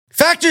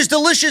Factor's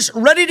delicious,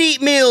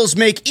 ready-to-eat meals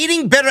make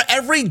eating better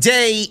every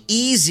day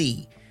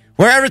easy.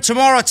 Wherever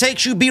tomorrow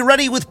takes you, be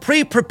ready with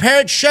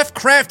pre-prepared,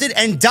 chef-crafted,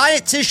 and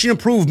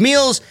dietitian-approved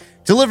meals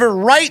delivered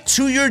right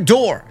to your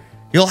door.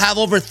 You'll have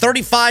over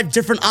 35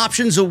 different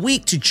options a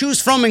week to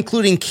choose from,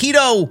 including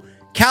keto,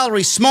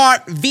 calorie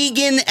smart,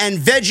 vegan, and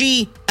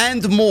veggie,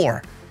 and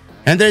more.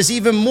 And there's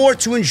even more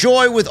to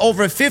enjoy with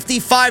over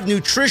 55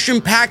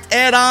 nutrition-packed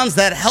add-ons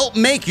that help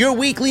make your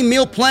weekly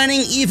meal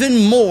planning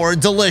even more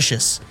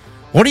delicious.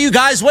 What are you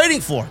guys waiting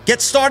for?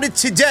 Get started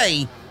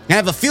today and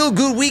have a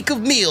feel-good week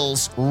of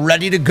meals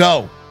ready to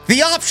go.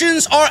 The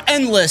options are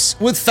endless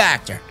with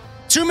Factor.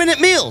 2-minute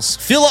meals.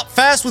 Fill up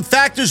fast with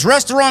Factor's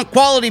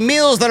restaurant-quality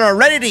meals that are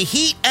ready to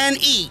heat and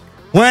eat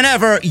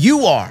whenever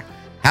you are.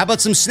 How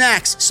about some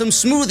snacks, some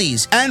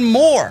smoothies, and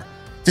more?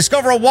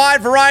 Discover a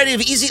wide variety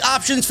of easy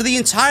options for the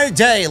entire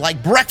day,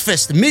 like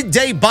breakfast,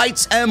 midday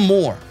bites, and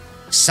more.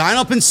 Sign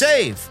up and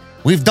save.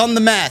 We've done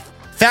the math.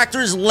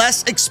 Factor is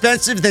less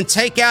expensive than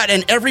takeout,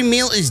 and every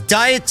meal is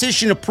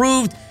dietitian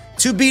approved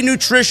to be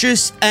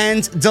nutritious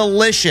and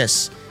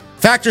delicious.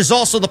 Factor is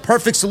also the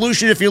perfect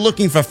solution if you're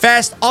looking for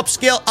fast,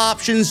 upscale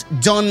options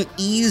done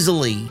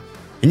easily.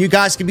 And you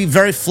guys can be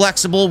very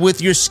flexible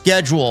with your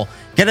schedule.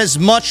 Get as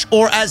much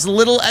or as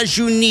little as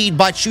you need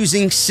by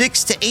choosing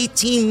 6 to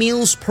 18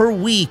 meals per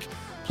week.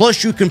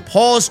 Plus, you can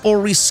pause or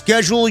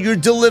reschedule your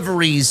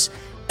deliveries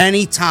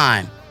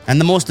anytime.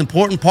 And the most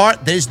important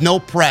part, there's no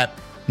prep.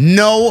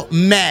 No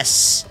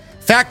mess.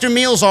 Factor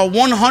meals are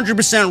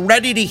 100%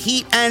 ready to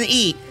heat and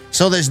eat,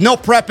 so there's no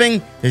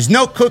prepping, there's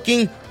no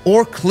cooking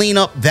or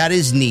cleanup that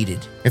is needed.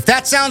 If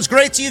that sounds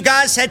great to you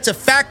guys, head to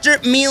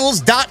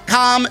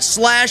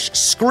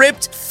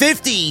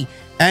factormeals.com/script50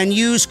 and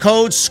use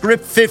code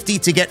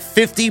script50 to get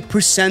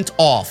 50%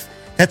 off.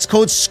 That's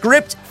code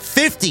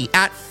script50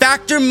 at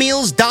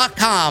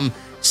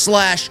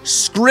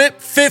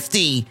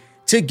factormeals.com/script50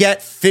 to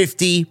get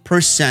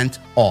 50%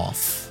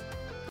 off.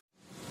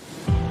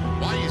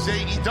 Why is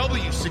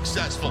AEW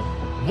successful?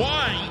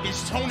 Why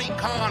is Tony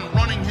Khan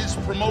running his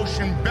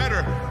promotion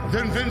better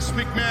than Vince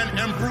McMahon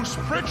and Bruce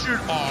Pritchard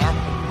are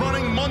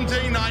running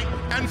Monday night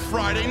and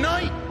Friday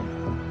night?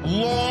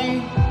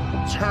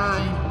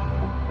 Long-term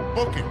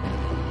booking.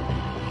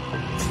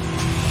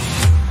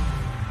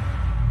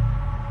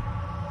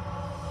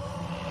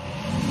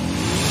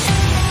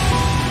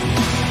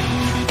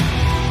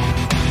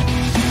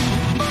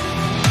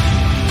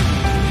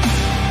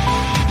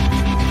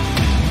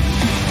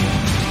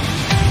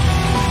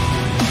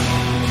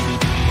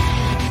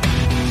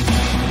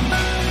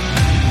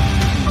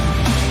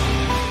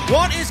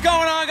 What is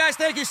going on, guys?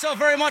 Thank you so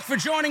very much for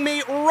joining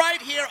me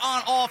right here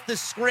on Off the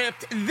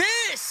Script.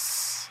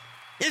 This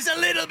is a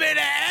little bit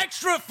of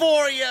extra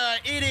for you.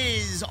 It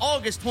is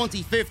August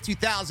 25th,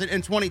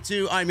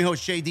 2022. I'm your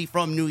host, JD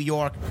from New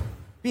York,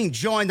 being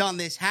joined on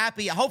this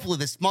happy. Hopefully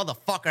this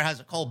motherfucker has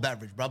a cold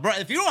beverage, bro.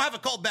 If you don't have a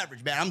cold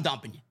beverage, man, I'm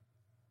dumping you.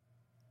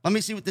 Let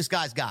me see what this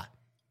guy's got.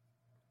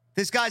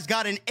 This guy's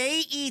got an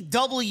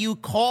AEW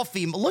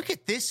coffee. Look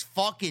at this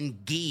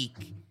fucking geek.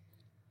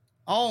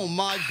 Oh,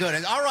 my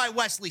goodness. All right,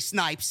 Wesley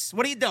Snipes,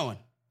 what are you doing?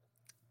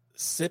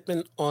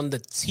 Sipping on the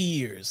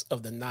tears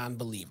of the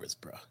non-believers,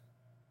 bro.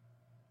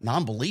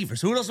 Non-believers?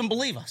 Who doesn't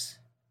believe us?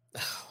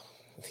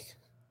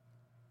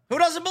 Who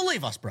doesn't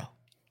believe us, bro?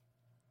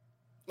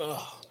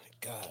 Oh, my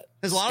God.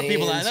 There's a lot of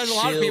people that... There's a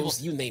lot of people...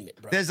 You name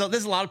it, bro. There's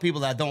a lot of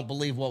people that don't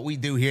believe what we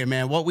do here,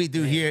 man. What we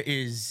do here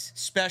is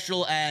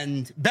special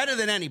and better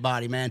than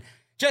anybody, man.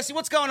 Jesse,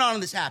 what's going on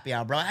in this happy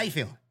hour, bro? How you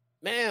feeling?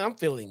 Man, I'm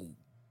feeling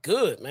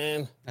good,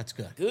 man. That's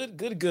good.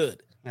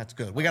 Good. That's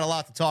good. We got a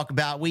lot to talk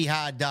about. We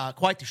had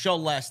quite the show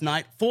last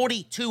night.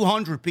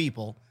 4,200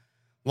 people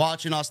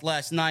watching us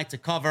last night to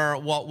cover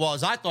what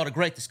was, I thought, a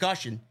great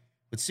discussion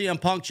with CM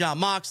Punk, Jon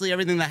Moxley,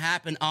 everything that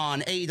happened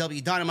on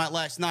AEW Dynamite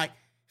last night.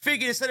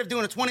 Figured instead of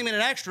doing a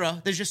 20-minute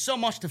extra, there's just so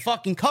much to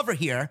fucking cover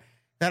here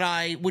that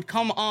I would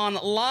come on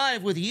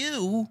live with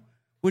you,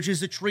 which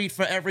is a treat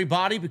for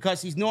everybody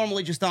because he's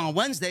normally just on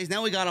Wednesdays.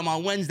 Now we got him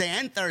on Wednesday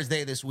and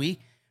Thursday this week.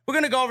 We're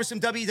going to go over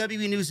some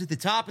WWE news at the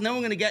top, and then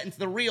we're going to get into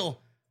the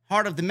real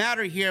heart of the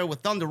matter here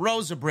with Thunder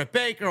Rosa, Britt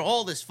Baker,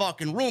 all this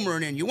fucking rumor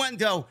and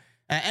innuendo,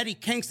 Eddie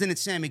Kingston and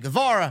Sammy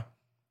Guevara.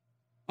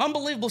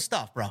 Unbelievable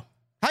stuff, bro.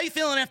 How you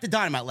feeling after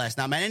Dynamite last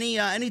night, man?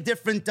 Any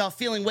different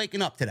feeling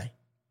waking up today?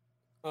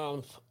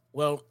 Well,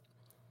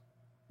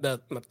 my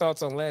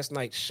thoughts on last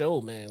night's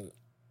show, man,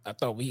 I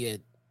thought we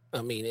had,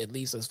 at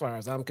least as far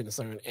as I'm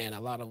concerned, and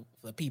a lot of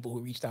the people who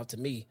reached out to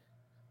me,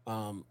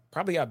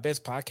 probably our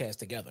best podcast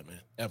together,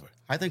 man, ever.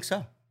 I think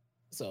so.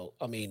 So,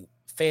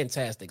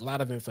 fantastic. A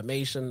lot of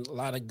information, a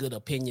lot of good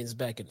opinions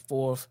back and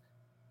forth.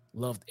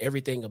 Loved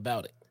everything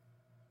about it.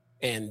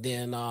 And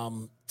then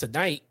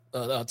today,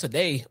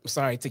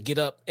 to get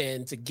up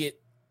and to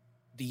get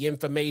the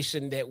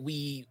information that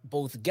we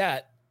both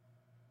got,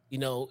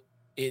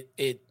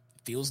 it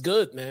feels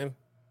good, man.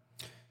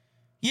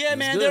 Yeah,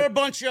 man, there's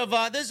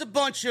a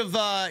bunch of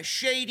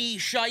shady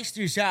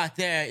shysters out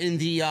there in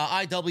the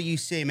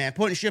IWC, man,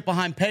 putting shit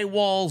behind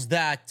paywalls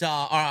that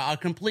are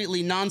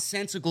completely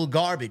nonsensical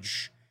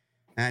garbage.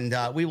 And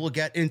we will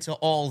get into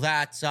all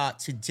that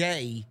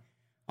today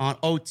on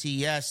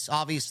OTS.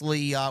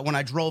 Obviously, when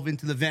I drove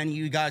into the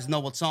venue, you guys know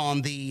what's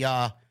on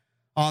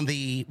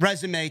the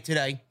resume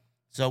today.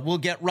 So we'll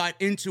get right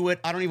into it.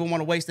 I don't even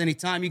want to waste any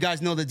time. You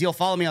guys know the deal.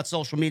 Follow me on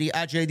social media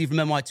at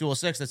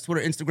JDfromNY206. That's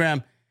Twitter,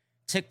 Instagram,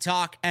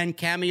 TikTok, and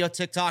Cameo.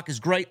 TikTok is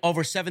great.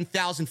 Over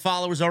 7,000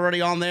 followers already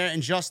on there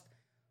in just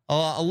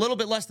a little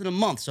bit less than a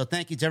month. So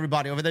thank you to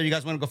everybody over there. You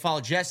guys want to go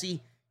follow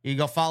Jesse? You can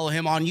go follow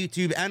him on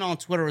YouTube and on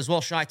Twitter as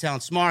well,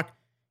 Chi-Town Smart.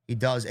 He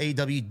does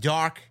AEW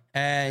Dark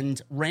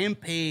and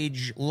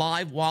Rampage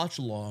live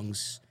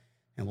watch-alongs.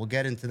 And we'll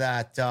get into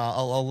that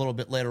a little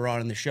bit later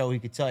on in the show. He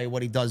could tell you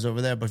what he does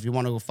over there. But if you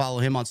want to go follow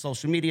him on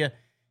social media,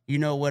 you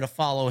know where to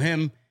follow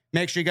him.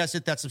 Make sure you guys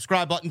hit that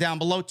subscribe button down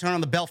below. Turn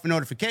on the bell for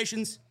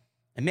notifications.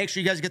 And make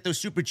sure you guys get those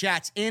super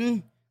chats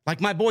in.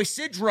 Like my boy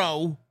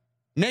Sidro,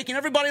 making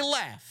everybody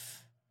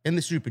laugh in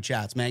the super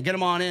chats, man. Get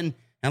them on in.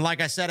 And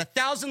like I said,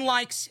 1,000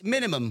 likes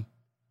minimum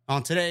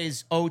on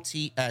today's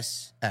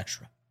OTS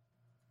Extra.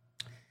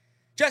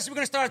 Jesse, we're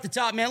going to start at the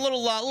top, man. A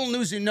little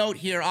news and note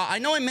here. I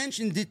know I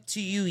mentioned it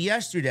to you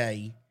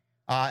yesterday.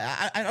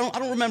 I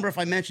don't remember if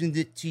I mentioned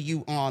it to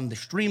you on the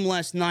stream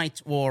last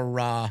night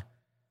or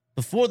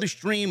before the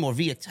stream or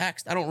via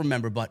text. I don't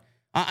remember, but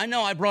I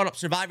know I brought up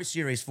Survivor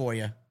Series for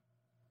you.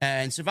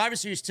 And Survivor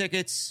Series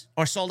tickets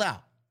are sold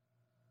out.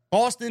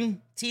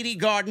 Austin, TD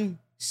Garden,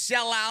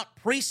 sell out,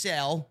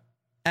 pre-sale.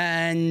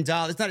 And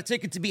there's not a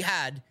ticket to be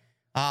had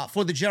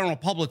for the general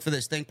public for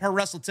this thing. Per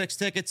WrestleTix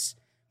tickets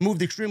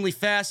moved extremely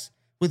fast,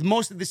 with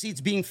most of the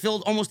seats being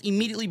filled almost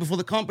immediately before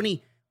the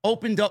company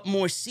opened up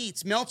more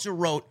seats. Meltzer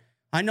wrote,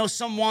 I know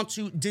some want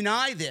to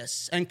deny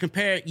this and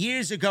compare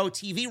years ago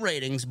TV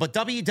ratings, but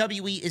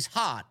WWE is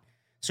hot.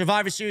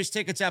 Survivor Series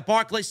tickets at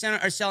Barclays Center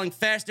are selling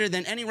faster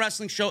than any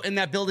wrestling show in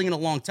that building in a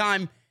long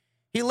time.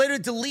 He later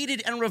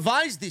deleted and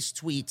revised this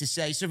tweet to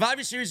say,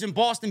 Survivor Series in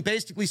Boston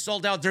basically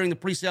sold out during the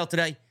pre-sale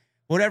today.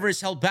 Whatever is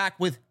held back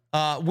with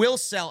will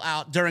sell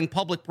out during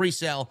public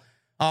pre-sale,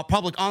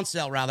 public on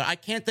sale rather. I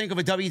can't think of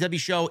a WWE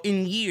show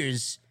in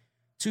years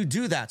to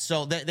do that.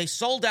 So they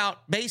sold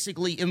out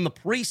basically in the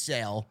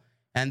pre-sale,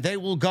 and they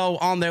will go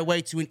on their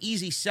way to an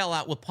easy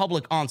sellout with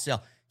public on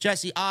sale.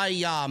 Jesse, I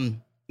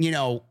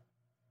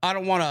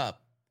don't want to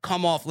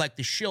come off like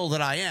the shill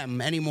that I am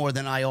any more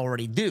than I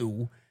already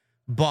do.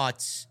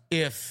 But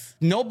if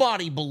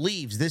nobody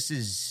believes this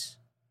is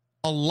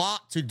a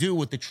lot to do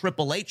with the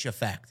Triple H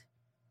effect,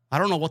 I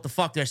don't know what the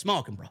fuck they're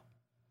smoking, bro.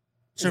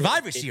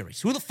 Survivor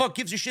Series. Who the fuck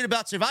gives a shit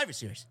about Survivor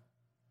Series?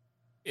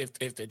 If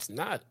it's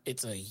not,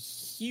 it's a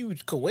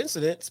huge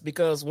coincidence,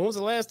 because when was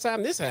the last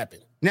time this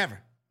happened?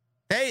 Never.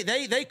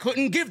 They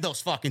couldn't give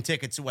those fucking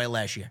tickets away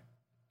last year.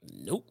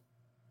 Nope.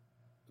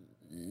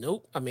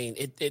 I mean,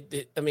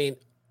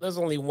 there's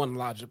only one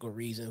logical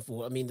reason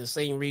for it. I mean, the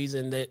same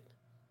reason that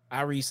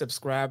I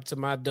resubscribed to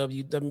my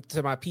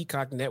to my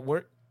Peacock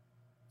network.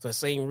 For the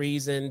same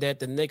reason that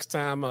the next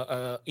time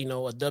a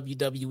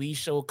WWE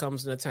show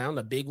comes into town,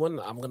 a big one,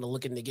 I'm gonna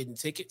look into getting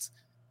tickets.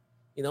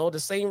 The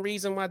same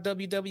reason why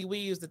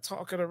WWE is the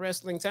talk of the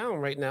wrestling town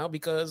right now,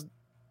 because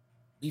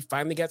we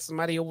finally got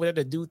somebody over there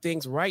to do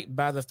things right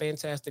by the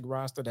fantastic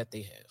roster that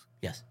they have.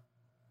 Yes.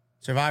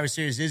 Survivor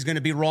Series is going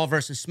to be Raw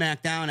versus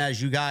SmackDown, as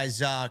you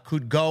guys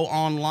could go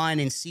online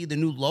and see the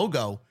new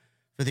logo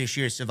for this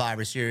year's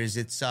Survivor Series.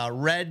 It's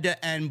red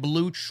and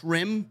blue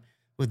trim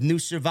with new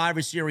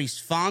Survivor Series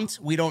font.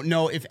 We don't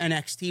know if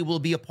NXT will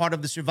be a part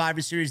of the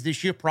Survivor Series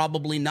this year.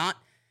 Probably not.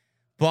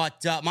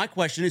 But my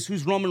question is,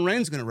 who's Roman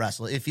Reigns going to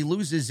wrestle? If he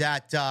loses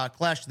at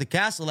Clash of the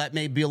Castle, that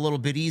may be a little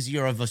bit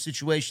easier of a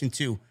situation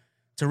to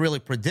really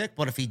predict.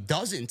 But if he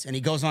doesn't and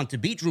he goes on to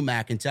beat Drew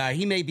McIntyre,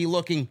 he may be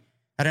looking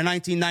at a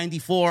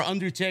 1994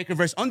 Undertaker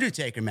versus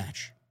Undertaker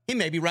match. He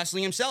may be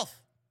wrestling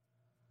himself.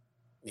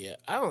 Yeah,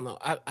 I don't know.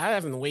 I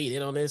haven't weighed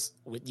in on this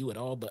with you at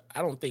all, but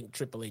I don't think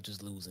Triple H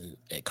is losing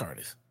at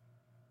Cardiff.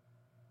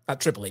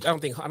 Triple H. I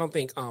don't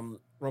think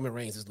Roman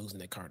Reigns is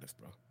losing at Cardiff,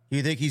 bro.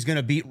 You think he's going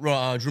to beat Drew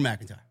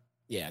McIntyre?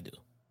 Yeah, I do.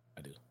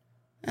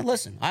 And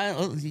listen,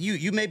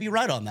 you may be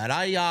right on that.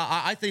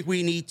 I think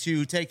we need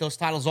to take those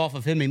titles off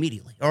of him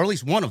immediately, or at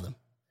least one of them.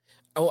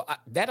 Oh,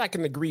 that I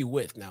can agree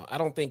with. Now, I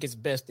don't think it's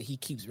best that he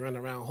keeps running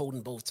around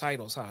holding both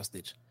titles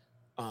hostage.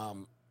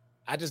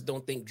 I just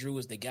don't think Drew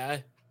is the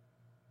guy.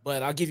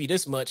 But I'll give you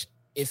this much: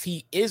 if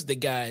he is the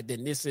guy,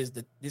 then this is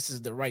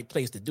the right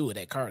place to do it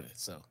at Cardiff.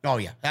 So, oh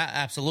yeah,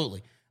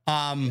 absolutely.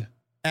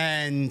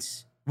 And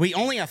we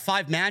only have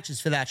 5 matches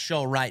for that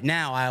show right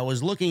now. I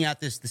was looking at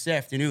this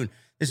afternoon.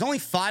 There's only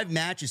 5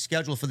 matches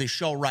scheduled for this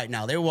show right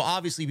now. There will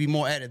obviously be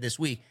more added this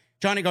week.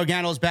 Johnny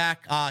Gargano's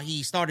back.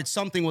 He started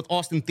something with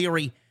Austin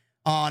Theory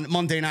on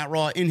Monday Night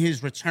Raw in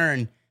his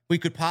return. We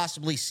could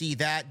possibly see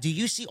that. Do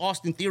you see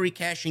Austin Theory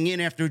cashing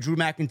in after Drew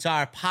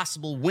McIntyre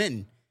possible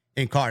win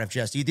in Cardiff,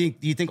 Jess? Do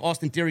you think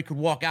Austin Theory could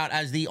walk out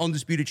as the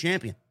undisputed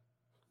champion?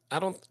 I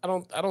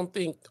don't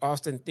think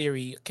Austin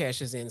Theory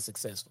cashes in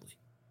successfully.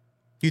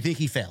 Do you think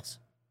he fails?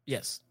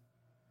 Yes.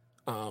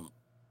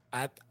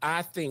 I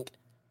think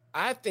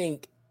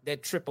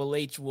that Triple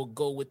H will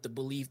go with the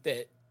belief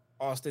that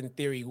Austin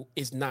Theory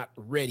is not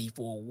ready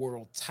for a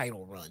world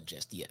title run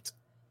just yet.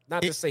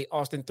 Not to say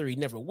Austin Theory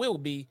never will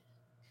be.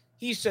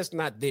 He's just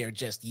not there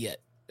just yet.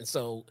 And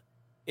so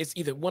it's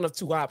either one of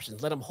two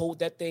options. Let him hold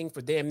that thing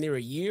for damn near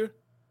a year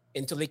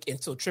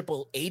until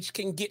Triple H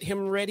can get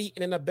him ready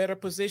and in a better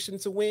position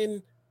to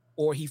win,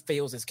 or he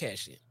fails his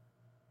cash in.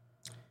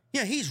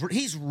 Yeah,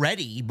 he's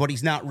ready, but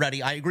he's not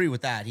ready. I agree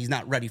with that. He's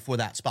not ready for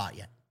that spot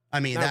yet. I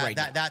mean,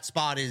 that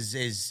spot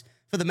is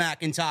for the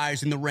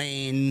McIntyres and the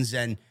Reigns,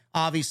 and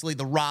obviously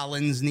the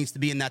Rollins needs to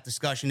be in that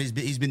discussion.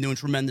 He's been doing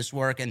tremendous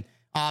work, and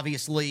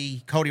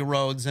obviously Cody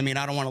Rhodes. I mean,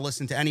 I don't want to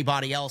listen to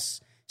anybody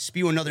else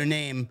spew another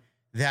name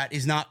that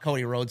is not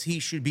Cody Rhodes. He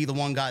should be the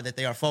one guy that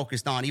they are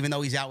focused on, even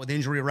though he's out with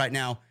injury right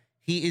now.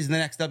 He is the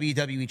next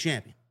WWE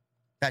champion.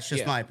 That's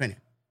just my opinion.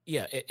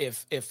 Yeah,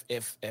 if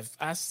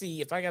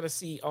I got to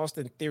see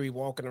Austin Theory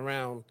walking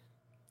around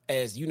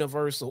as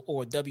Universal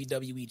or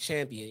WWE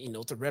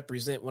champion, to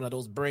represent one of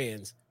those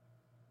brands,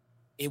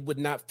 it would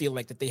not feel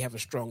like that they have a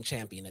strong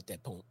champion at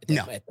that point.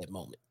 At that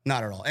moment,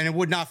 not at all. And it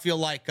would not feel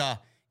like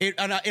it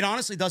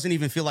honestly doesn't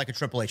even feel like a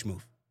Triple H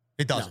move.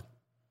 It doesn't.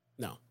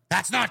 No.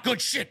 That's not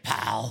good shit,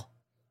 pal.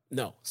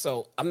 No.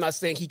 So I'm not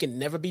saying he can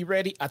never be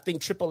ready. I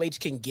think Triple H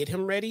can get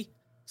him ready.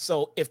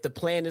 So if the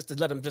plan is to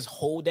let him just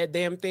hold that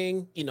damn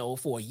thing,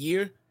 for a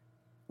year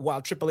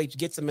while Triple H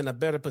gets him in a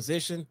better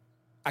position,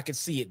 I could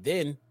see it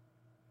then.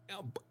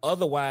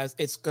 Otherwise,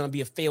 it's going to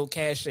be a failed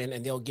cash in,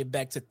 and they'll get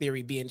back to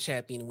Theory being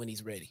champion when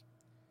he's ready.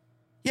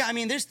 Yeah, I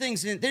mean, there's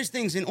things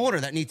in order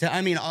that need to.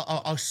 I mean,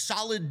 a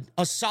solid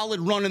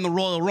run in the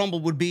Royal Rumble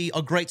would be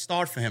a great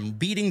start for him.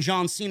 Beating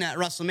John Cena at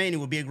WrestleMania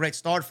would be a great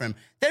start for him.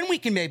 Then we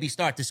can maybe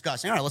start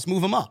discussing. All right, let's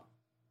move him up.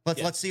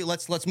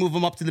 Let's move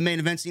him up to the main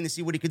event scene to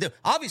see what he could do.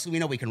 Obviously, we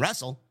know he can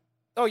wrestle.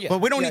 Oh yeah,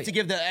 but we don't need to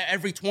give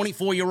every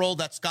 24-year-old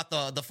that's got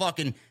the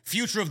fucking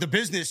future of the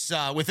business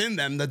within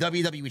them the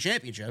WWE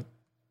Championship.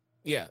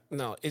 Yeah,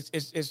 no, it's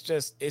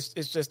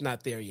just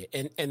not there yet.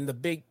 And the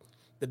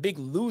big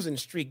losing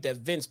streak that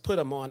Vince put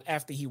him on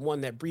after he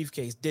won that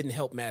briefcase didn't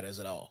help matters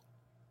at all.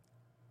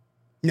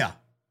 No.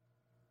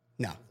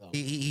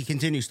 He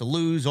continues to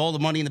lose. All the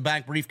Money in the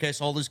Bank briefcase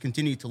holders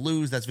continue to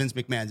lose. That's Vince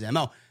McMahon's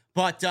MO.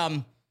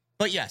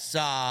 But yes,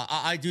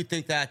 I do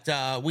think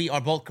that we are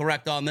both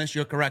correct on this.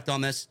 You're correct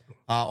on this.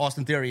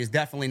 Austin Theory is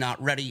definitely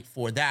not ready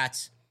for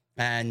that.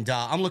 And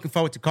I'm looking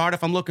forward to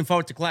Cardiff. I'm looking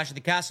forward to Clash of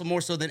the Castle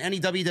more so than any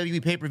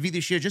WWE pay-per-view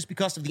this year just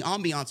because of the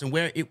ambiance and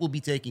where it will be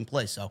taking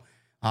place. So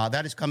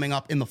that is coming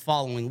up in the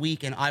following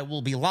week, and I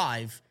will be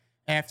live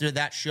after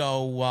that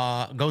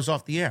show goes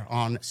off the air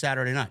on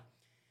Saturday night.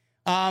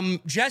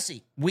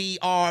 Jesse, we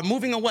are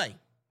moving away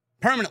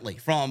permanently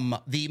from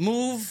the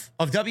move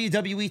of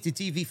WWE to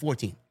TV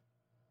 14.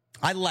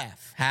 I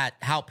laugh at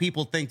how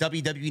people think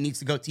WWE needs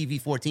to go TV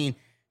 14.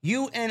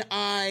 You and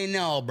I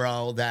know,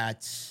 bro,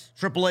 that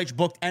Triple H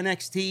booked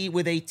NXT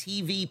with a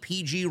TV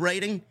PG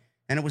rating,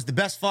 and it was the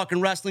best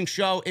fucking wrestling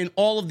show in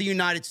all of the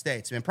United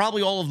States, man,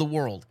 probably all of the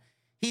world.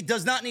 He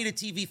does not need a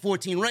TV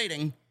 14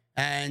 rating,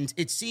 and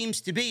it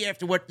seems to be,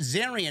 after what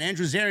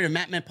Andrew Zarian,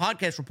 Matt Man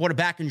Podcast reported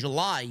back in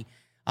July,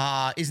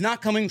 is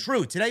not coming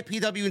true. Today,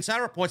 PW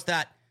Insider reports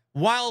that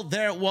while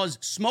there was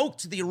smoke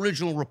to the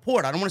original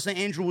report, I don't want to say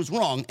Andrew was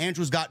wrong.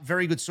 Andrew's got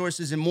very good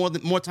sources, and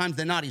more times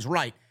than not, he's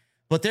right.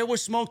 But there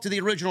was smoke to the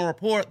original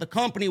report. The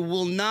company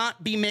will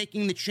not be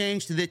making the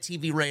change to their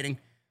TV rating.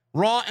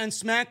 Raw and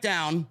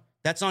SmackDown,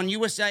 that's on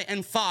USA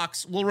and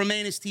Fox, will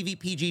remain as TV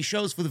PG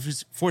shows for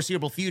the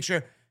foreseeable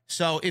future.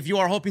 So if you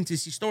are hoping to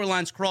see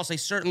storylines cross a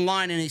certain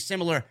line in a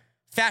similar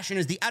fashion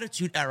as the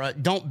Attitude Era,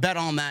 don't bet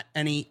on that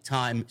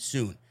anytime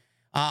soon.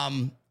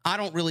 I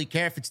don't really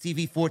care if it's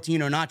TV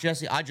 14 or not,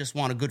 Jesse. I just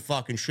want a good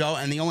fucking show.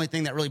 And the only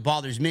thing that really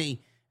bothers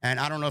me, and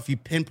I don't know if you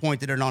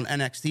pinpointed it on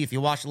NXT, if you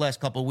watched the last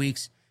couple of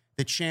weeks,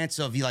 the chance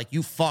of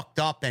you fucked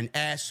up and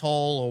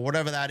asshole or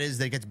whatever that is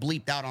that gets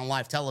bleeped out on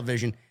live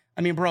television.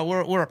 I mean, bro,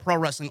 we're a pro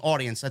wrestling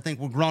audience. I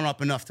think we're grown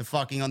up enough to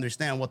fucking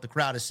understand what the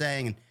crowd is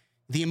saying, and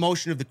the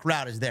emotion of the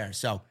crowd is there.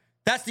 So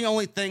that's the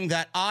only thing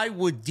that I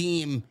would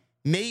deem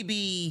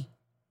maybe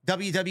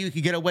WWE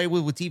could get away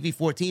with TV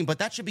 14, but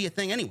that should be a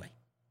thing anyway.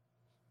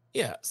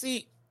 Yeah,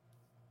 see,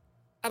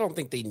 I don't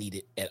think they need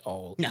it at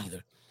all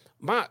either.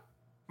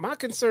 My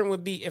concern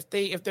would be if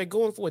they're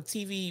going for a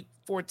TV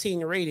 14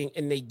 rating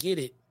and they get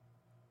it,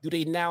 do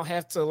they now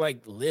have to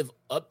live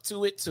up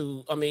to it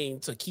to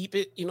keep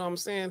it? You know what I'm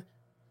saying?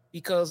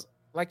 Because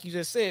like you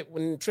just said,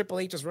 when Triple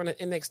H was running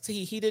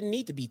NXT, he didn't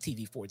need to be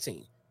TV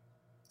 14.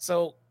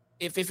 So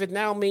if it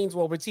now means,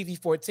 well, we're TV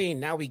 14,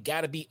 now we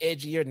got to be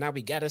edgier, now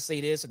we got to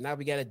say this, and now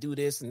we got to do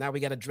this, and now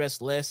we got to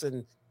dress less,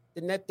 and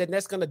then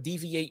that's going to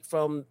deviate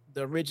from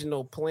the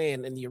original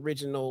plan and the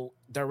original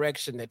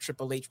direction that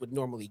Triple H would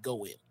normally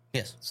go in.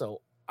 Yes.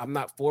 So I'm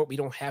not for it. We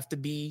don't have to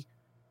be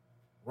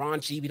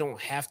raunchy. We don't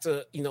have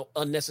to,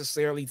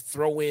 unnecessarily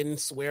throw in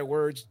swear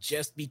words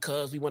just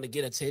because we want to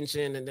get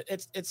attention. And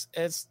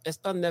it's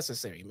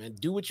unnecessary, man.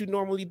 Do what you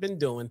normally been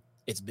doing.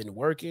 It's been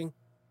working.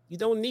 You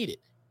don't need it.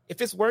 If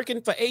it's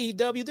working for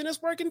AEW, then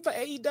it's working for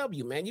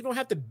AEW, man. You don't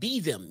have to be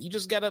them. You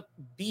just got to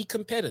be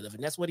competitive.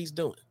 And that's what he's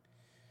doing.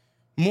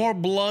 More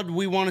blood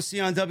we want to see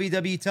on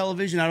WWE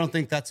television. I don't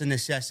think that's a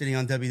necessity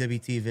on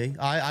WWE TV.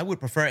 I would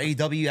prefer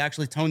AEW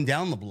actually tone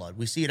down the blood.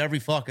 We see it every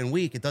fucking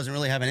week. It doesn't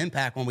really have an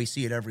impact when we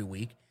see it every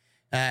week.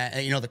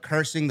 The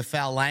cursing, the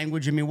foul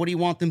language. I mean, what do you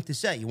want them to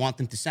say? You want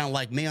them to sound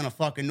like me on a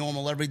fucking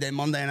normal everyday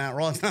Monday Night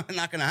Raw? It's not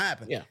going to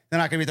happen. Yeah. They're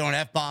not going to be throwing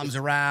F-bombs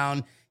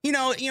around.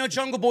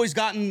 Jungle Boy's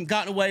gotten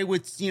away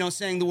with,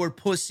 saying the word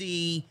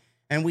pussy.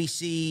 And we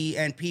see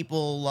and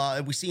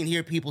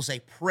hear people say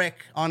prick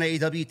on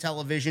AEW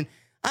television.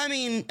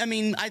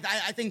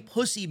 I think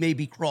pussy may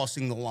be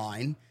crossing the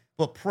line,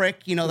 but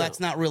prick, that's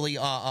not really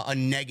a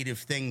negative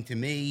thing to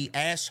me.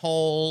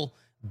 Asshole,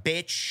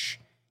 bitch,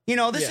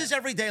 this is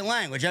everyday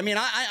language. I mean,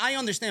 I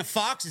understand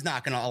Fox is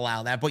not going to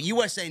allow that, but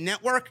USA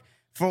Network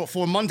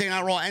for Monday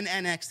Night Raw and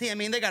NXT, I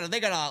mean, they got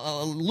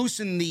to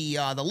loosen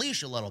the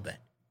leash a little bit.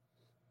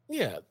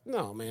 Yeah,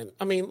 no, man.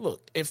 I mean,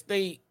 look, if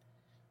they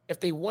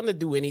want to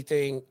do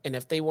anything, and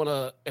if they want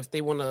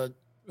to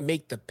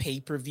make the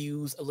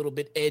pay-per-views a little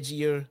bit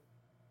edgier,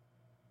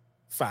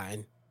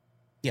 fine.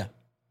 Yeah.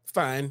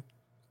 Fine.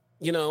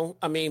 And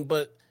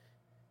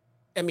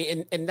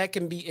that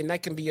can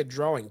be a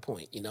drawing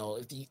point,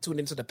 if you tune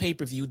into the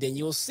pay-per-view, then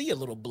you'll see a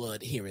little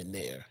blood here and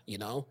there,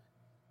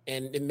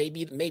 and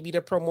maybe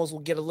the promos will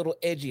get a little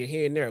edgier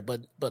here and there,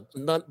 but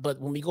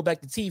when we go back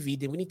to TV,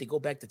 then we need to go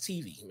back to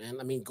TV, man.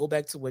 I mean, go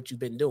back to what you've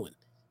been doing.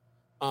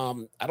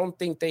 I don't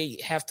think they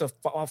have to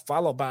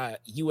follow by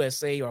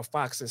USA or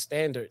Fox's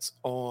standards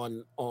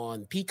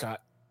on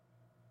Peacock.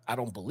 I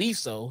don't believe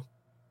so.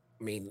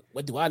 I mean,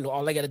 what do I know?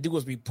 All I got to do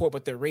is report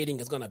what their rating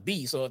is going to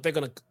be. So if they're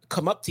going to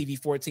come up TV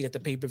 14 at the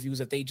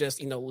pay-per-views, if they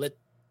just, let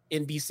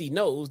NBC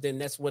knows, then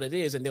that's what it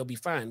is, and they'll be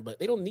fine. But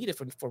they don't need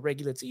it for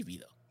regular TV,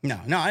 though.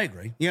 No, I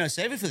agree.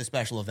 Save it for the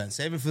special events.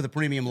 Save it for the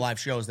premium live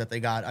shows that they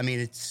got. I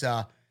mean, it's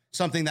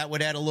something that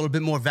would add a little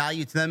bit more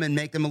value to them and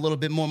make them a little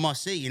bit more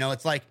must-see.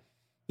 It's like,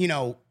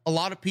 a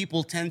lot of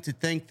people tend to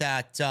think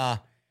that,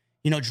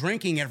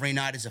 drinking every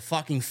night is a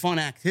fucking fun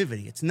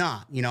activity. It's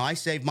not. I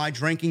save my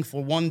drinking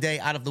for one day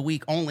out of the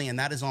week only, and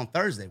that is on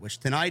Thursday, which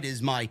tonight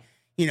is my,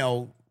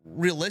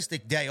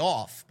 realistic day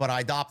off, but I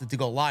adopted to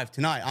go live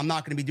tonight. I'm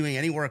not going to be doing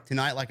any work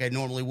tonight like I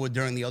normally would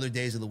during the other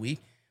days of the week.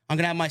 I'm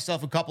going to have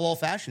myself a couple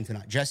old-fashioned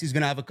tonight. Jesse's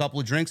going to have a couple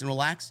of drinks and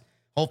relax,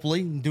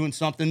 hopefully, doing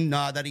something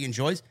that he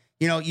enjoys.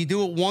 You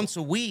do it once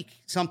a week,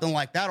 something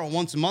like that, or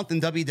once a month in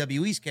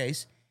WWE's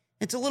case.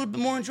 It's a little bit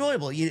more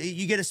enjoyable.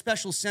 You get a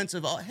special sense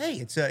of, hey,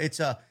 it's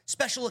a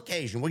special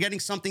occasion. We're getting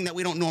something that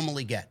we don't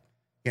normally get,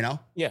 Yeah.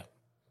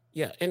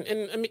 Yeah.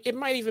 And I mean, it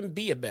might even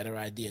be a better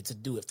idea to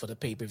do it for the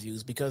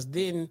pay-per-views, because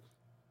then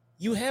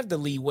you have the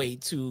leeway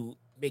to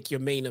make your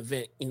main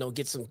event,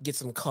 get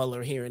some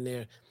color here and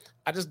there.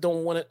 I just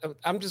don't want to.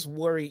 I'm just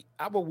worried.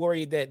 I'm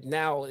worried that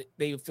now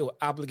they feel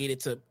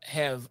obligated to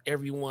have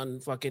everyone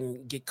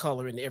fucking get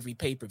color in every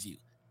pay-per-view.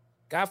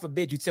 God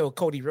forbid you tell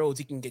Cody Rhodes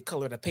he can get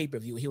color at a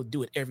pay-per-view. He'll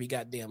do it every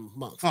goddamn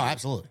month. Oh,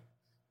 absolutely.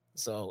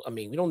 So, I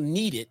mean, we don't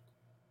need it.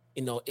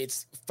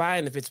 It's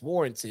fine if it's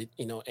warranted,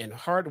 and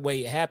hard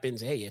way it happens.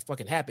 Hey, it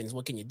fucking happens.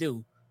 What can you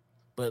do?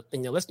 But,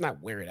 let's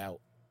not wear it out.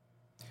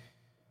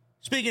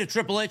 Speaking of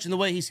Triple H and the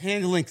way he's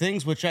handling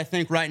things, which I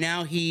think right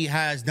now he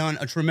has done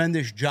a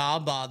tremendous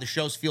job. The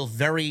shows feel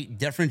very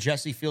different.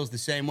 Jesse feels the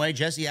same way.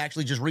 Jesse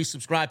actually just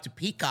resubscribed to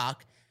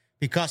Peacock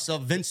because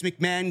of Vince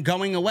McMahon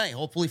going away,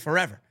 hopefully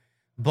forever.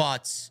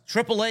 But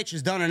Triple H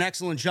has done an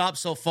excellent job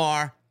so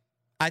far.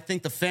 I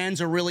think the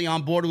fans are really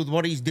on board with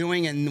what he's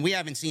doing, and we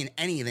haven't seen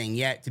anything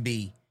yet, to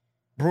be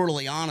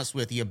brutally honest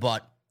with you.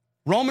 But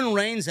Roman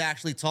Reigns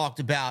actually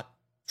talked about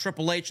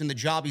Triple H and the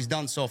job he's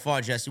done so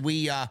far,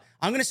 Jesse. I'm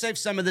going to save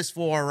some of this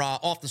for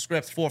Off the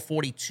Script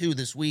 442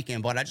 this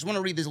weekend, but I just want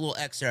to read this little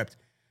excerpt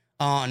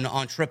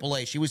on Triple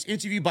H. He was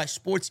interviewed by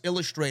Sports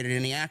Illustrated,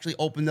 and he actually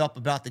opened up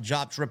about the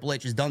job Triple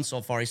H has done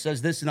so far. He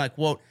says this, and I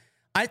quote,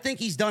 "I think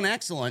he's done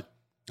excellent.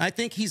 I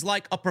think he's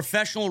like a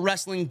professional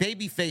wrestling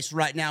babyface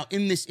right now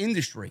in this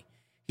industry.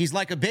 He's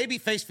like a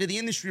babyface for the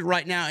industry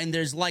right now, and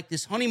there's like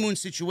this honeymoon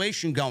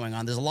situation going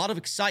on. There's a lot of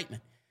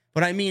excitement.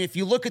 But I mean, if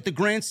you look at the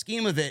grand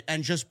scheme of it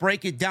and just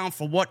break it down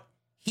for what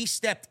he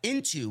stepped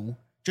into,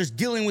 just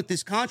dealing with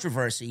this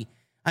controversy,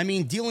 I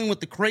mean, dealing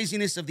with the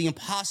craziness of the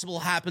impossible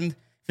happened.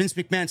 Vince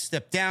McMahon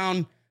stepped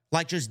down,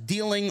 like just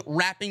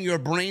wrapping your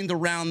brain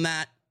around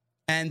that,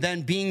 and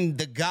then being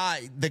the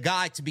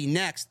guy to be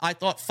next. I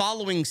thought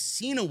following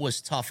Cena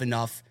was tough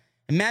enough.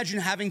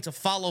 Imagine having to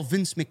follow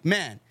Vince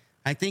McMahon.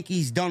 I think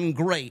he's done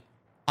great.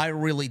 I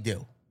really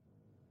do."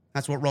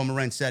 That's what Roman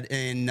Reigns said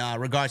in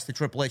regards to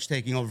Triple H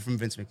taking over from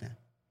Vince McMahon.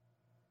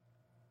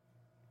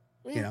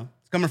 Yeah.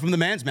 It's coming from the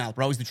man's mouth,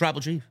 bro. He's the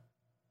tribal chief.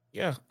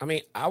 Yeah, I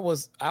mean, I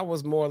was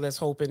more or less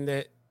hoping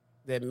that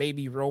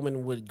maybe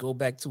Roman would go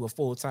back to a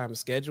full-time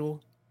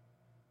schedule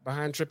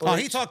behind Triple H. Oh,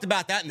 he talked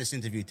about that in this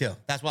interview too.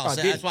 That's why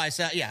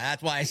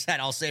I said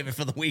I'll save it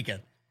for the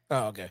weekend.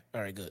 Oh, okay.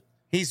 All right, good.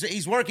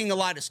 He's working a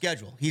lot of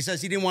schedule. He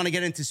says he didn't want to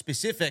get into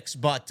specifics,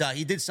 but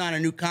he did sign a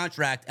new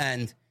contract,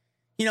 and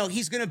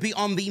he's going to be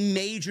on the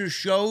major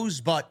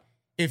shows, but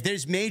if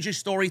there's major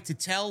story to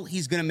tell,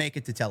 he's going to make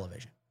it to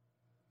television.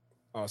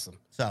 Awesome.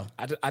 So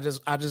I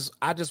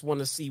just want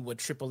to see what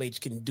Triple H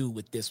can do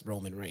with this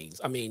Roman Reigns.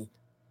 I mean,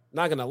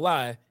 not gonna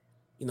lie,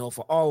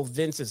 for all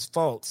Vince's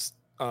faults,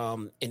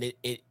 and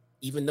it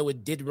even though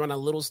it did run a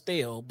little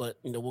stale, but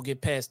we'll get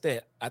past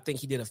that. I think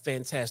he did a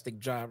fantastic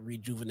job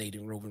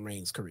rejuvenating Roman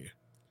Reigns' career.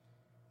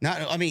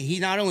 He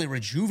not only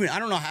rejuvenated. I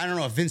don't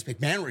know if Vince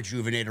McMahon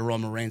rejuvenated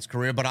Roman Reigns'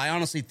 career, but I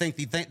honestly think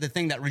the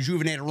thing that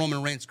rejuvenated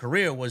Roman Reigns'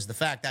 career was the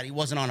fact that he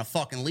wasn't on a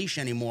fucking leash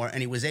anymore, and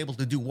he was able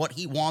to do what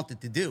he wanted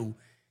to do.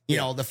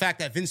 The fact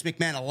that Vince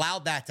McMahon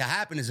allowed that to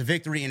happen is a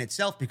victory in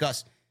itself,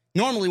 because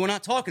normally we're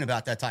not talking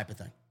about that type of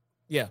thing.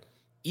 Yeah,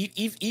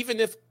 even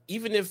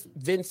if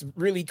Vince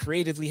really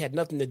creatively had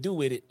nothing to do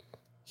with it,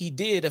 he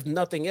did. If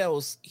nothing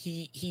else,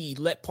 he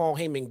let Paul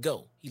Heyman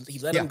go. He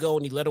let him go,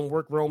 and he let him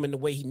work Roman the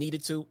way he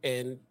needed to,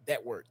 and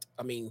that worked.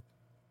 I mean,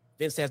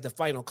 Vince has the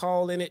final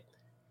call in it.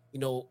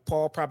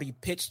 Paul probably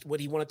pitched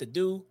what he wanted to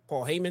do,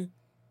 Paul Heyman,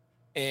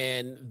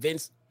 and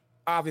Vince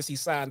obviously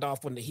signed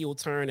off on the heel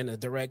turn and the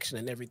direction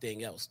and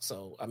everything else.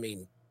 So, I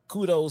mean,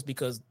 kudos,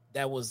 because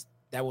that was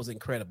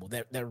incredible.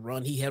 That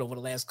run he had over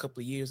the last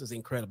couple of years is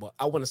incredible.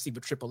 I want to see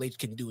what Triple H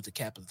can do to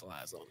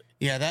capitalize on it.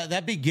 Yeah,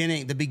 the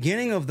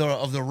beginning of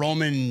the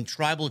Roman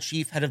tribal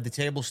chief head of the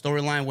table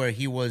storyline, where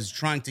he was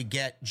trying to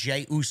get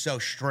Jey Uso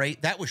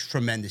straight, that was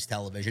tremendous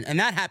television, and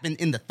that happened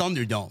in the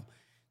Thunderdome.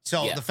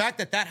 So the fact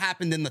that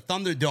happened in the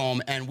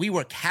Thunderdome and we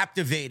were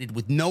captivated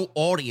with no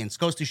audience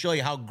goes to show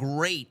you how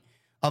great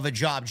of a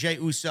job Jey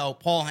Uso,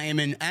 Paul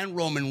Heyman, and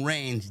Roman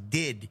Reigns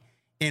did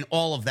in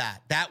all of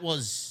that. That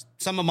was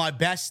some of my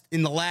best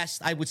in the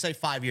last, I would say,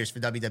 5 years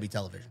for WWE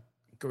television.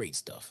 Great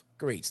stuff,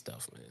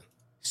 man.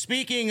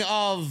 Speaking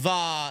of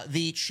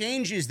the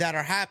changes that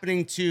are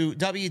happening to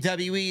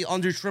WWE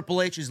under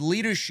Triple H's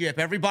leadership,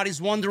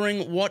 everybody's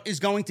wondering what is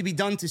going to be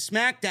done to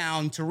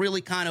SmackDown to really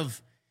kind of,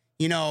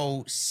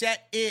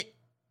 set it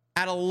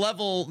at a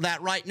level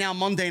that right now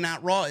Monday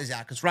Night Raw is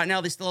at. Because right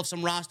now they still have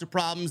some roster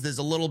problems. There's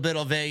a little bit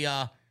of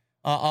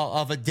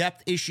a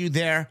depth issue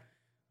there.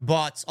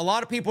 But a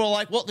lot of people are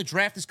like, well, the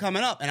draft is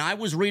coming up. And I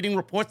was reading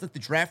reports that the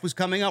draft was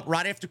coming up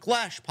right after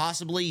Clash,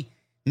 possibly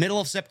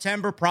middle of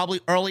September, probably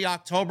early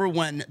October,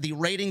 when the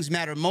ratings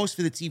matter most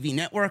for the TV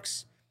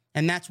networks.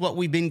 And that's what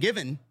we've been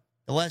given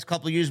the last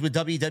couple of years with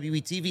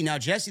WWE TV. Now,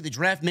 Jesse, the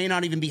draft may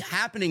not even be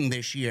happening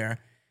this year.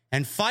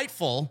 And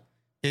Fightful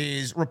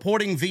is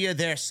reporting via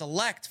their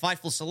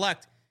Fightful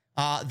Select,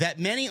 that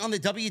many on the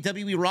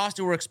WWE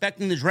roster were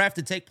expecting the draft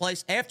to take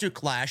place after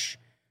Clash.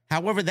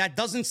 However, that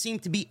doesn't seem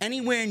to be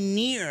anywhere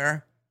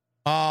near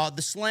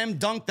the slam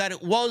dunk that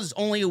it was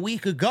only a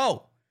week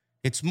ago.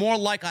 It's more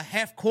like a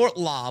half-court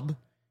lob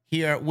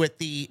here with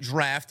the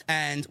draft.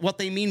 And what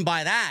they mean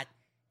by that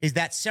is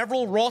that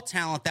several Raw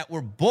talent that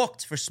were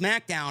booked for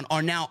SmackDown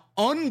are now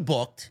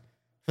unbooked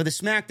for the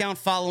SmackDown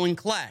following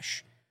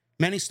Clash.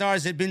 Many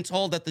stars had been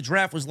told that the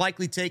draft was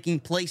likely taking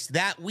place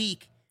that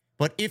week,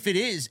 but if it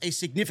is, a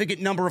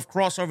significant number of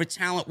crossover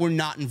talent were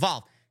not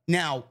involved.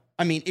 Now,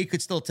 it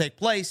could still take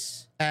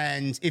place,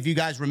 and if you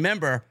guys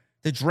remember,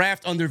 the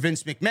draft under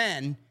Vince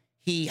McMahon,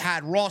 he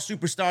had Raw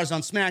superstars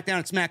on SmackDown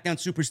and SmackDown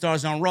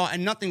superstars on Raw,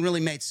 and nothing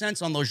really made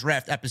sense on those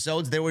draft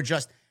episodes. They were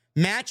just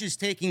matches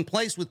taking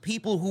place with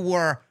people who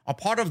were a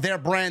part of their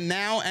brand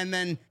now and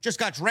then just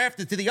got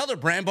drafted to the other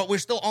brand, but we're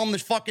still on the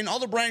fucking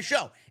other brand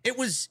show. It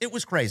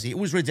was crazy. It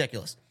was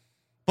ridiculous.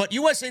 But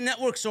USA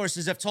Network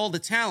sources have told the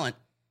talent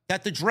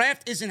that the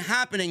draft isn't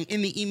happening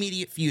in the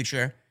immediate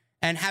future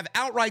and have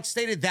outright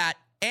stated that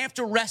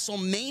after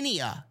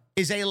WrestleMania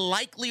is a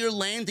likelier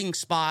landing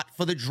spot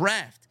for the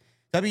draft.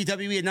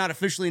 WWE had not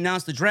officially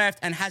announced the draft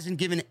and hasn't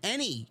given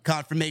any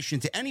confirmation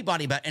to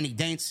anybody about any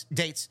dates,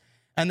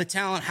 and the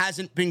talent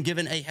hasn't been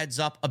given a heads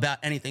up about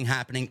anything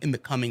happening in the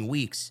coming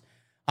weeks.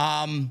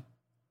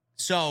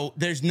 So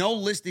there's no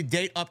listed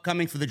date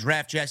upcoming for the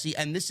draft, Jesse,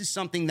 and this is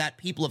something that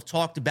people have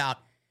talked about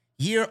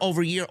year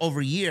over year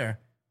over year.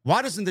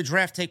 Why doesn't the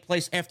draft take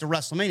place after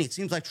WrestleMania? It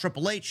seems like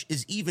Triple H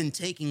is even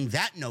taking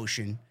that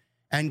notion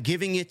and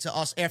giving it to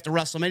us after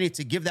WrestleMania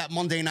to give that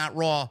Monday Night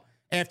Raw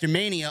after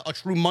Mania a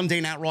true Monday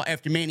Night Raw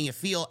after Mania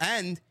feel,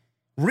 and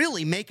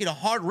really make it a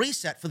hard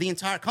reset for the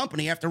entire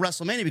company after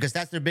WrestleMania, because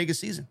that's their biggest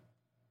season.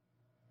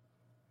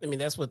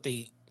 That's what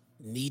they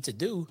need to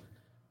do,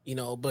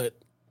 but,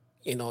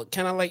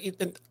 kind of like,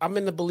 I'm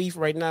in the belief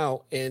right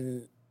now,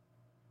 and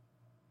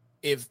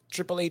if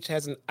Triple H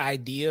has an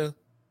idea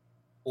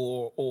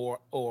or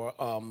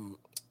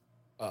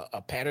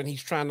a pattern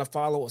he's trying to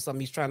follow or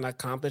something he's trying to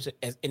accomplish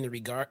in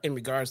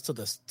regards to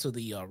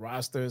the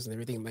rosters and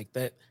everything like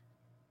that,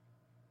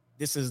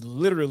 this is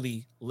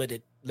literally let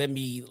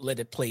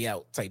it play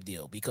out type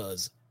deal,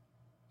 because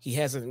he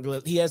has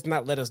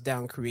not let us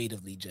down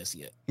creatively just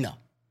yet. No.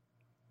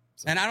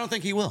 So, and I don't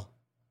think he will.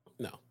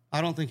 No.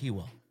 I don't think he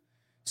will.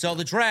 So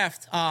the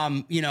draft,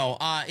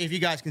 if you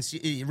guys can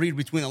read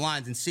between the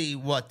lines and see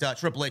what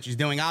Triple H is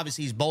doing,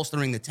 obviously he's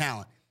bolstering the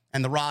talent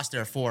and the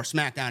roster for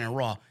SmackDown and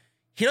Raw.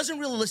 He doesn't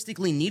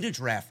realistically need a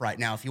draft right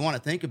now, if you want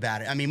to think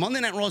about it. Monday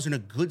Night Raw is in a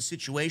good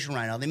situation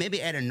right now. They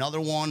maybe add another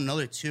one,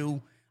 another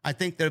two. I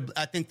think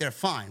they're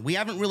fine. We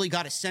haven't really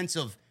got a sense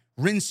of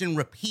rinse and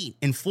repeat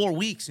in 4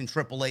 weeks in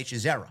Triple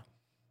H's era.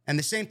 And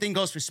the same thing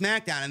goes for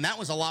SmackDown, and that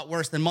was a lot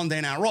worse than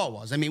Monday Night Raw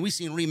was. I mean, we've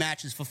seen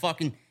rematches for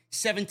fucking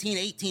 17,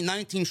 18,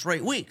 19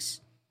 straight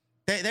weeks.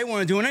 They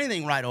weren't doing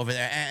anything right over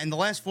there. And the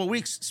last 4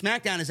 weeks,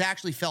 SmackDown has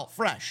actually felt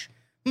fresh.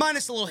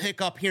 Minus a little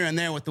hiccup here and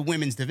there with the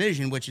women's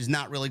division, which is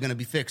not really going to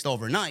be fixed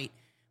overnight.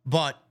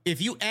 But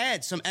if you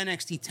add some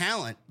NXT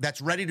talent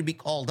that's ready to be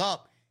called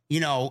up,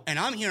 and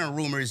I'm hearing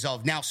rumors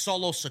of now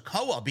Solo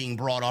Sikoa being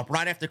brought up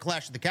right after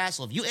Clash of the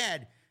Castle. If you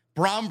add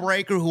Braun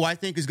Breaker, who I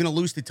think is going to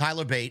lose to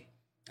Tyler Bate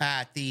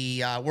at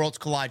the Worlds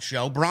Collide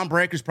show. Braun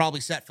Breaker's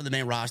probably set for the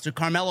main roster.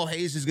 Carmelo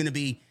Hayes is going to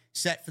be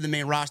set for the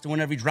main roster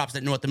whenever he drops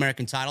that North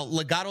American title.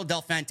 Legado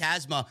del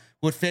Fantasma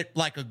would fit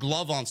like a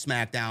glove on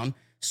SmackDown.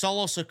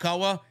 Solo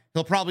Sikoa,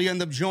 he'll probably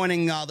end up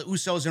joining the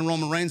Usos and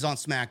Roman Reigns on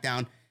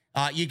SmackDown.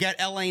 You get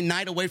LA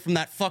Knight away from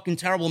that fucking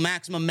terrible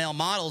Maximum Male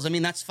Models. I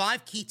mean, that's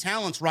 5 key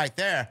talents right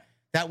there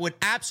that would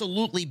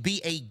absolutely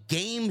be a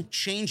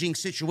game-changing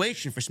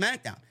situation for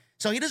SmackDown.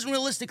 So he doesn't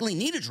realistically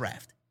need a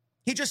draft.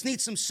 He just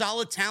needs some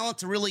solid talent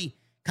to really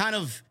kind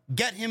of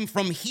get him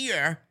from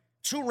here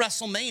to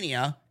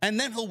WrestleMania, and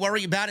then he'll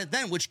worry about it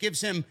then, which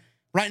gives him,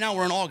 right now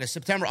we're in August,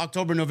 September,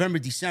 October, November,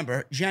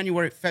 December,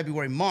 January,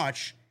 February,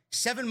 March,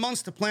 7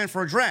 months to plan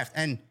for a draft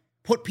and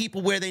put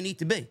people where they need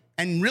to be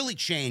and really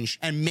change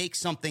and make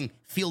something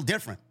feel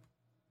different.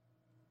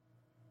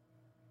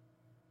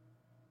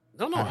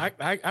 No, I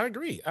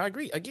agree. I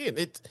agree. Again,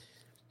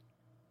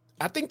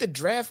 I think the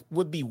draft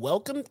would be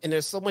welcomed, and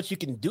there's so much you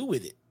can do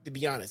with it, to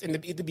be honest. And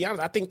to be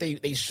honest, I think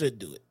they should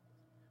do it.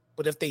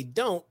 But if they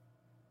don't,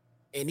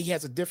 and he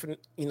has a different,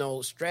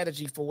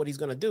 strategy for what he's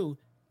going to do,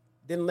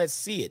 then let's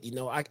see it.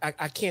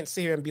 I can't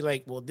sit here and be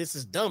like, well, this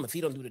is dumb. If he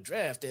don't do the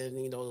draft, then,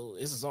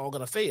 this is all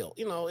going to fail.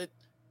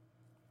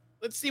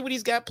 Let's see what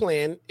he's got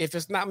planned. If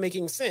it's not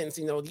making sense,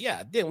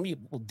 then we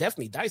will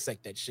definitely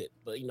dissect that shit.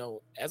 But,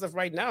 as of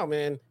right now,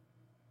 man,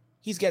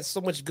 he's got so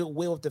much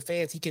goodwill with the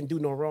fans. He can do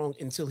no wrong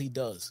until he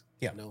does.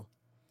 Yeah. All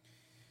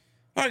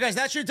right, guys,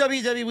 that's your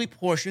WWE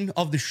portion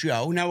of the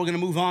show. Now we're going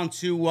to move on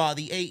to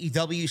the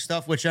AEW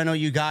stuff, which I know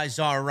you guys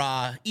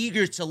are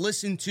eager to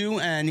listen to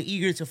and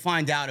eager to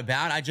find out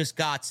about. I just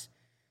got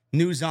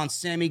news on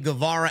Sammy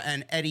Guevara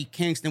and Eddie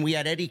Kingston. We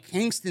had Eddie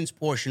Kingston's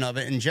portion of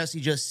it, and Jesse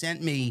just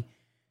sent me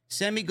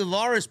Sammy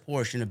Guevara's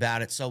portion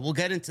about it. So we'll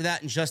get into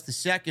that in just a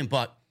second.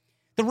 But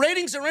the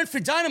ratings are in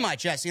for Dynamite,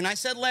 Jesse. And I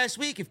said last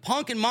week, if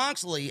Punk and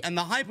Moxley and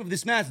the hype of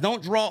this match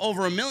don't draw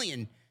over 1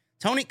 million,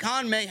 Tony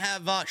Khan may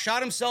have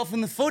shot himself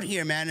in the foot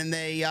here, man, and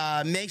they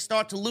may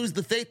start to lose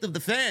the faith of the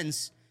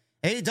fans.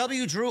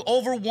 AEW drew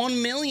over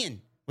 1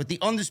 million with the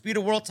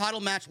Undisputed World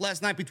title match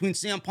last night between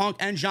CM Punk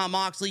and Jon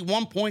Moxley,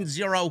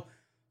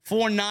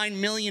 1.049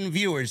 million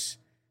viewers.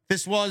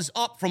 This was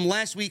up from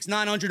last week's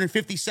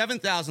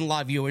 957,000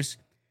 live viewers.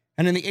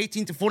 And in the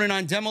 18 to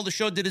 49 demo, the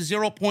show did a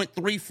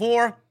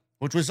 0.34,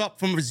 which was up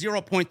from a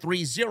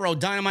 0.30.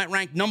 Dynamite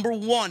ranked number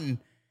 1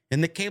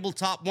 in the cable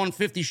top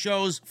 150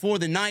 shows for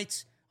the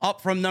night, up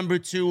from number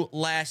 2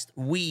 last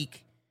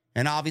week.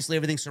 And obviously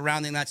everything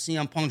surrounding that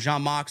CM Punk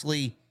Jon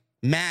Moxley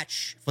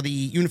match for the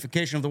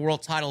unification of the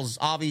world titles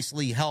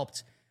obviously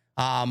helped.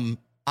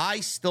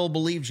 I still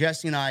believe,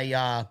 Jesse, and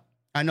I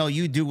know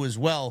you do as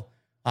well,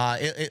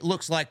 it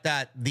looks like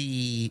that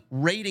the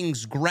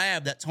ratings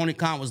grab that Tony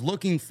Khan was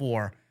looking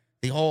for,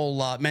 the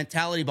whole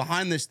mentality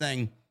behind this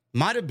thing,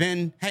 might have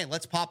been, hey,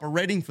 let's pop a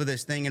rating for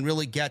this thing and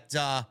really get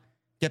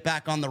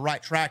back on the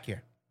right track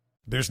here.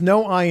 There's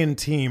no I in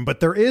team,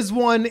 but there is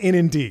one in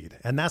Indeed,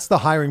 and that's the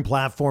hiring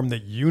platform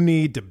that you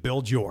need to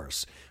build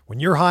yours. When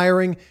you're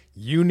hiring,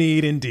 you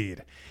need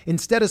Indeed.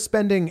 Instead of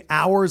spending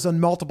hours on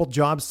multiple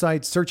job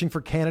sites searching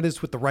for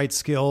candidates with the right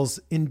skills,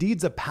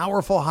 Indeed's a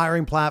powerful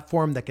hiring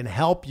platform that can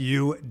help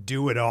you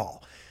do it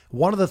all.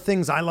 One of the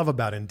things I love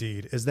about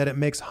Indeed is that it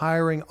makes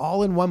hiring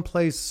all in one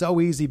place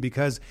so easy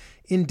because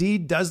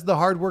Indeed does the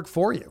hard work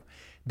for you.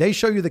 They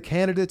show you the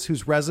candidates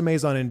whose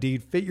resumes on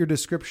Indeed fit your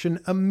description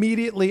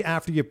immediately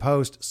after you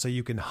post so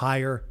you can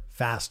hire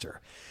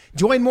faster.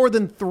 Join more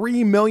than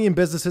 3 million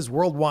businesses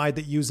worldwide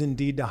that use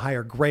Indeed to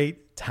hire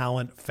great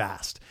talent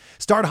fast.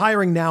 Start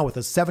hiring now with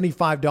a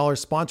 $75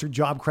 sponsored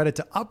job credit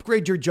to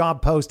upgrade your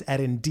job post at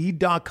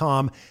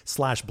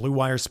Indeed.com/Blue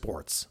Wire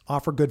Sports.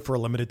 Offer good for a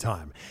limited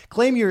time.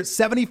 Claim your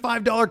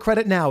 $75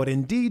 credit now at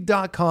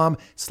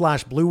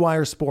Indeed.com/Blue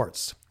Wire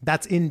Sports.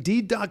 That's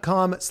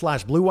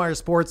Indeed.com/Blue Wire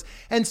Sports,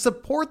 and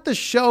support the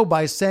show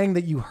by saying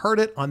that you heard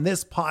it on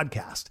this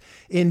podcast.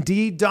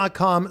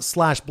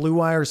 Indeed.com/Blue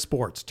Wire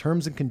Sports.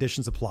 Terms and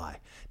conditions apply.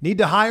 Need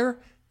to hire?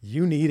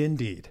 You need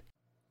Indeed.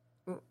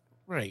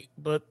 Right,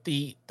 but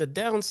the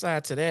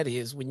downside to that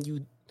is when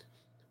you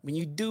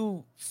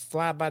do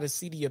fly by the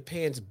seat of your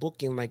pants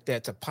booking like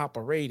that to pop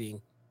a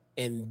rating,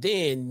 and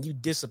then you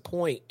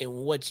disappoint in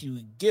what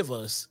you give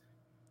us,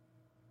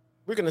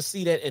 we're gonna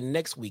see that in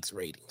next week's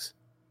ratings.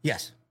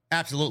 Yes,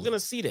 absolutely. We're gonna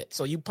see that.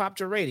 So you popped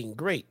your rating,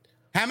 great.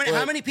 How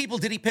many people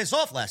did he piss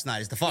off last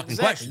night? Is the fucking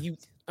question.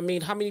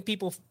 How many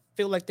people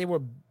feel like they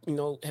were,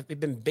 have they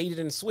been baited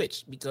and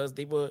switched because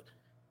they were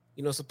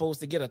supposed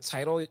to get a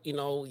title,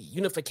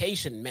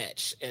 unification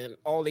match. And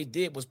all they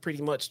did was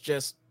pretty much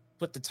just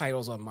put the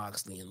titles on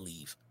Moxley and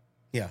leave.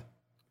 Yeah.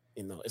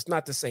 It's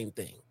not the same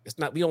thing. It's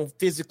not, we don't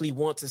physically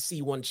want to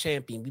see one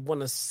champion. We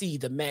want to see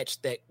the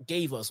match that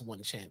gave us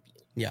one champion.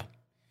 Yeah.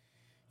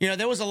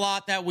 There was a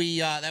lot that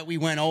we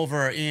went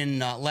over in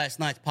last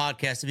night's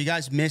podcast. If you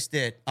guys missed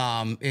it,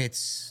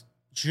 it's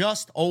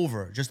just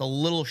a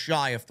little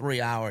shy of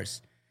 3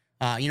 hours.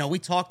 We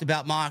talked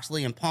about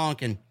Moxley and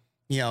Punk, and,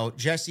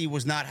 Jesse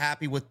was not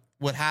happy with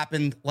what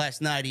happened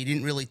last night. He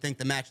didn't really think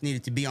the match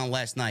needed to be on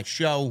last night's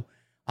show.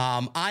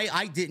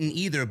 I didn't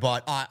either,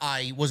 but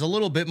I was a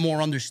little bit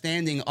more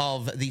understanding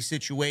of the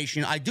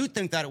situation. I do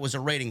think that it was a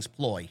ratings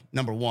ploy,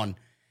 number one,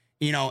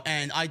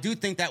 and I do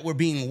think that we're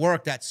being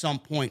worked at some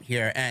point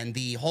here. And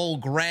the whole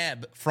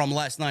grab from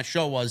last night's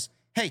show was,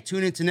 hey,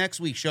 tune into next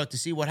week's show to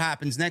see what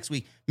happens next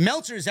week.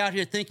 Meltzer is out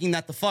here thinking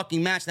that the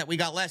fucking match that we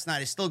got last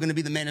night is still going to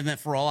be the main event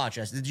for All Out,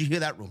 Jess. Did you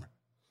hear that rumor?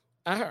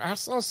 I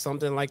saw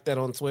something like that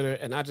on Twitter,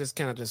 and I just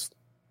kind of just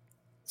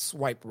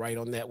swiped right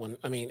on that one.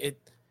 I mean,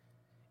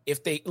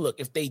 if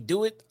they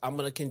do it, I'm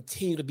going to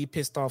continue to be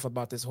pissed off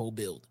about this whole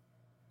build.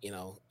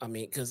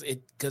 Because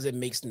it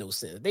makes no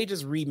sense. They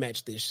just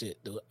rematch this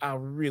shit, dude. I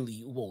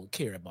really won't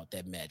care about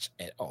that match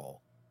at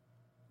all.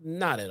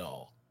 Not at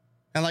all.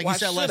 And like you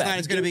said last night,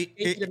 it's going to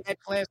be the match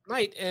last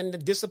night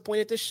and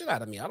disappointed the shit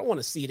out of me. I don't want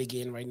to see it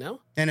again right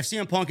now. And if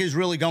CM Punk is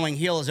really going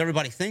heel as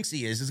everybody thinks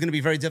he is, it's going to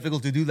be very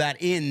difficult to do that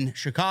in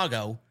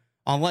Chicago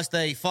unless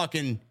they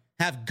fucking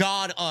have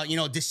God,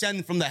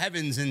 descend from the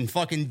heavens and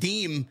fucking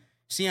deem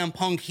CM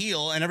Punk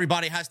heel, and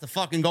everybody has to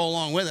fucking go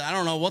along with it. I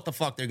don't know what the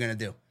fuck they're going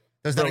to do.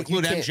 Does that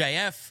include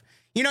MJF?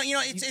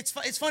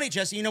 It's funny,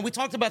 Jesse. We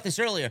talked about this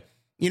earlier.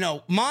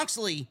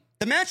 Moxley,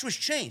 the match was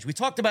changed. We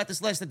talked about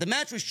this last night. The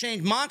match was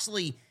changed.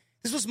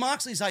 This was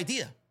Moxley's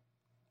idea.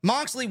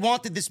 Moxley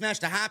wanted this match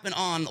to happen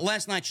on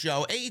last night's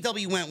show.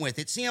 AEW went with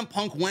it. CM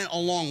Punk went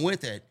along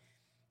with it.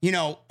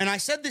 And I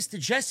said this to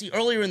Jesse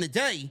earlier in the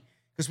day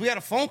because we had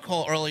a phone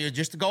call earlier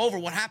just to go over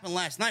what happened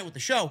last night with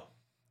the show.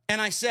 And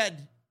I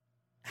said,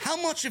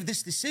 how much of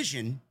this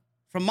decision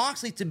from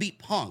Moxley to beat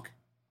Punk,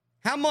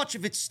 how much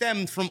of it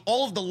stemmed from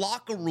all of the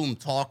locker room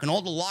talk and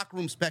all the locker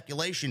room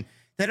speculation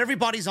that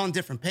everybody's on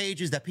different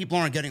pages, that people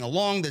aren't getting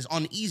along, there's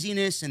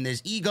uneasiness and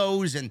there's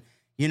egos and,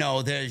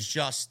 there's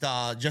just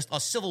a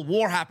civil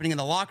war happening in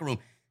the locker room.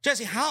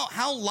 Jesse,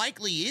 how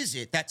likely is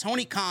it that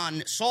Tony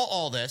Khan saw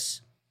all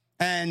this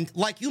and,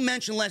 like you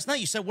mentioned last night,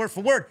 you said word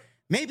for word,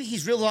 maybe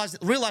he's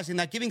realizing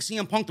that giving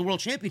CM Punk the world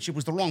championship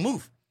was the wrong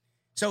move.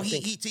 So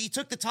he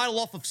took the title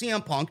off of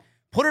CM Punk,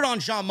 put it on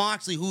Jon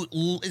Moxley, who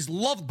is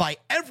loved by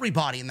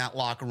everybody in that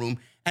locker room,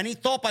 and he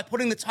thought by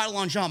putting the title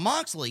on Jon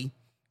Moxley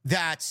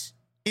that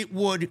it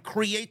would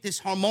create this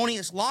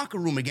harmonious locker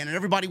room again and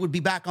everybody would be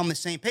back on the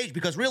same page.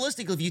 Because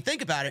realistically, if you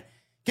think about it,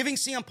 giving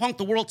CM Punk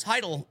the world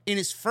title in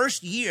his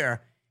first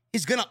year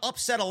is going to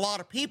upset a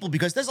lot of people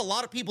because there's a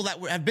lot of people that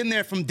have been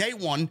there from day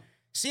one.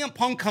 CM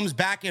Punk comes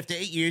back after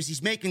 8 years.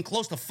 He's making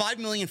close to $5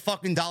 million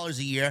fucking dollars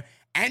a year,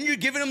 and you're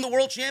giving him the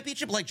world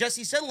championship? Like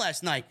Jesse said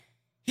last night,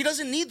 he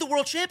doesn't need the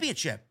world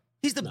championship.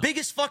 He's the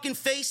biggest fucking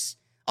face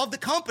of the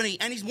company,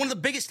 and he's one of the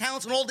biggest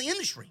talents in all the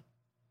industry.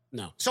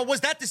 No. So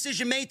was that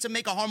decision made to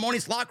make a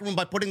harmonious locker room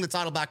by putting the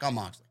title back on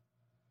Moxley?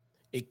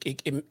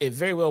 It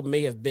very well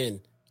may have been.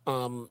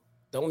 The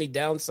only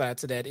downside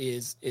to that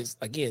is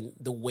again,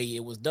 the way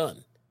it was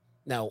done.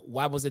 Now,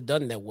 why was it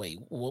done that way?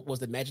 Was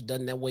the match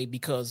done that way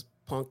because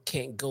Punk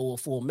can't go a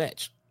full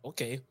match?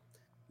 Okay,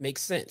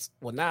 makes sense.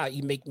 Well, now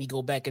you make me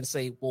go back and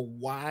say, well,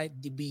 why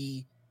did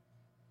we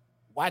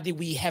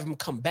have him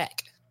come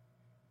back?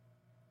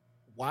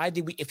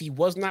 If he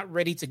was not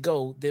ready to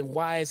go, then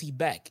why is he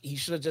back? He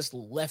should have just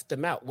left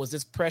him out. Was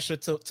this pressure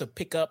to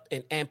pick up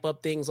and amp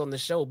up things on the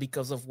show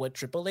because of what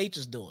Triple H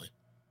is doing?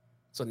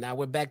 So now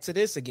we're back to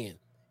this again.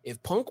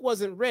 If Punk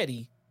wasn't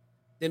ready,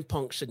 then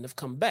Punk shouldn't have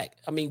come back.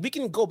 I mean, we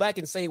can go back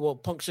and say, well,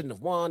 Punk shouldn't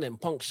have won and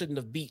Punk shouldn't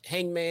have beat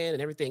Hangman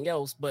and everything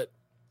else. But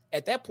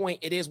at that point,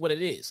 it is what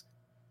it is.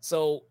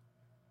 So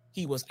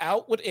he was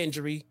out with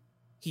injury.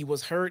 He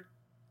was hurt.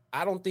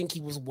 I don't think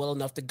he was well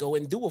enough to go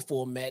and do a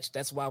full match.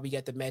 That's why we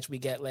got the match we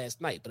got last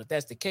night. But if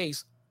that's the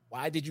case,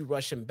 why did you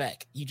rush him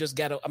back? You just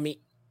got to,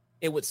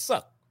 it would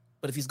suck.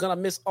 But if he's going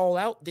to miss All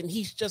Out, then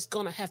he's just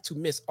going to have to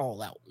miss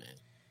All Out, man.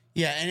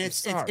 Yeah, and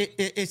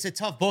it's a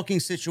tough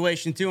booking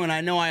situation, too. And I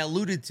know I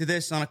alluded to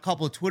this on a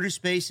couple of Twitter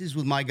spaces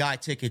with my guy,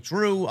 Ticket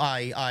Drew.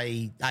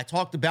 I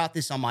talked about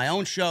this on my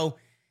own show.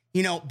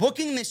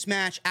 Booking this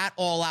match at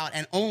All Out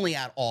and only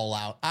at All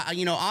Out,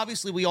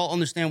 obviously we all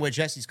understand where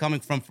Jesse's coming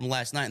from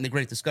last night and the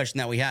great discussion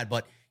that we had,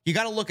 but you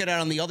got to look at it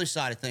on the other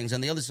side of things,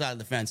 on the other side of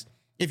the fence.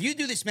 If you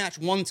do this match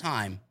one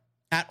time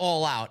at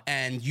All Out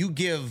and you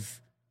give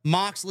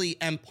Moxley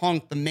and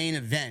Punk the main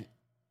event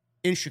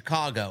in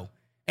Chicago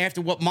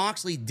after what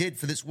Moxley did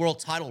for this world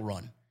title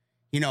run,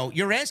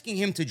 you're asking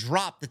him to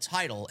drop the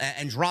title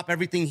and drop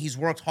everything he's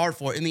worked hard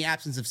for in the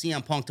absence of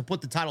CM Punk to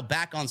put the title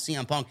back on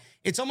CM Punk.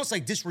 It's almost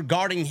like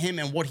disregarding him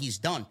and what he's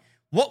done.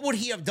 What would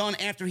he have done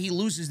after he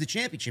loses the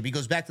championship? He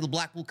goes back to the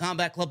Blackpool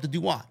Combat Club to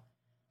do what?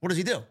 What does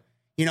he do?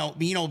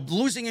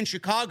 Losing in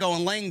Chicago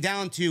and laying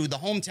down to the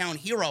hometown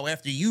hero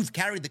after you've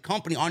carried the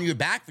company on your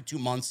back for 2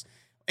 months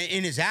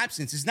in his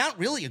absence is not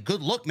really a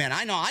good look, man.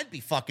 I know I'd be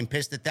fucking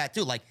pissed at that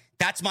too. Like,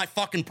 that's my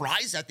fucking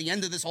prize at the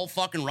end of this whole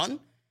fucking run?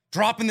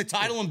 Dropping the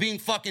title and being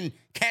fucking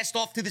cast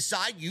off to the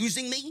side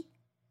using me?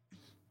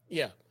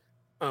 Yeah.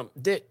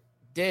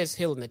 Des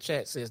Hill in the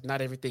chat says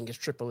not everything is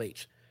Triple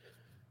H.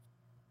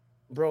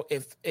 Bro,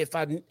 if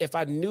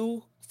I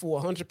knew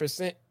for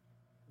 100%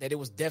 that it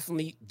was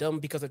definitely done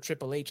because of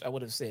Triple H, I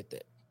would have said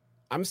that.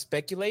 I'm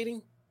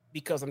speculating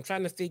because I'm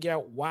trying to figure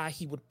out why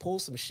he would pull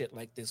some shit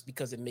like this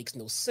because it makes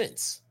no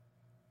sense.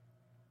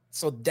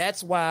 So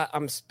that's why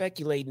I'm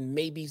speculating.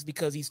 Maybe it's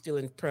because he's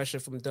feeling pressure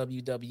from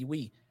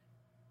WWE.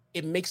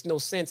 It makes no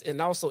sense,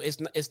 and also it's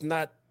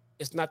not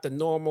the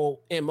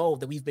normal MO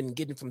that we've been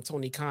getting from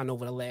Tony Khan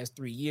over the last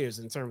 3 years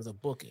in terms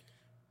of booking.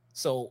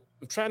 So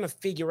I'm trying to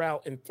figure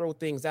out and throw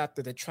things out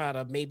there to try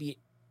to maybe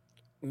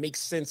make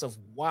sense of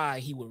why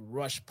he would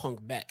rush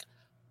Punk back.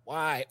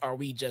 Why are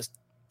we just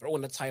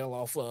throwing the title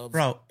off of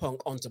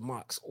Punk onto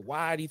Mox?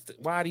 Why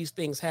are these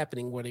things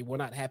happening where they were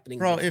not happening?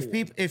 Bro,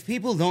 before? if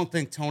people don't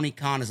think Tony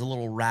Khan is a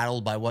little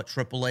rattled by what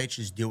Triple H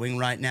is doing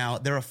right now,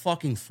 they're a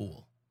fucking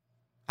fool.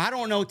 I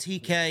don't know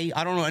TK.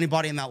 I don't know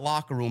anybody in that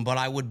locker room, but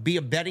I would be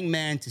a betting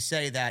man to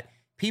say that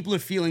people are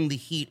feeling the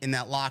heat in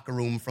that locker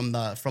room from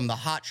the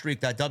hot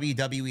streak that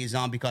WWE is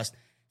on, because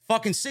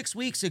fucking 6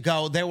 weeks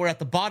ago, they were at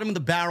the bottom of the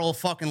barrel,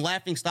 fucking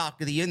laughingstock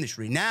of the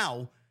industry.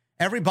 Now,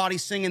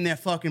 everybody's singing their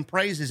fucking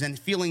praises and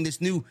feeling this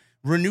new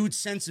renewed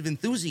sense of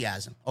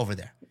enthusiasm over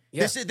there.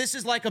 Yeah. This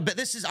is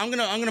I'm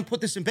gonna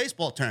put this in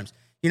baseball terms.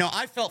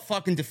 I felt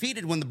fucking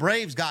defeated when the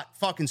Braves got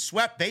fucking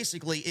swept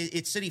basically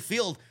at Citi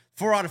Field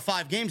 4 out of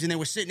 5 games, and they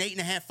were sitting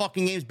 8.5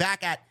 fucking games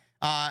back at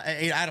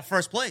of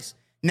first place.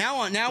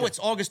 Now it's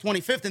August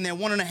 25th, and they're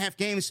 1.5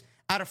 games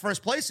out of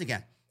first place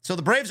again. So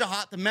the Braves are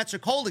hot, the Mets are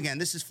cold again.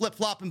 This is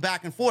flip-flopping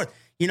back and forth.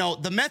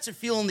 The Mets are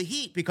feeling the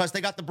heat because they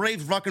got the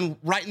Braves fucking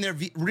right in their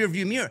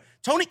rearview mirror.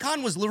 Tony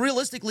Khan was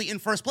realistically in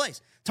first place.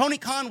 Tony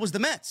Khan was the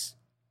Mets.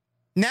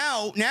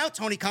 Now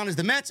Tony Khan is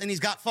the Mets, and he's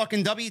got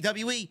fucking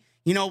WWE,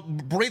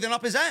 breathing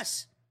up his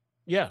ass.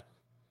 Yeah.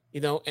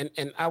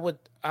 And I would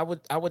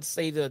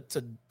say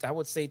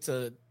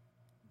to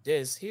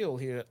Des Hill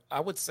here, I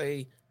would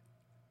say,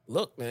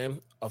 look, man,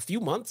 a few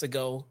months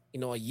ago,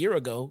 a year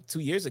ago, 2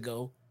 years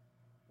ago,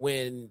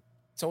 when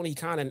Tony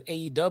Khan and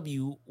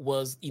AEW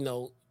was,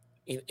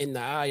 in the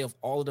eye of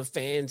all of the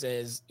fans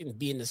as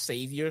being the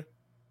savior,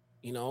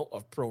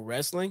 of pro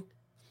wrestling,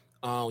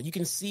 you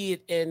can see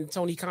it in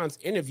Tony Khan's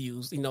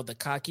interviews, the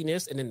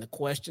cockiness and then the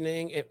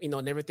questioning,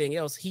 and everything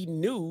else. He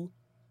knew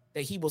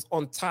that he was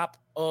on top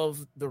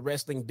of the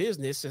wrestling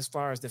business as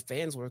far as the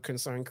fans were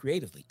concerned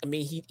creatively. I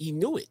mean, he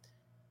knew it.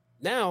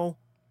 Now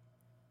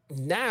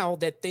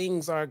that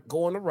things are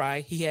going awry,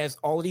 he has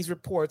all of these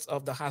reports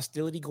of the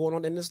hostility going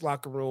on in this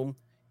locker room.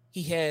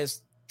 He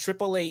has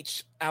Triple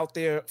H out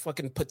there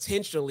fucking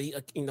potentially,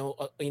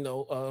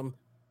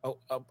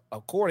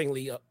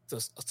 accordingly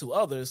to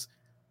others,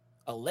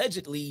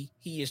 allegedly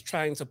he is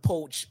trying to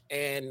poach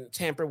and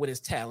tamper with his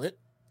talent.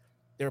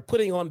 They're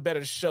putting on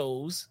better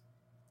shows.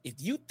 If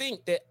you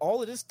think that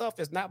all of this stuff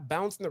is not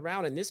bouncing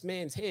around in this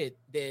man's head,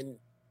 then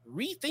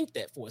rethink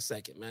that for a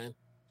second, man.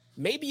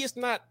 Maybe it's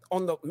not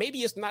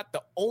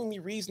the only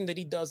reason that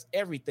he does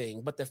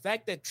everything, but the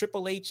fact that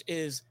Triple H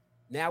is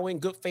now in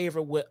good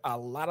favor with a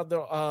lot of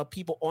the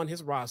people on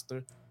his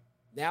roster,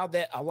 now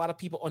that a lot of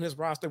people on his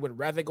roster would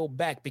rather go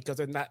back because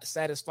they're not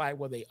satisfied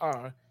where they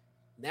are,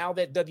 now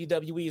that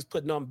WWE is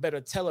putting on better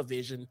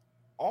television,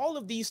 all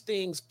of these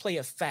things play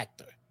a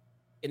factor.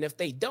 And if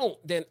they don't,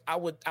 then I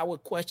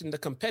would question the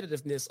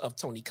competitiveness of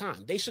Tony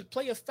Khan. They should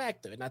play a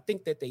factor, and I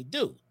think that they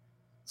do.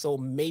 So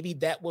maybe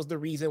that was the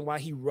reason why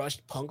he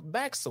rushed Punk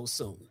back so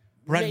soon.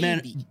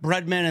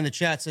 Breadman in the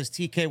chat says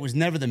TK was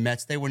never the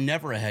Mets. They were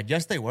never ahead.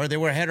 Yes, they were. They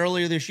were ahead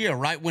earlier this year,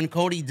 right when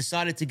Cody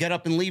decided to get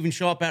up and leave and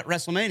show up at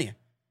WrestleMania.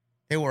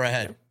 They were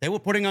ahead. Yeah. They were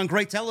putting on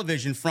great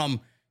television from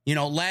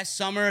last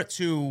summer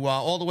to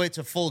all the way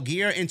to Full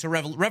Gear into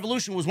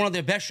Revolution was one of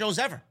their best shows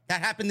ever.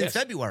 That happened in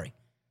February.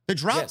 The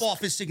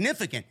drop-off is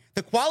significant.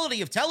 The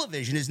quality of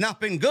television has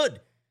not been good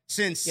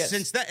since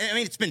that. I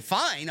mean, it's been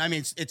fine. I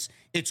mean, it's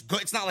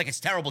good. It's not like it's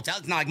terrible. It's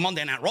not like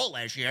Monday Night Raw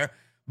last year.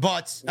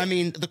 But, I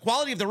mean, the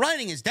quality of the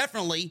writing is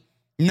definitely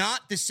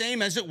not the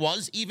same as it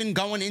was even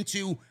going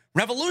into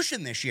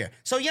Revolution this year.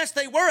 So, yes,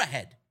 they were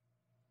ahead.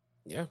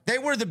 Yeah. They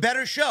were the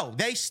better show.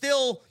 They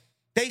still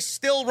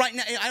right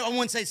now, I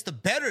wouldn't say it's the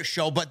better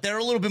show, but they're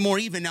a little bit more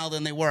even now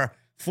than they were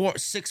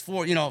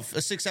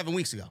 6-7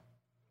 weeks ago.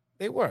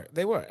 They were.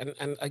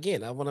 And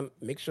again, I want to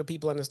make sure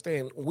people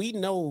understand, we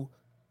know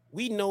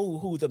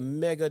who the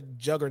mega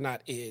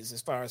juggernaut is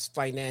as far as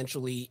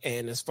financially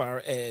and as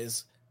far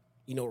as,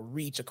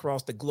 reach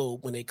across the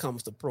globe when it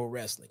comes to pro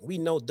wrestling. We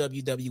know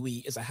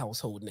WWE is a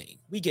household name.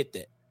 We get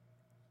that.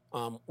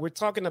 We're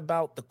talking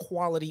about the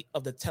quality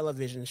of the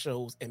television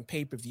shows and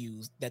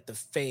pay-per-views that the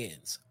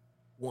fans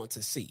want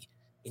to see.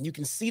 And you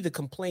can see the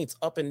complaints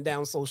up and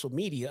down social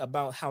media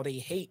about how they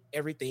hate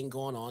everything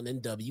going on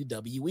in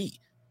WWE.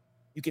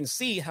 You can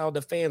see how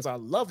the fans are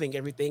loving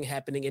everything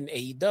happening in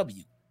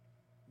AEW.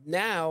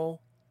 Now,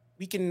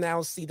 we can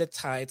now see the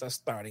tides are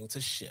starting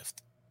to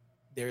shift.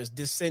 There's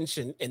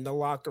dissension in the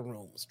locker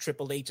rooms.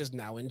 Triple H is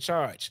now in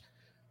charge.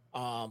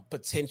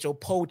 Potential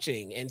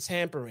poaching and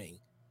tampering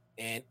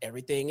and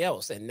everything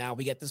else. And now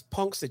we got this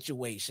Punk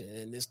situation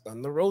and this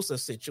Thunder Rosa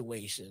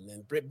situation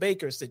and Britt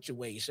Baker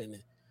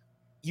situation.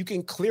 You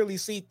can clearly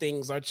see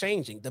things are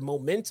changing. The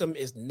momentum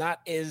is not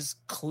as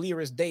clear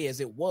as day as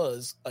it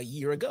was a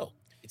year ago.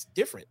 It's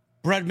different.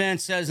 Breadman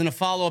says in a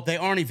follow-up, they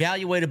aren't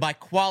evaluated by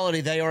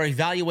quality. They are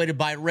evaluated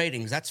by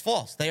ratings. That's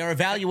false. They are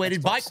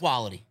evaluated by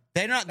quality.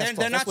 They're not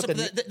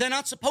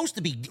supposed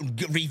to be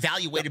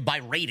reevaluated by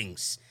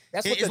ratings.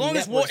 That's what the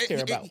networks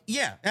care about.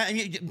 Yeah.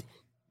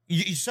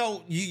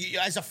 So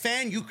as a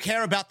fan, you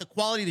care about the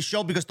quality of the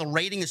show because the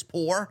rating is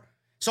poor.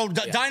 So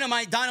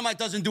Dynamite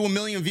doesn't do 1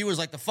 million viewers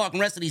like the fucking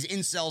rest of these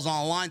incels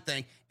online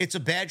thing. It's a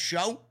bad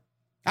show.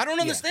 I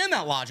don't understand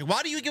that logic.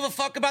 Why do you give a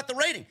fuck about the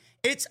rating?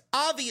 It's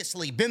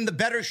obviously been the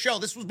better show.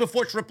 This was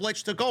before Triple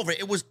H took over.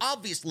 It was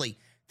obviously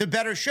the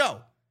better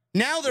show.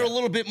 Now they're a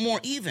little bit more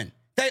even.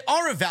 They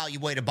are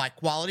evaluated by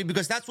quality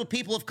because that's what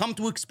people have come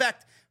to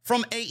expect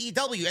from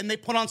AEW. And they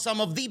put on some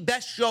of the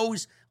best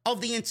shows of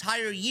the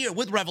entire year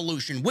with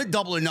Revolution, with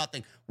Double or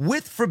Nothing,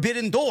 with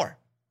Forbidden Door.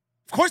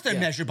 Of course they're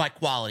measured by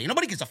quality.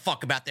 Nobody gives a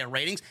fuck about their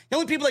ratings. The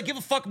only people that give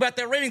a fuck about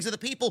their ratings are the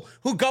people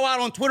who go out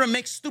on Twitter and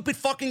make stupid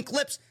fucking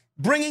clips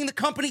bringing the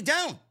company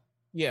down.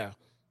 Yeah.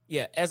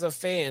 Yeah. As a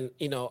fan,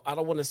 I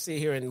don't want to sit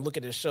here and look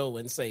at the show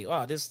and say,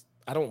 I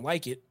don't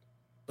like it,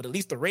 but at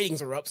least the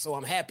ratings are up, so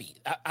I'm happy.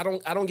 I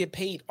don't get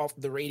paid off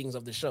the ratings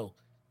of the show,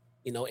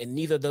 and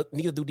neither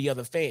do the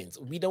other fans.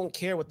 We don't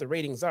care what the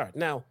ratings are.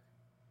 Now,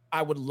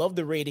 I would love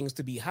the ratings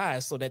to be high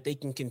so that they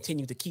can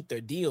continue to keep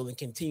their deal and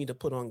continue to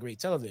put on great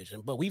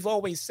television. But we've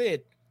always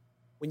said,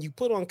 when you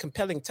put on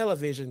compelling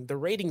television, the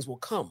ratings will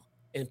come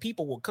and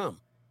people will come.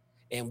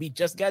 And we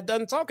just got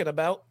done talking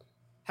about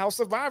how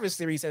Survivor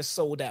Series has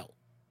sold out.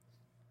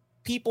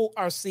 People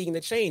are seeing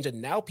the change,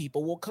 and now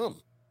people will come.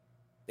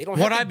 They don't.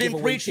 What I've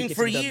been preaching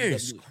for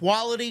years: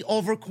 quality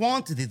over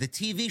quantity. The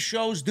TV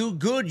shows do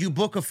good. You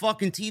book a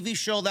fucking TV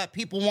show that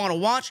people want to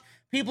watch.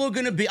 People are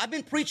going to be. I've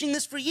been preaching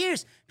this for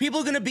years.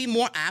 People are going to be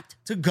more apt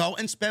to go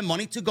and spend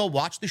money to go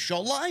watch the show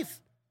live.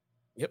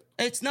 Yep,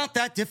 it's not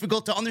that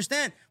difficult to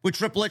understand. With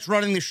Triple H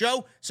running the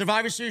show,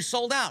 Survivor Series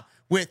sold out.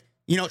 With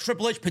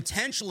Triple H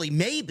potentially,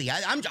 maybe.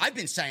 I've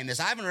been saying this.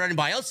 I haven't heard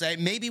anybody else say it.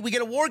 Maybe we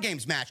get a War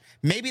Games match.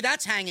 Maybe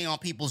that's hanging on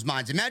people's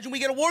minds. Imagine we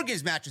get a War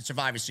Games match at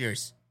Survivor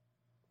Series.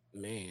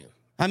 Man.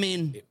 I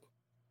mean,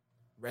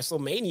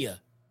 WrestleMania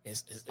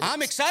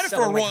I'm excited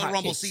for a Royal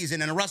Rumble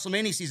season and a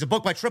WrestleMania season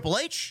booked by Triple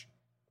H.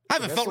 I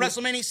haven't felt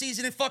WrestleMania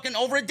season in fucking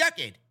over a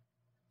decade.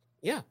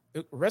 Yeah.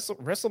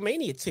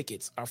 WrestleMania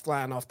tickets are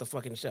flying off the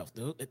fucking shelf,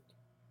 dude.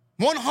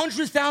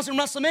 100,000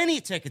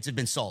 WrestleMania tickets have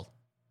been sold.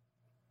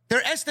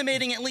 They're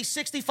estimating at least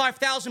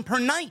 65,000 per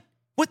night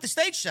with the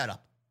stage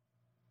setup.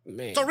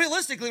 Man. So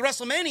realistically,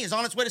 WrestleMania is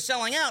on its way to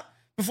selling out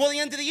before the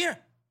end of the year,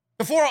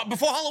 before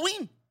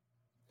Halloween.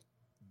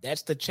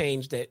 That's the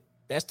change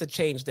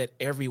that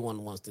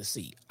everyone wants to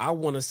see. I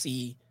want to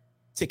see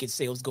ticket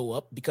sales go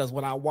up because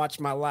when I watch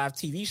my live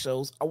TV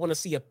shows, I want to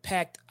see a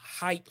packed,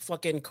 hype,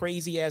 fucking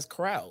crazy ass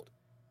crowd.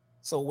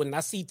 So when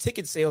I see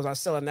ticket sales are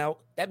selling out,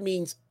 that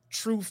means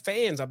true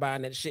fans are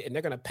buying that shit and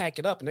they're going to pack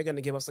it up and they're going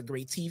to give us a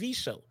great TV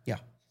show. Yeah.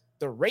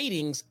 The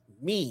ratings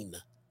mean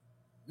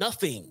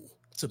nothing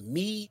to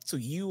me, to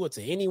you, or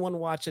to anyone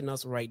watching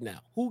us right now.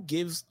 Who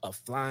gives a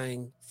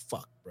flying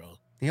fuck, bro?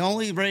 The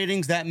only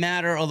ratings that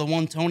matter are the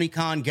one Tony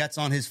Khan gets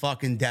on his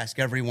fucking desk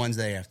every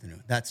Wednesday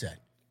afternoon. That's it.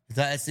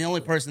 It's the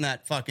only person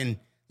that fucking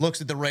looks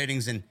at the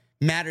ratings and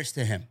matters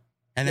to him.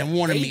 And then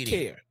Warner Media.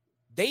 Care.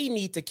 They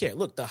need to care.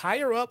 Look, the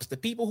higher ups, the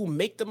people who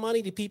make the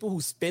money, the people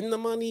who spend the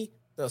money,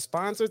 the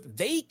sponsors,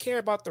 they care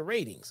about the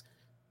ratings.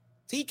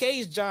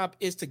 TK's job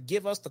is to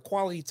give us the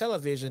quality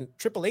television.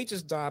 Triple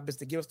H's job is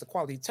to give us the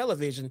quality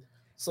television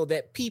so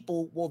that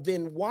people will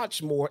then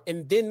watch more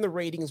and then the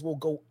ratings will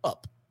go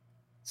up.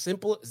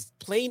 Simple,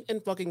 plain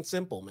and fucking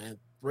simple, man.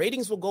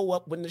 Ratings will go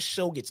up when the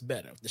show gets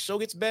better. If the show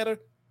gets better,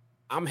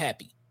 I'm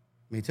happy.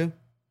 Me too.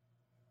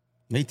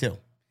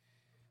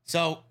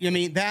 So,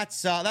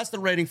 that's the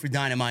rating for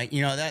Dynamite.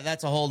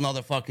 That's a whole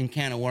nother fucking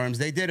can of worms.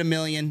 They did 1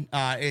 million.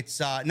 It's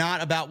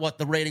not about what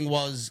the rating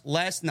was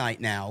last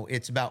night now.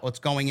 It's about what's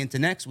going into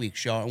next week's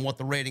show and what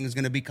the rating is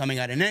going to be coming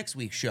out of next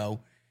week's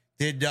show.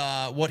 Did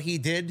what he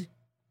did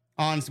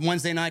on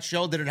Wednesday night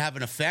show, did it have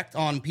an effect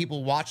on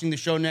people watching the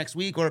show next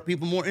week, or are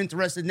people more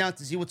interested now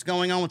to see what's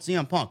going on with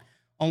CM Punk?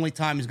 Only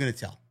time is going to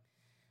tell.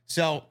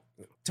 So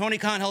Tony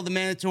Khan held the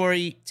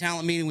mandatory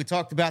talent meeting. We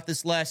talked about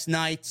this last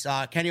night.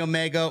 Kenny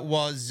Omega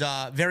was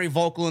very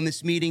vocal in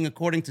this meeting,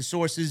 according to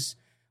sources.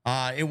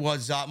 It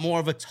was more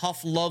of a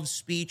tough love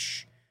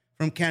speech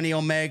from Kenny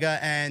Omega,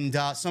 and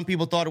some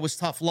people thought it was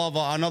tough love.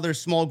 Another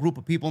small group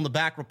of people in the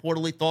back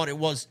reportedly thought it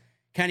was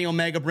Kenny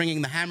Omega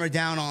bringing the hammer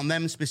down on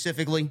them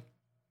specifically.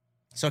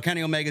 So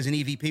Kenny Omega's an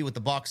EVP with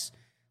the Bucks.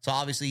 So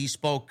obviously he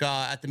spoke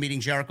at the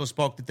meeting. Jericho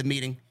spoke at the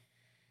meeting.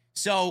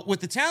 So with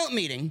the talent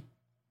meeting,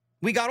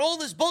 we got all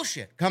this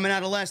bullshit coming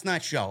out of last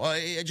night's show.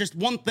 Just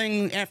one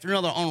thing after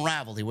another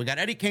unraveled here. We got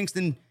Eddie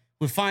Kingston.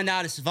 We find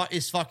out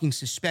is fucking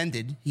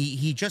suspended.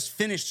 He just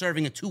finished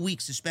serving a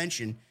 2-week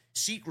suspension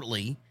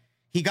secretly.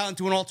 He got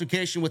into an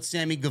altercation with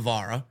Sammy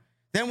Guevara.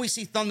 Then we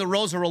see Thunder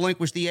Rosa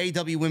relinquish the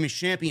AEW Women's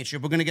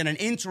Championship. We're going to get an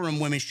interim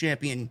Women's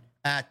Champion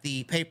at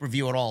the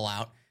pay-per-view at All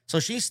Out. So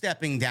she's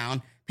stepping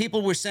down.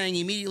 People were saying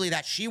immediately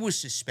that she was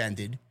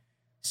suspended.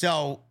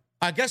 So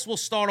I guess we'll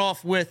start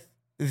off with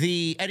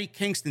the Eddie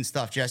Kingston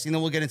stuff, Jesse, and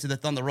then we'll get into the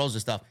Thunder Rosa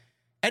stuff.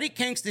 Eddie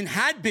Kingston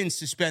had been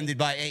suspended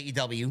by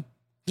AEW.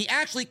 He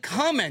actually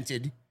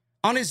commented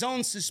on his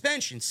own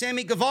suspension.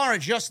 Sammy Guevara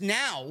just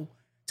now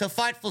to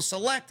Fightful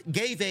Select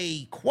gave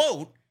a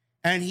quote,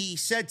 and he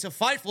said to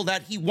Fightful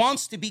that he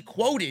wants to be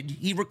quoted.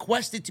 He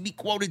requested to be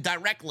quoted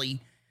directly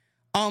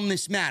on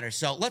this matter.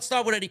 So let's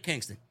start with Eddie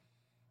Kingston.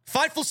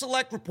 Fightful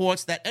Select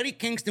reports that Eddie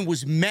Kingston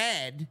was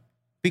mad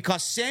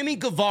because Sammy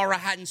Guevara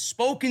hadn't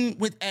spoken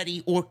with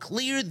Eddie or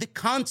cleared the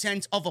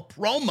content of a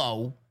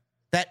promo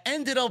that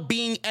ended up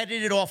being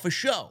edited off a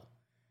show.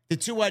 The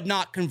two had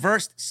not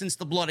conversed since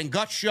the Blood and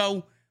Guts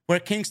show, where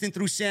Kingston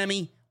threw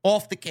Sammy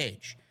off the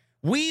cage.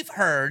 We've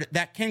heard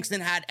that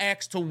Kingston had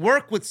asked to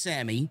work with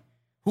Sammy,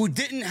 who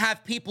didn't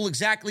have people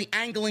exactly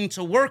angling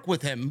to work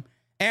with him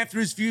after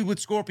his feud with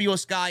Scorpio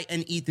Sky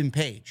and Ethan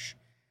Page.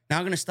 Now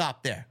I'm going to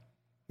stop there.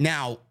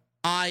 Now,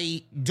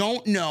 I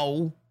don't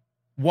know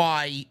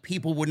why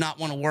people would not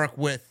want to work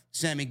with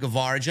Sammy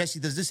Guevara. Jesse,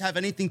 does this have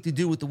anything to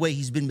do with the way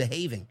he's been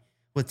behaving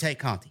with Tay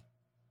Conti?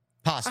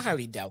 Possibly. I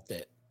highly doubt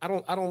that. I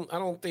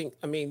don't think,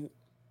 I mean,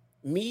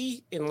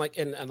 me and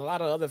a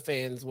lot of other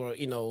fans were,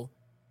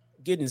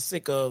 getting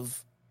sick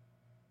of,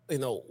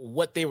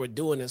 what they were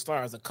doing as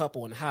far as a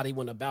couple and how they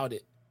went about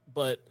it.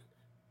 But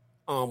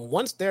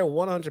once they're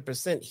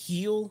 100%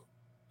 heel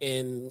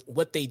in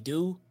what they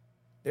do,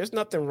 there's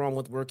nothing wrong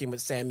with working with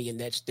Sammy in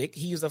that shtick.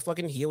 He's a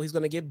fucking heel. He's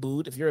going to get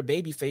booed. If you're a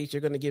babyface,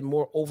 you're going to get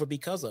more over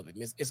because of it.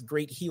 It's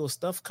great heel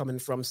stuff coming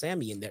from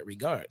Sammy in that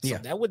regard. So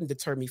that wouldn't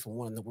deter me from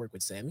wanting to work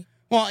with Sammy.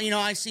 Well,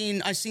 I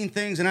seen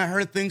things and I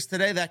heard things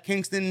today that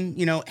Kingston,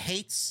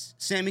 hates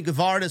Sammy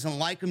Guevara, doesn't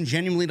like him,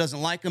 genuinely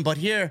doesn't like him. But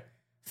here,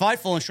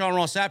 Fightful and Sean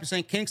Ross Sapp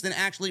saying Kingston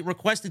actually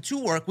requested to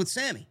work with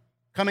Sammy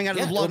coming out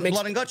of the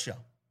Blood and Guts show.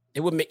 It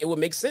would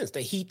make sense.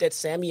 The heat that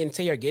Sammy and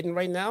Tay are getting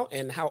right now,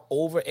 and how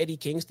over Eddie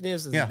Kingston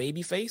is as a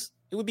babyface,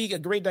 it would be a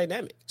great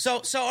dynamic.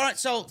 So all right.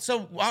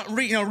 So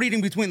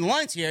reading between the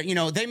lines here,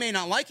 they may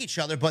not like each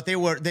other, but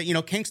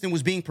Kingston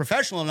was being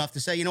professional enough to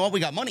say, you know what, we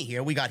got money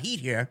here, we got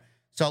heat here,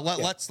 so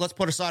let's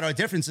put aside our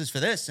differences for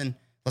this and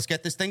let's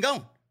get this thing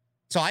going.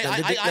 So I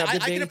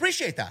can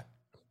appreciate that.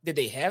 Did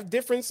they have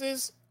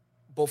differences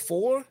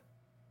before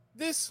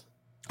this?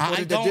 Or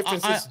did the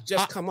differences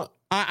just come up?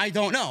 I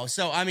don't know.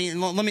 So, I mean,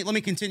 let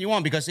me continue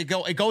on because it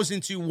goes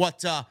into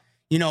what,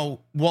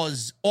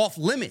 was off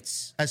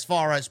limits as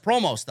far as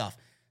promo stuff.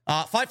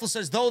 Fightful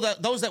says,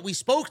 those that we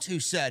spoke to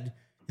said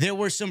there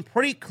were some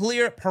pretty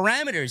clear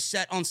parameters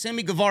set on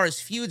Sammy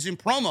Guevara's feuds and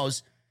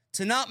promos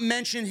to not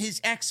mention his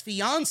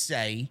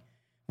ex-fiancée,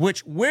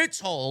 which we're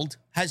told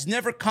has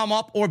never come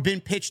up or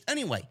been pitched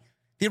anyway.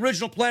 The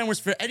original plan was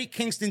for Eddie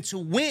Kingston to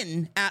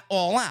win at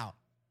All Out,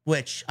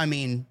 which, I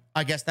mean,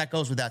 I guess that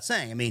goes without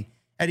saying. I mean,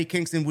 Eddie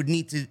Kingston would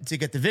need to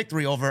get the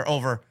victory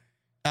over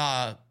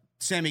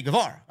Sammy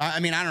Guevara. I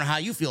mean, I don't know how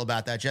you feel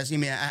about that, Jesse. I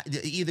mean,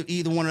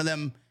 either one of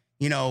them,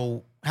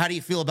 how do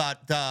you feel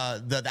about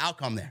the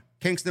outcome there?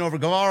 Kingston over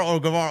Guevara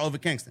or Guevara over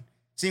Kingston?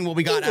 Seeing what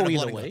we got out of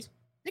Blood and Guts.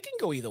 It can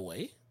go either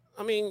way.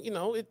 I mean,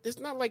 it's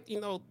not like,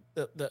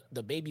 the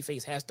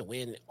babyface has to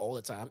win all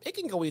the time. It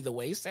can go either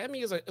way.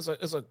 Sammy is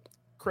a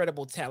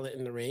credible talent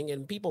in the ring,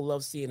 and people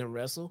love seeing him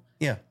wrestle.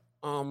 Yeah.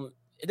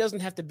 It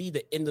doesn't have to be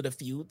the end of the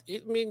feud.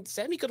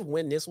 Sammy could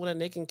win this one and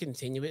they can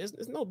continue it.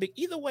 It's no big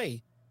either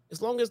way. As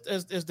long as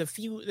the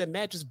feud, the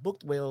match is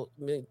booked well,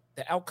 the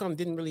outcome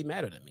didn't really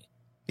matter to me.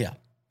 Yeah.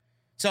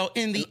 So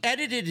in the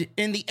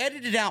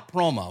edited out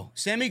promo,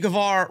 Sammy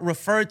Guevara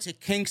referred to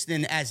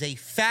Kingston as a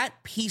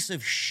fat piece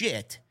of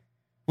shit,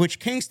 which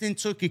Kingston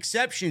took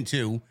exception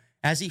to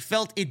as he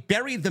felt it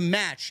buried the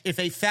match if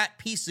a fat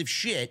piece of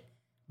shit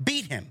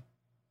beat him.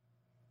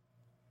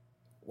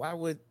 Why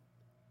would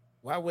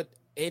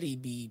Eddie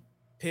be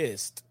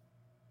pissed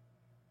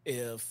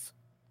if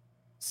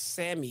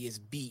Sammy is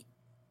beat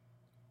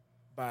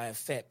by a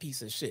fat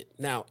piece of shit?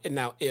 Now,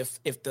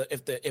 if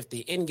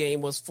the end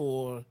game was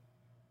for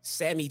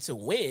Sammy to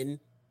win,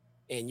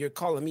 and you're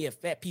calling me a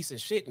fat piece of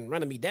shit and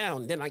running me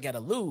down, then I gotta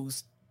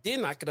lose.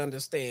 Then I could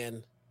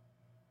understand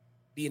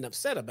being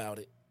upset about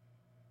it.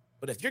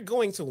 But if you're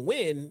going to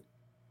win,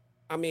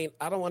 I mean,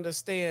 I don't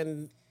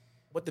understand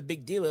what the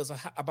big deal is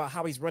about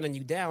how he's running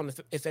you down.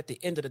 If at the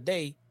end of the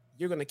day,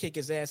 you're going to kick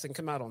his ass and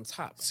come out on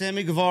top.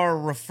 Sammy Guevara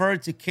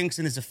referred to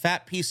Kingston as a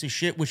fat piece of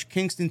shit, which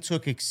Kingston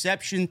took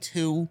exception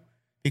to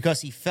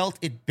because he felt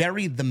it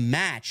buried the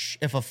match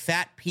if a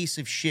fat piece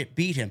of shit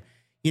beat him.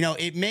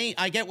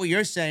 I get what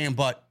you're saying,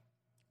 but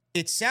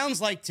it sounds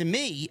like to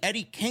me,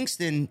 Eddie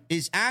Kingston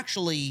is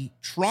actually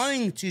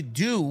trying to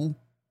do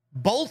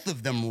both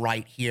of them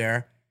right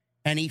here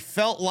and he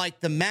felt like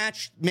the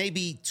match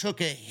maybe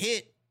took a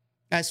hit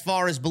as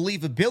far as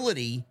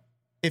believability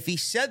if he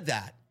said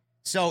that.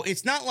 So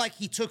it's not like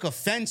he took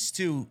offense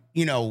to,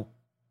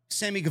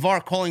 Sammy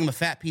Guevara calling him a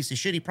fat piece of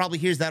shit. He probably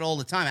hears that all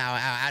the time, how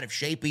out of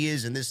shape he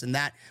is and this and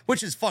that,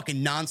 which is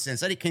fucking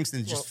nonsense. Eddie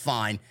Kingston's just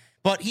fine.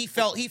 But he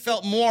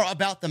felt more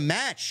about the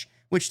match,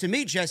 which to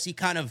me, Jesse,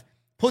 kind of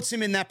puts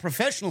him in that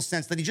professional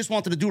sense that he just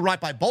wanted to do right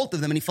by both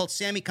of them, and he felt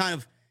Sammy kind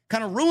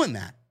of ruined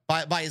that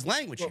by his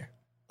language here.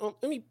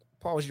 Let me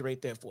pause you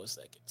right there for a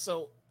second.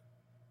 So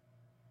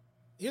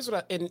here's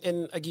what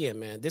and again,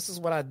 man, this is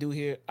what I do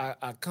here.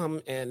 I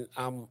come and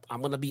I'm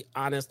gonna be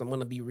honest. I'm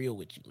gonna be real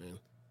with you, man.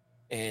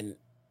 And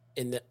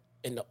in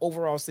the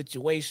overall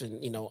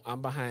situation,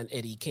 I'm behind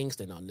Eddie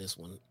Kingston on this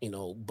one,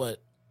 but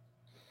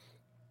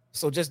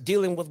so just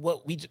dealing with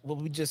what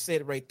we just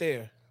said right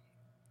there,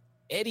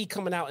 Eddie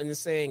coming out and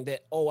saying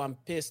that, oh, I'm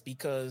pissed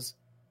because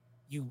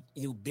you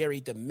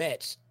buried the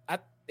match.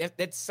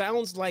 That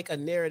sounds like a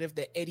narrative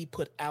that Eddie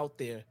put out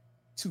there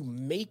to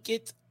make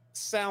it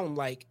sound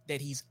like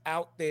that he's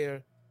out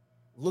there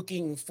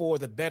looking for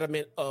the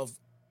betterment of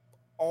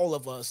all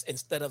of us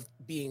instead of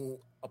being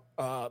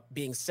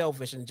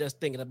selfish and just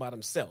thinking about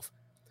himself.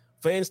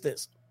 For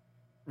instance,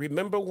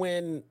 remember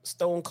when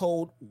Stone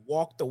Cold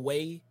walked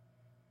away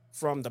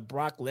from the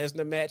Brock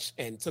Lesnar match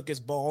and took his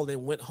ball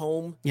and went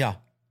home? Yeah.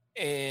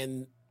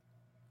 And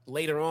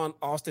later on,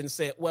 Austin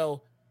said,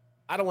 well,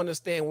 I don't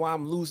understand why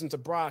I'm losing to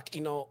Brock,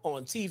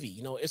 on TV.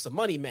 It's a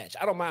money match.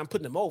 I don't mind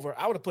putting him over.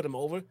 I would have put him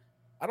over.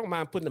 I don't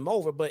mind putting him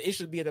over, but it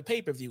should be at a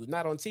pay-per-view,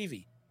 not on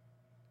TV.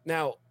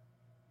 Now,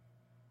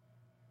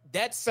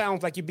 that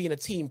sounds like you're being a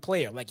team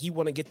player, like you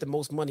want to get the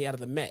most money out of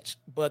the match.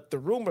 But the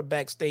rumor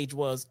backstage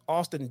was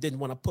Austin didn't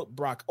want to put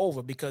Brock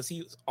over because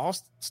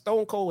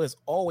Stone Cold has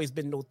always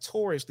been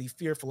notoriously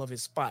fearful of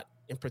his spot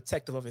and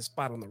protective of his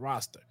spot on the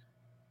roster.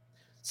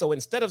 So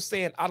instead of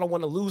saying, I don't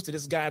want to lose to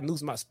this guy and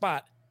lose my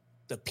spot,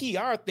 the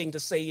PR thing to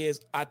say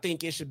is, I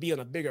think it should be on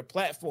a bigger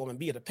platform and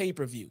be at a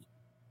pay-per-view.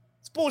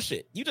 It's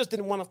bullshit. You just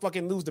didn't want to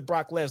fucking lose to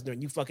Brock Lesnar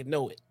and you fucking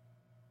know it.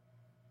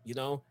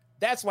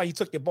 That's why you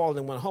took your ball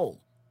and went home.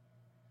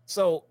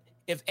 So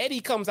if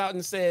Eddie comes out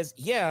and says,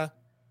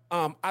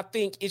 I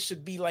think it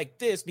should be like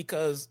this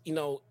because,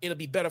 it'll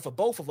be better for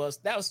both of us,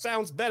 that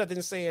sounds better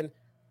than saying,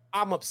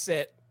 I'm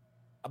upset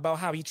about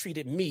how he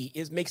treated me.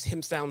 It makes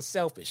him sound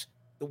selfish.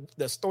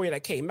 The story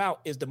that came out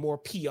is the more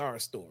PR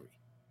story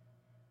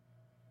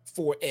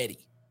for Eddie.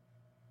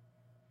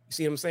 You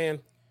see what I'm saying?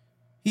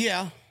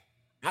 Yeah.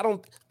 I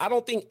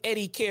don't think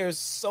Eddie cares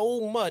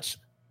so much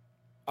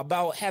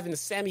about having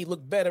Sammy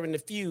look better in the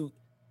feud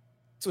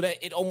so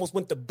that it almost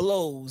went to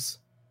blows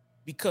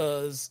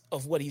because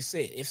of what he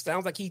said. It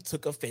sounds like he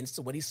took offense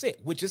to what he said,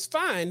 which is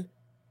fine,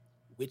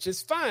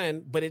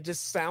 but it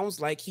just sounds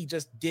like he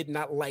just did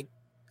not like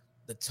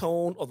the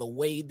tone or the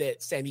way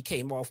that Sammy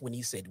came off when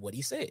he said what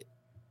he said.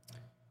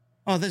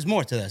 Oh, there's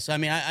more to this. I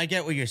mean, I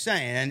get what you're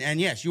saying. And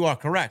yes, you are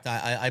correct.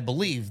 I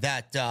believe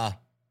that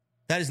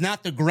that is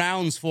not the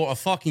grounds for a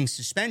fucking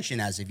suspension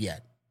as of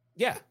yet.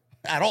 Yeah.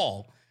 At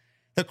all.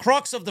 The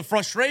crux of the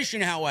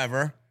frustration,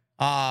 however,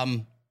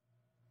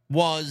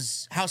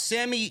 was how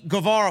Sammy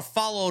Guevara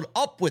followed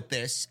up with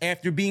this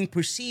after being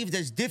perceived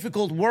as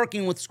difficult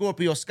working with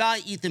Scorpio Sky,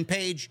 Ethan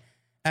Page,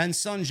 and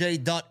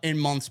Sanjay Dutt in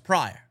months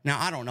prior. Now,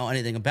 I don't know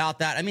anything about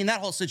that. I mean,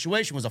 that whole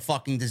situation was a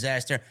fucking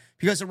disaster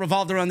because it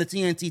revolved around the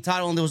TNT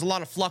title and there was a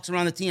lot of flux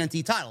around the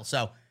TNT title.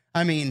 So,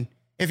 I mean,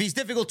 if he's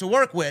difficult to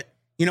work with,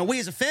 we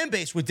as a fan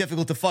base were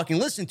difficult to fucking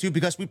listen to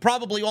because we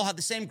probably all have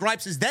the same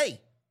gripes as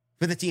they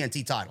for the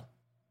TNT title.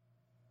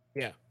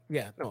 Yeah.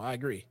 No, I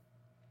agree.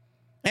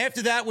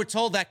 After that, we're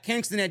told that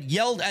Kingston had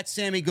yelled at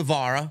Sammy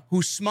Guevara,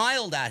 who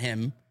smiled at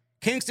him.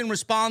 Kingston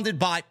responded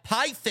by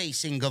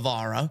pie-facing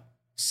Guevara.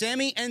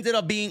 Sammy ended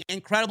up being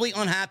incredibly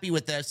unhappy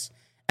with this,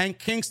 and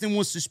Kingston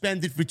was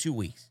suspended for 2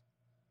 weeks.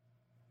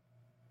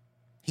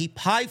 He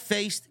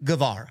pie-faced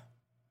Guevara,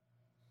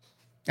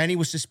 and he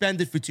was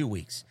suspended for 2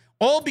 weeks.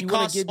 All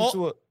because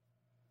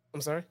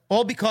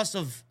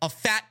of a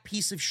fat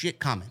piece of shit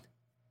comment.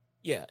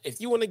 Yeah, if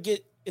you want to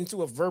get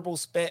into a verbal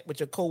spat with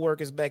your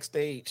coworkers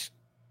backstage,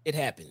 it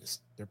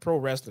happens. They're pro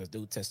wrestlers,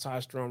 dude.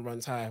 Testosterone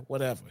runs high,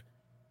 whatever.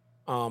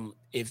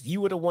 If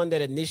you were the one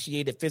that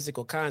initiated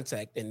physical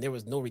contact and there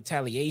was no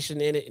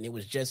retaliation in it and it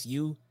was just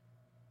you,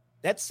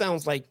 that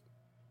sounds like,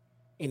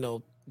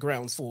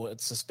 grounds for a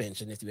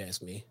suspension, if you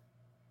ask me.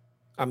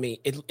 I mean,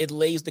 it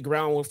lays the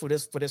groundwork for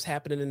this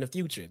happening in the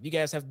future. If you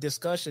guys have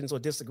discussions or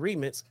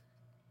disagreements,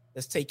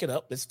 let's take it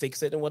up, let's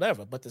fix it and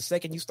whatever. But the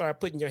second you start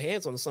putting your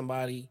hands on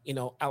somebody,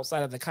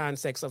 outside of the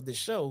context of this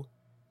show,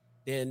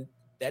 then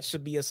that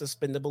should be a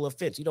suspendable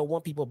offense. You don't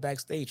want people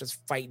backstage just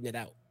fighting it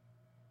out.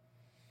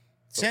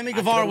 So Sammy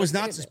Guevara was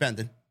not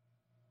suspended.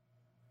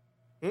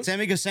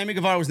 Sammy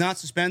Guevara was not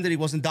suspended. He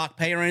wasn't dock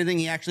pay or anything.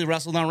 He actually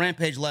wrestled on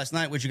Rampage last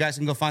night, which you guys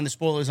can go find the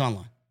spoilers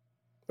online.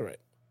 All right.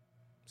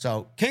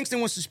 So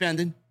Kingston was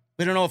suspended.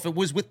 We don't know if it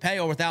was with pay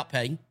or without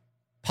pay.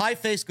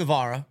 Pie-faced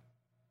Guevara.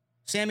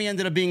 Sammy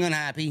ended up being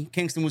unhappy.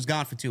 Kingston was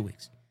gone for 2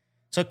 weeks.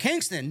 So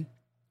Kingston,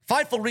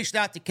 Fightful reached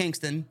out to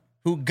Kingston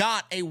who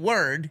got a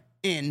word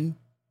in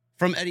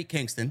from Eddie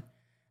Kingston,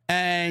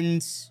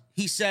 and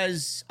he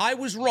says, I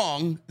was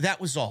wrong, that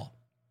was all.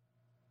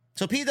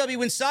 So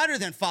PW Insider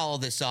then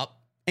followed this up,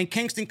 and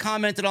Kingston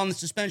commented on the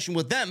suspension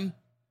with them.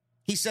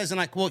 He says,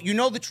 and I quote, you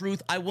know the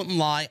truth, I wouldn't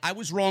lie. I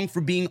was wrong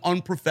for being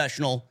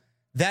unprofessional.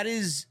 That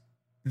is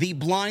the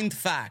blind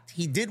fact.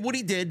 He did what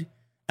he did,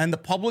 and the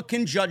public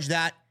can judge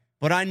that,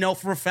 but I know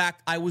for a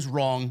fact I was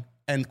wrong,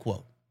 end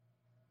quote.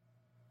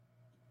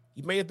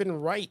 He may have been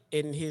right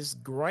in his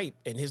gripe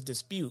and his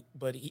dispute,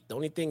 but the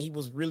only thing he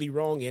was really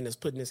wrong in is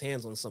putting his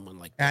hands on someone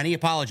like that. And he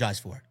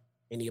apologized for it.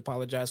 And he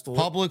apologized for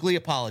Publicly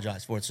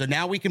apologized for it. So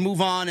now we can move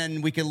on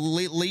and we can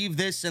leave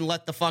this and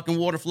let the fucking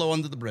water flow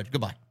under the bridge.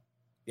 Goodbye.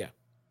 Yeah.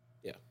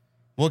 Yeah.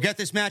 We'll get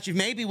this match.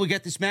 Maybe we'll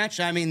get this match.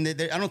 I mean,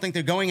 I don't think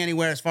they're going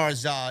anywhere as far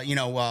as, a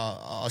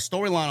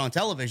storyline on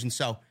television.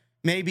 So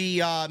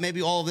maybe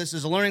all of this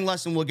is a learning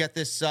lesson. We'll get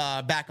this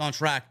back on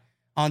track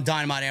on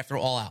Dynamite after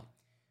All Out.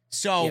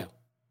 So,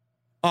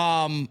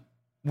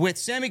 with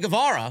Sammy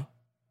Guevara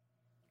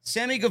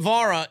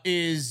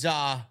is,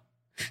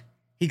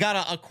 he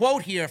got a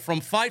quote here from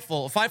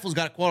Fightful. Fightful's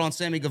got a quote on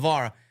Sammy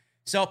Guevara.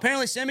 So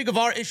apparently Sammy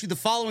Guevara issued the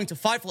following to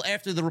Fightful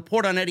after the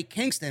report on Eddie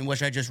Kingston,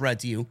 which I just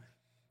read to you.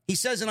 He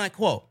says, and I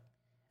quote,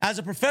 as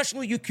a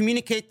professional, you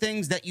communicate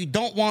things that you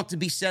don't want to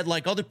be said,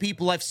 like other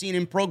people I've seen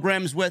in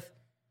programs with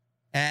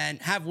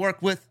and have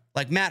worked with,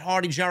 like Matt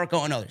Hardy,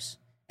 Jericho, and others.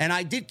 And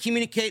I did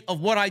communicate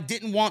of what I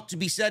didn't want to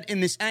be said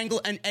in this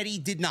angle, and Eddie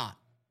did not.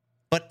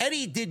 But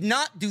Eddie did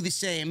not do the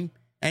same,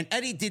 and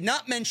Eddie did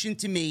not mention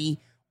to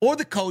me or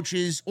the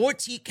coaches or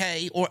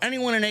TK or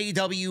anyone in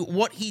AEW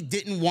what he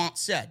didn't want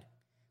said.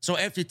 So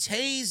after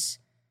Tay's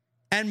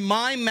and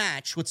my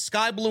match with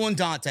Sky Blue and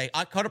Dante,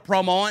 I cut a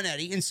promo on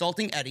Eddie,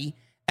 insulting Eddie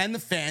and the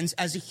fans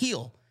as a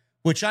heel,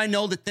 which I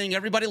know the thing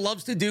everybody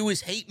loves to do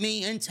is hate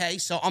me and Tay,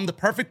 so I'm the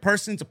perfect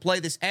person to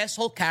play this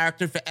asshole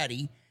character for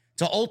Eddie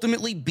to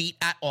ultimately beat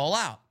at All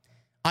Out.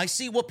 I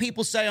see what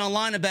people say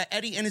online about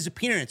Eddie and his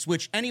appearance,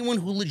 which anyone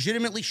who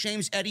legitimately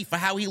shames Eddie for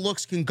how he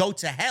looks can go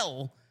to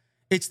hell.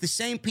 It's the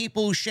same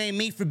people who shame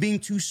me for being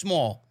too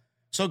small.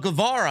 So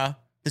Guevara,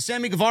 the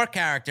Sammy Guevara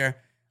character,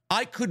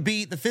 I could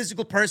be the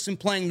physical person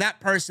playing that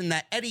person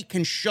that Eddie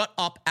can shut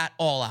up at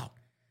All Out.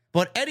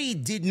 But Eddie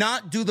did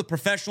not do the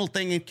professional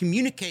thing and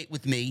communicate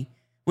with me,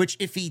 which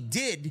if he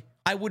did,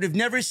 I would have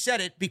never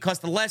said it because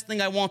the last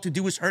thing I want to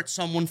do is hurt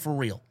someone for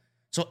real.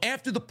 So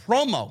after the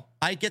promo,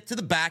 I get to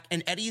the back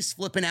and Eddie is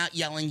flipping out,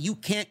 yelling, you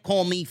can't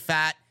call me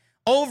fat,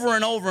 over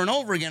and over and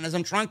over again as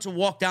I'm trying to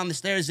walk down the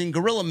stairs in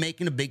Gorilla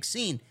making a big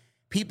scene.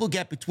 People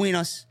get between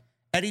us.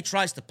 Eddie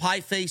tries to pie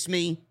face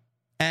me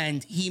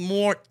and he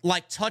more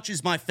like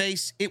touches my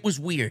face. It was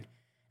weird.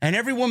 And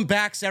everyone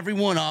backs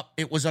everyone up.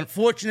 It was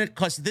unfortunate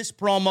because this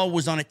promo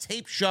was on a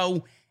tape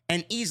show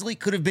and easily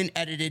could have been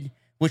edited,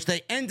 which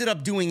they ended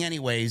up doing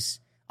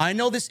anyways. I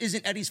know this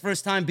isn't Eddie's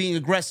first time being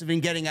aggressive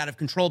and getting out of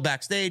control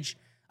backstage.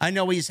 I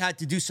know he's had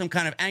to do some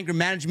kind of anger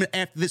management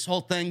after this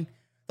whole thing.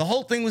 The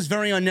whole thing was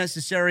very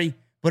unnecessary,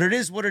 but it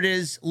is what it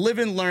is. Live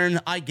and learn,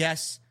 I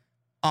guess.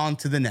 On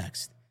to the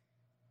next.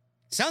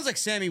 Sounds like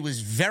Sammy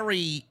was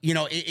very,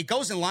 it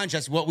goes in line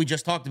just what we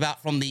just talked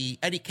about from the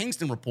Eddie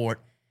Kingston report.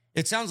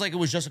 It sounds like it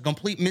was just a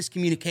complete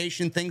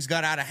miscommunication. Things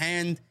got out of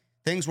hand.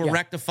 Things were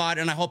rectified,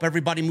 and I hope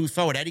everybody moves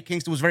forward. Eddie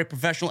Kingston was very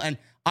professional, and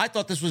I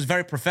thought this was a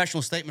very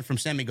professional statement from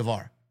Sammy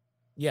Guevara.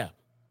 Yeah.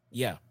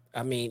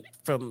 I mean,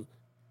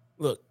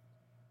 look,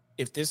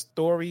 if this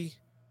story,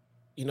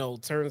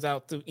 turns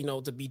out to,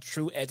 to be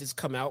true as it's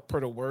come out per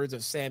the words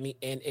of Sammy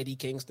and Eddie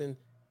Kingston,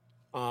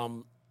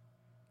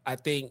 I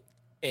think,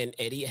 and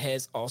Eddie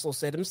has also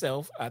said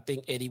himself, I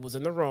think Eddie was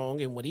in the wrong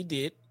in what he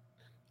did.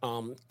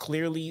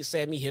 Clearly,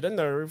 Sammy hit a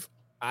nerve.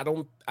 I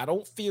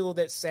don't feel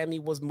that Sammy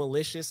was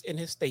malicious in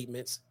his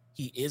statements.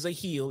 He is a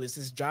heel. It's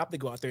his job to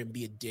go out there and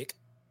be a dick,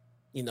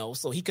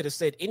 so he could have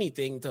said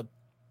anything to,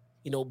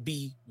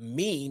 be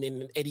mean,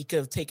 and Eddie could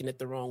have taken it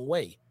the wrong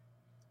way.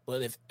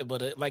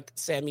 But like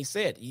Sammy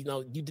said, you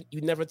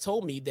never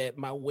told me that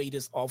my weight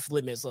is off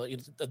limits or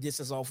this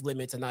is off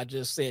limits, and I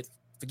just said,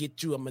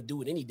 forget you, I'm gonna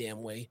do it any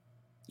damn way.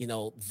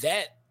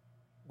 That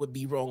would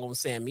be wrong on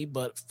Sammy.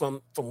 But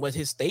from what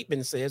his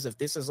statement says, if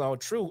this is all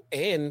true,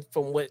 and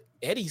from what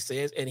Eddie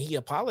says, and he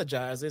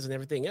apologizes and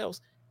everything else,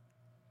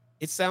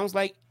 it sounds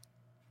like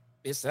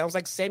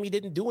Sammy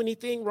didn't do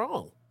anything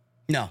wrong.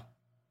 No.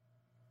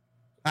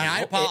 And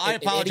I apologize.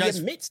 Eddie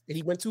admits that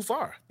he went too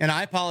far. And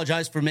I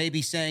apologize for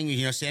maybe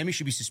saying, Sammy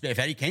should be suspended.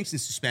 If Eddie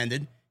Kingston's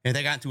suspended, and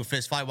they got into a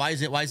fist fight, why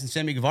isn't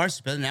Sammy Guevara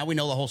suspended? Now we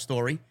know the whole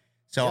story.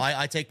 So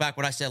I take back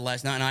what I said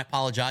last night, and I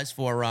apologize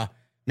for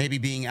maybe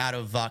being out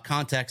of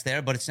context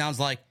there. But it sounds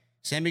like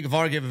Sammy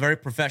Guevara gave a very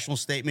professional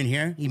statement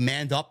here. He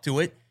manned up to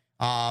it.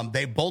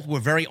 They both were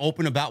very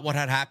open about what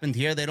had happened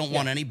here. They don't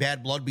want any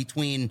bad blood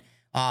between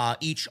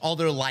each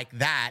other like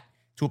that,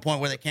 to a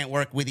point where they can't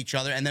work with each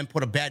other and then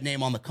put a bad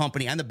name on the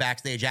company and the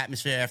backstage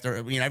atmosphere after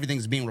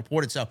everything's being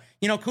reported. So,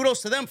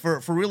 kudos to them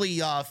for really,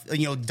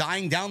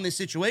 dying down this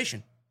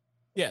situation.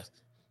 Yes.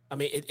 I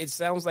mean, it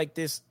sounds like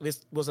this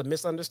was a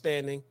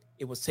misunderstanding.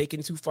 It was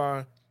taken too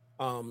far.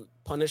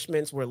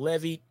 Punishments were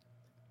levied.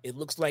 It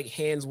looks like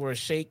hands were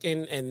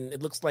shaken, and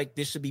it looks like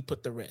this should be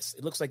put to rest.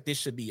 It looks like this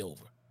should be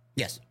over.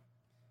 Yes.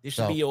 This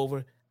should be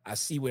over. I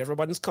see where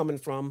everybody's coming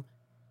from.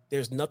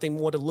 There's nothing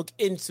more to look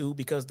into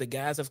because the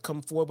guys have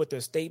come forward with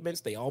their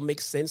statements. They all make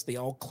sense. They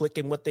all click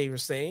in what they were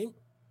saying.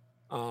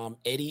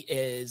 Eddie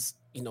is,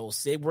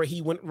 said where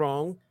he went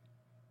wrong.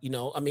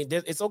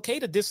 It's okay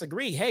to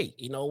disagree. Hey,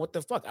 what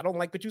the fuck? I don't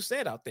like what you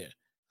said out there.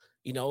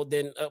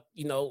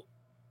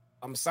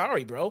 I'm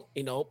sorry, bro.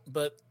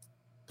 But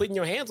putting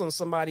your hands on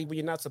somebody when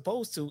you're not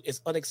supposed to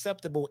is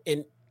unacceptable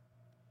in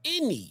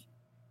any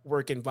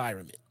work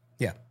environment.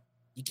 Yeah.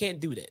 You can't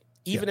do that.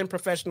 Even in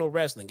professional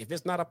wrestling. If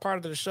it's not a part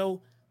of the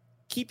show,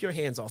 keep your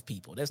hands off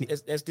people.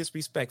 That's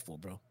disrespectful,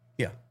 bro.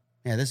 Yeah.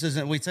 Yeah, this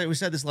isn't, we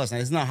said this last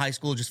night. It's not high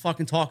school. Just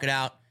fucking talk it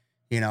out.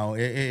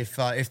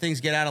 If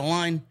things get out of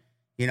line,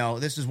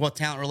 this is what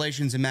talent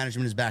relations and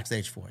management is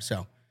backstage for.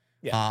 So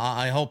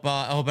I hope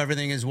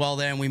everything is well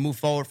there and we move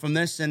forward from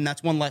this. And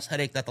that's one less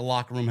headache that the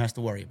locker room has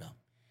to worry about.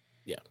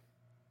 Yeah.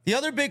 The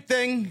other big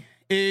thing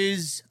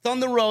is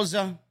Thunder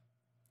Rosa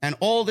and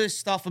all this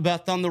stuff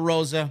about Thunder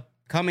Rosa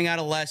coming out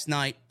of last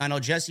night. I know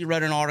Jesse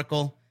read an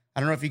article. I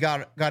don't know if you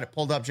got it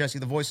pulled up, Jesse,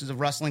 the Voices of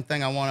Wrestling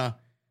thing. I want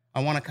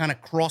to kind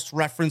of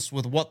cross-reference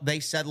with what they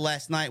said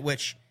last night,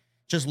 which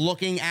just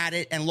looking at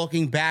it and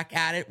looking back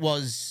at it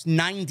was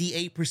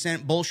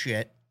 98%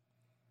 bullshit.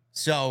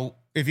 So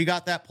if you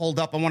got that pulled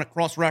up, I want to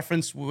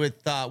cross-reference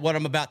with what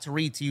I'm about to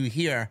read to you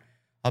here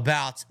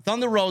about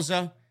Thunder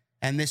Rosa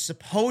and this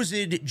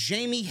supposed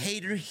Jamie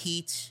Hayter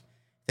heat.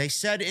 They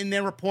said in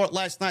their report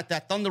last night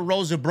that Thunder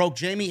Rosa broke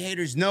Jamie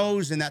Hayter's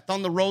nose and that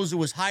Thunder Rosa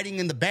was hiding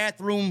in the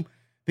bathroom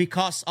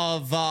because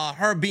of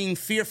her being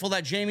fearful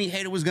that Jamie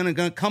Hayter was going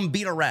to come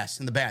beat her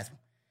ass in the bathroom.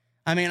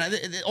 I mean,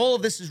 all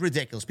of this is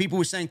ridiculous. People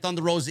were saying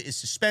Thunder Rosa is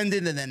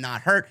suspended and then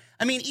not hurt.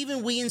 I mean,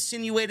 even we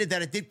insinuated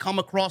that it did come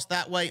across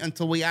that way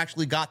until we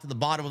actually got to the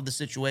bottom of the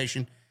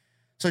situation.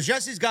 So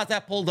Jesse's got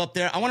that pulled up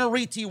there. I want to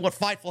read to you what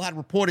Fightful had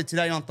reported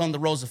today on Thunder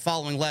Rosa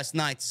following last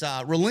night's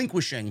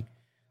relinquishing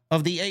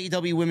of the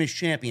AEW Women's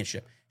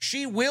Championship.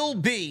 She will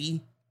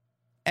be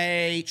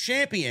a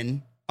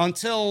champion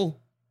until,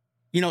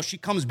 she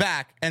comes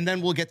back, and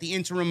then we'll get the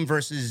interim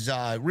versus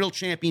real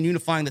champion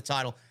unifying the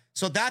title.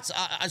 So that's,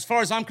 as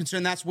far as I'm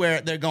concerned, that's where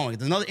they're going.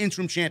 There's another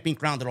interim champion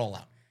crowned it all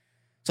out.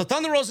 So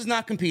Thunder Rosa is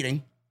not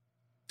competing.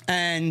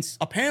 And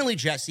apparently,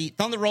 Jesse,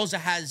 Thunder Rosa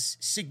has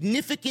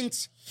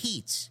significant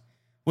heat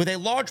with a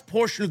large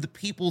portion of the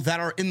people that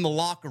are in the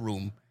locker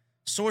room.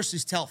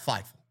 Sources tell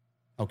Fightful.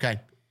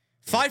 Okay?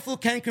 Fightful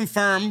can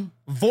confirm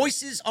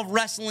Voices of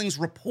Wrestling's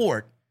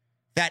report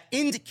that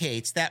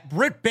indicates that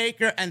Britt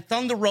Baker and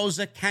Thunder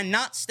Rosa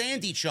cannot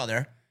stand each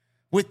other,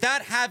 with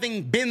that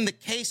having been the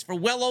case for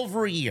well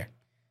over a year.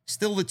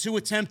 Still, the two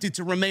attempted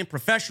to remain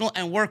professional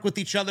and work with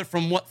each other.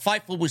 From what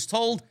Fightful was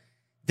told,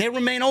 they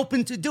remain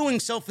open to doing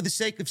so for the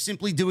sake of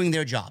simply doing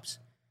their jobs.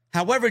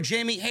 However,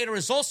 Jamie Hayter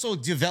has also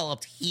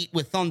developed heat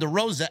with Thunder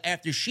Rosa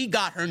after she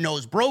got her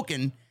nose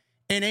broken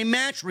in a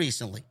match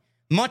recently.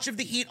 Much of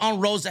the heat on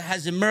Rosa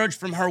has emerged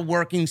from her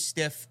working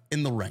stiff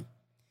in the ring.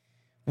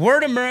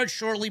 Word emerged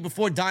shortly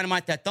before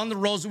Dynamite that Thunder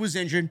Rosa was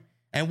injured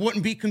and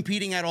wouldn't be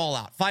competing at All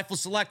Out. Fightful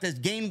Select has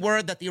gained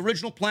word that the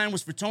original plan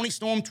was for Toni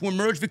Storm to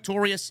emerge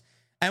victorious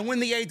and win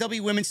the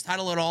AEW Women's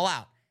title at All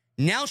Out.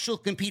 Now she'll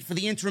compete for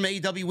the interim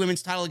AEW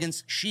Women's title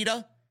against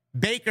Shida,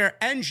 Baker,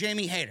 and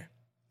Jamie Hayter.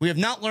 We have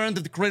not learned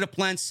of the creative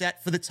plan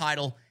set for the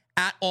title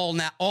at All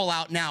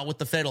Out now with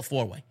the Fatal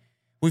 4-Way.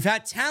 We've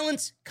had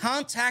talent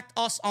contact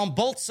us on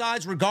both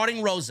sides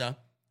regarding Rosa,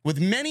 with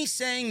many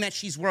saying that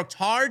she's worked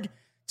hard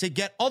to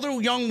get other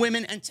young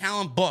women and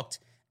talent booked,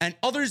 and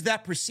others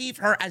that perceive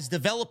her as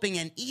developing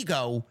an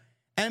ego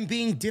and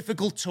being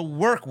difficult to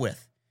work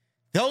with.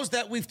 Those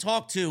that we've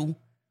talked to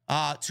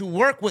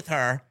work with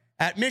her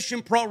at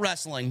Mission Pro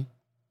Wrestling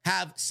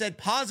have said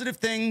positive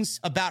things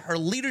about her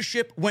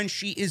leadership when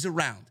she is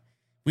around.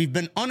 We've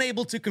been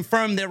unable to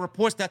confirm their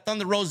reports that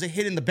Thunder Rosa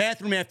hid in the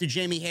bathroom after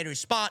Jamie Hayter's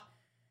spot.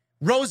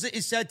 Rosa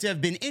is said to have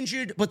been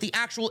injured, but the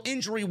actual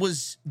injury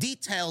was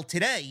detailed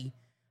today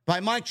by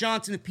Mike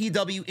Johnson, a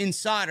PW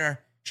insider.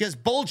 She has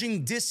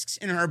bulging discs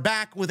in her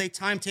back with a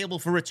timetable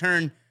for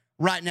return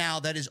right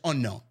now that is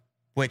unknown,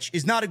 which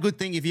is not a good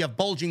thing. If you have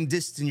bulging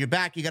discs in your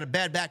back, you got a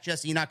bad back,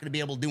 Jesse, you're not going to be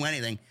able to do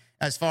anything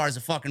as far as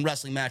a fucking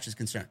wrestling match is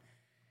concerned.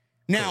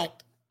 Now,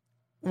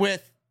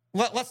 let's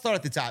start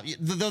at the top.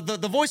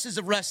 The Voices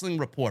of Wrestling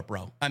report,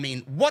 bro. I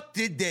mean, what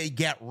did they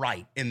get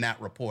right in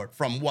that report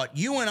from what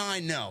you and I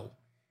know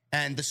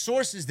and the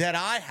sources that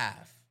I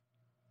have,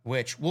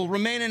 which will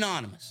remain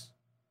anonymous?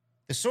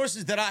 The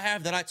sources that I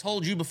have that I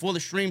told you before the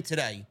stream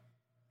today,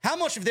 how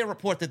much of their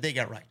report did they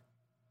get right?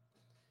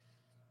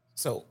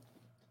 So,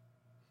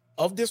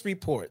 of this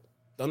report,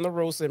 Thunder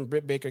Rosa and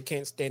Britt Baker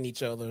can't stand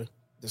each other,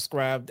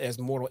 described as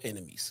mortal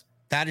enemies.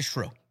 That is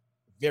true.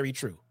 Very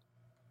true.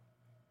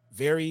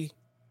 Very,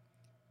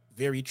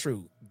 very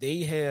true.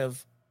 They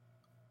have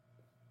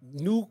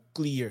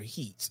nuclear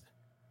heat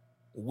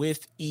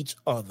with each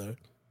other.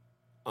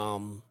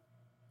 And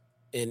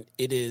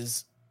it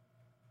is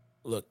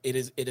Look, it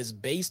is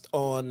based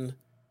on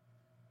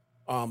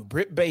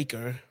Britt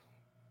Baker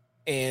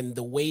and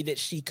the way that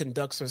she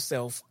conducts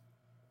herself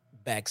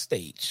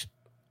backstage.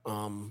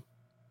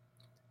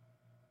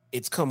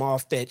 It's come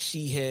off that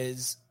she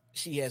has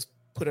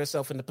put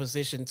herself in a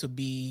position to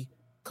be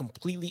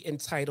completely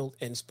entitled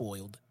and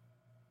spoiled,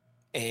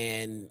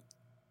 and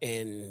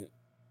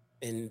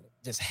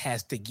just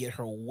has to get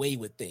her way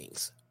with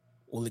things.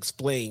 We'll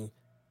explain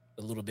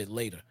a little bit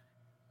later.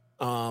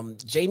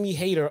 Jamie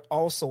Hayter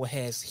also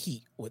has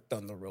heat with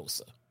Thunder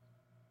Rosa.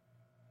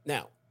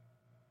 Now,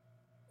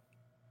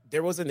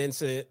 there was an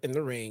incident in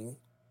the ring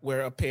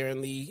where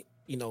apparently,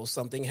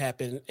 something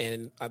happened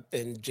and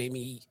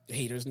Jamie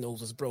Hayter's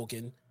nose was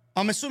broken.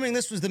 I'm assuming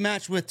this was the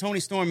match with Tony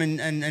Storm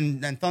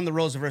and Thunder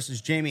Rosa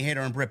versus Jamie Hayter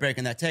and Britt Baker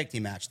in that tag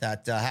team match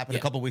that happened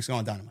a couple weeks ago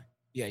on Dynamite.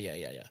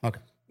 Yeah. Okay.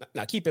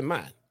 Now, keep in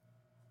mind,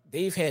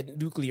 they've had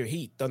nuclear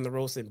heat, Thunder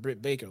Rosa and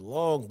Britt Baker,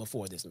 long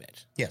before this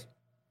match. Yes.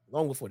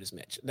 Long before this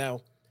match.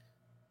 Now,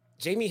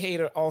 Jamie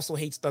Hayter also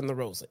hates Thunder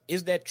Rosa.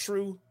 Is that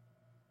true?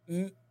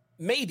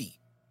 Maybe.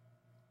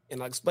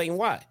 And I'll explain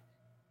why.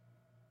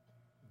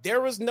 There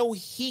was no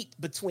heat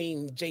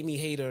between Jamie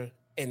Hayter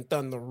and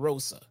Thunder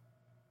Rosa.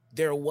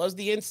 There was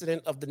the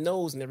incident of the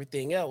nose and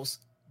everything else.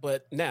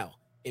 But now,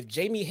 if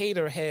Jamie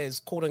Hayter has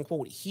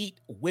quote-unquote heat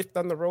with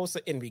Thunder Rosa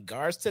in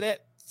regards to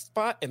that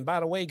spot, and by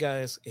the way,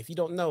 guys, if you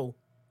don't know,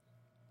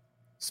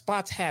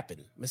 spots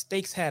happen,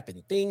 mistakes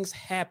happen, things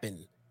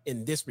happen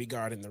in this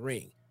regard in the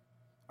ring.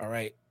 All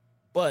right.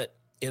 But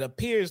it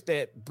appears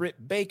that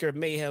Britt Baker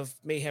may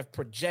have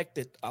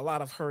projected a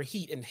lot of her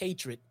heat and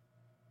hatred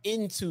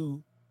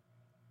into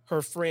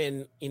her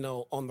friend,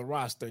 on the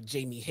roster,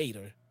 Jamie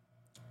Hayter.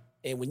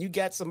 And when you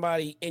got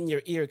somebody in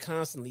your ear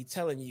constantly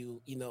telling you,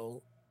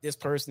 this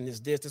person is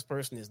this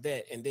person is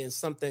that, and then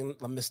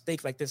a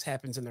mistake like this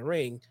happens in the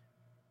ring,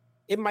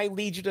 it might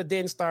lead you to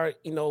then start,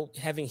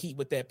 having heat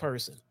with that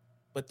person.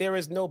 But there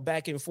is no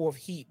back and forth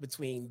heat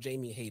between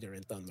Jamie Hayter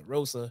and Thunder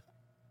Rosa.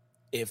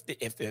 If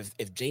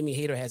Jamie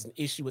Hayter has an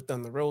issue with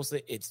Thunder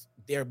Rosa, it's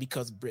there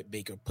because Britt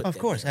Baker put. Of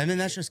course, I mean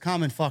that's just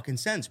common fucking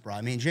sense, bro.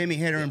 I mean Jamie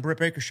Hayter and Britt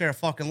Baker share a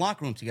fucking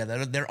locker room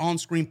together. They're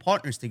on-screen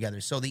partners together.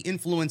 So the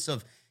influence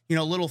of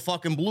little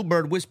fucking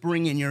bluebird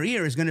whispering in your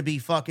ear is going to be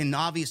fucking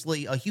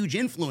obviously a huge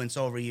influence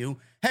over you.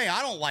 Hey,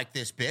 I don't like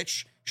this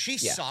bitch. She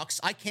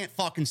sucks. I can't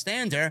fucking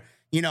stand her.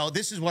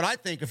 This is what I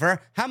think of her.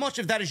 How much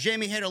of that is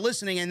Jamie Hayter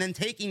listening and then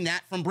taking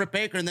that from Britt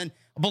Baker and then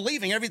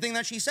believing everything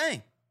that she's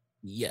saying?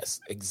 Yes,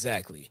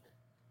 exactly,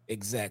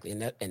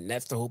 and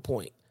that's the whole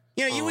point.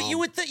 You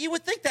would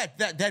think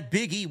that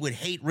Big E would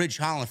hate Ridge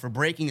Holland for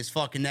breaking his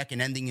fucking neck and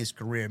ending his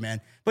career,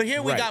 man. But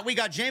here we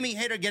got Jamie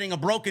Hayter getting a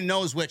broken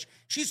nose, which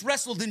she's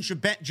wrestled in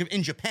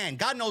Japan.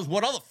 God knows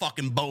what other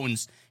fucking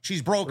bones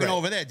she's broken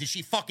over there. Did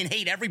she fucking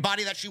hate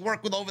everybody that she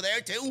worked with over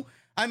there too?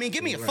 I mean,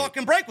 give me a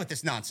fucking break with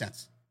this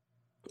nonsense.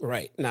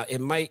 Right. Now,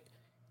 it might,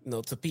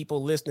 to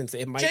people listening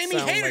to it, might Jamie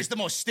sound Hayter's the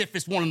most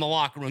stiffest one in the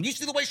locker room. You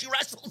see the way she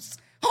wrestles?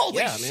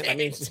 Holy shit.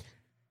 Man,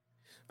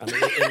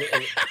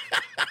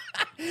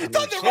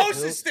 Thunder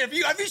Rosa's stiff.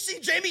 Have you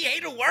seen Jamie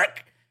Hayter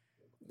work?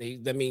 They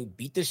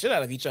beat the shit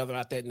out of each other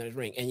out there in the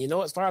ring. And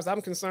as far as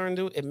I'm concerned,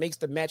 dude, it makes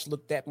the match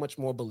look that much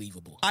more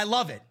believable. I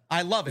love it.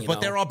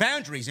 But there are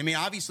boundaries. I mean,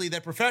 obviously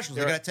they're professionals.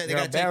 They got to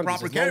take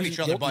proper care of each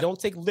other. You don't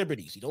take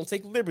liberties. You don't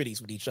take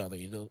liberties with each other.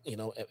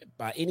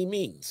 By any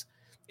means.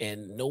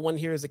 And no one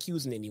here is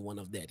accusing anyone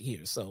of that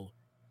here. So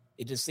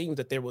it just seems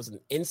that there was an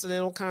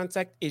incidental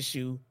contact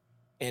issue,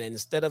 and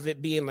instead of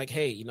it being like,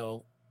 hey,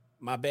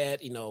 my bad,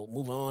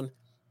 move on.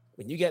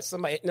 When you get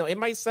somebody, it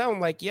might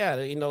sound like,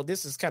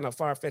 this is kind of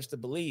far-fetched to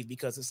believe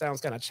because it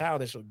sounds kind of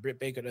childish for Britt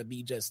Baker to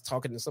be just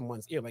talking to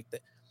someone's ear like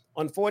that.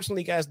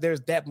 Unfortunately, guys,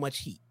 there's that much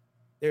heat.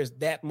 There's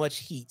that much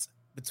heat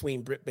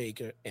between Britt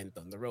Baker and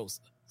Thunder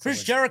Rosa.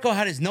 Chris Jericho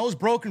had his nose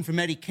broken from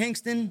Eddie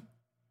Kingston.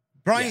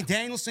 Bryan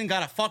Danielson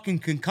got a fucking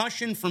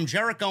concussion from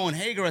Jericho and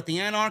Hager at the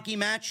Anarchy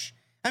match.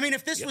 I mean,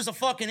 if this was a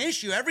fucking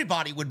issue,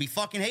 everybody would be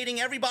fucking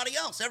hating everybody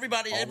else.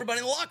 Everybody in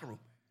the locker room.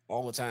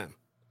 All the time.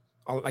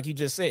 Like you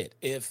just said,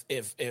 if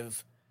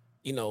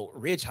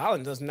Ridge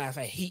Holland doesn't have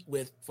a heat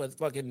for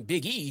fucking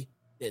Big E,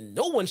 then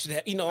no one should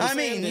have.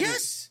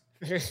 Yes.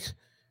 It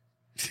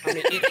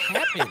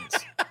happens.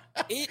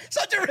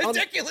 Such a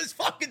ridiculous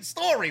fucking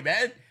story,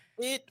 man.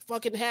 It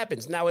fucking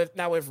happens. Now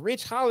if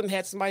Ridge Holland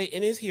had somebody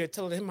in his ear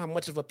telling him how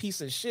much of a piece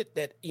of shit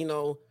that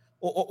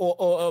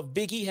or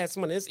Big E had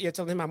someone in his ear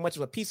telling him how much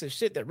of a piece of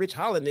shit that Ridge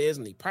Holland is,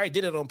 and he probably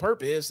did it on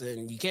purpose,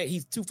 and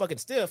he's too fucking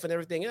stiff and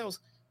everything else.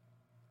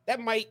 That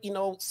might,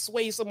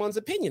 sway someone's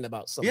opinion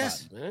about somebody,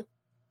 man.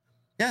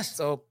 Yes.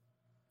 So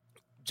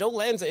Joe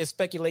Lanza is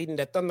speculating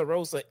that Thunder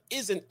Rosa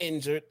isn't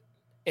injured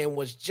and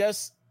was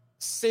just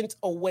sent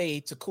away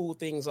to cool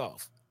things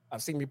off.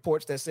 I've seen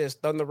reports that says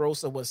Thunder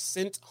Rosa was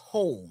sent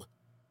home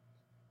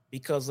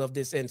because of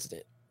this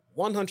incident.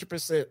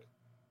 100%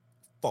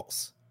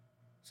 false.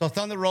 So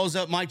Thunder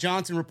Rosa, Mike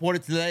Johnson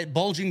reported today,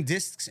 bulging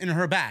discs in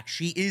her back.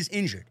 She is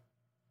injured.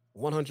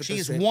 100%. She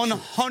is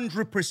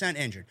 100%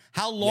 injured.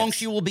 How long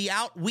she will be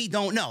out, we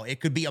don't know. It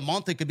could be a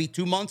month. It could be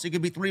 2 months. It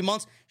could be 3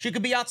 months. She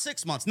could be out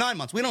 6 months, 9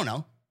 months. We don't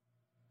know.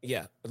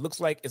 Yeah, it looks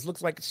like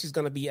she's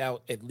going to be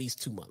out at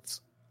least 2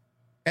 months.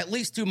 At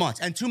least 2 months.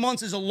 And 2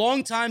 months is a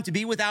long time to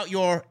be without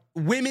your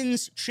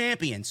women's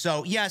champion.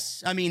 So,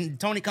 yes, I mean,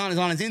 Tony Khan is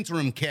on his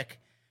interim kick.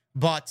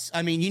 But,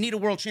 I mean, you need a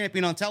world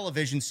champion on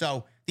television.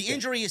 So the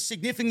injury is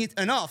significant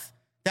enough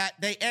that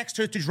they asked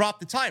her to drop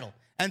the title.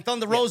 And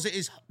Thunder Rosa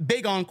is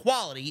big on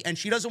quality, and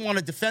she doesn't want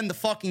to defend the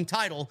fucking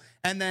title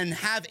and then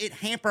have it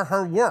hamper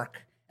her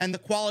work and the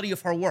quality of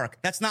her work.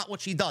 That's not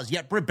what she does.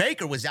 Yet Britt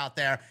Baker was out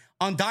there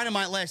on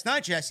Dynamite last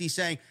night, Jesse,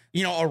 saying,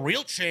 you know, a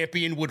real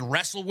champion would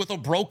wrestle with a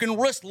broken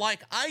wrist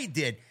like I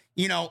did.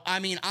 You know, I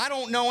mean, I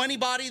don't know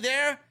anybody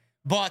there,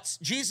 but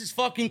Jesus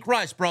fucking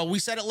Christ, bro. We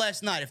said it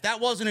last night. If that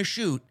wasn't a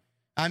shoot,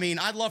 I mean,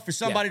 I'd love for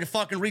somebody to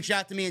fucking reach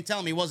out to me and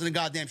tell me it wasn't a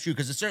goddamn shoot,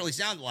 because it certainly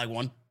sounded like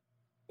one.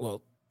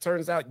 Well,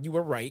 turns out you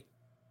were right.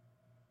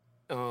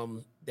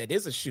 That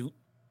is a shoot,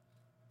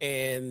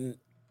 and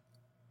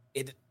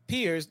it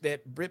appears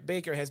that Britt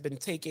Baker has been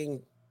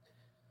taking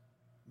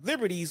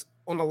liberties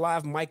on a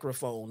live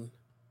microphone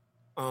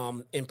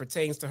and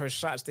pertains to her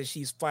shots that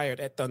she's fired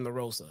at Thunder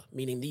Rosa,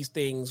 meaning these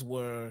things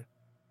were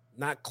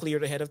not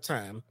cleared ahead of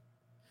time,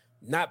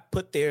 not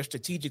put there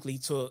strategically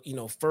to, you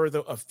know,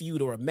 further a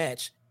feud or a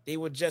match. They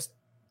were just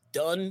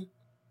done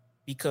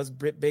because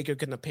Britt Baker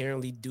can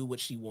apparently do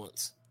what she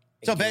wants.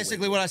 So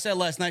basically what I said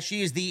last night,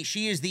 she is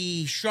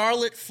the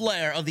Charlotte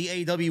Flair of the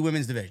AEW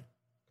women's division.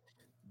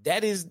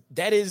 That is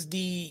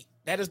the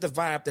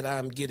vibe that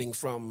I'm getting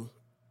from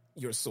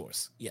your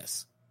source.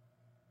 Yes.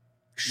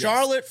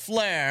 Charlotte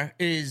Flair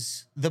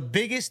is the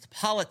biggest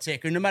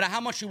politic, no matter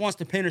how much she wants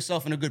to paint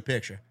herself in a good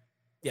picture.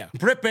 Yeah.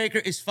 Britt Baker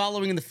is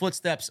following in the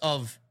footsteps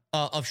of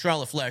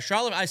Charlotte Flair.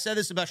 I said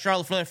this about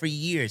Charlotte Flair for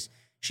years.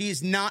 She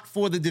is not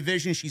for the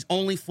division. She's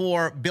only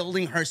for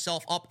building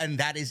herself up, and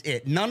that is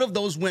it. None of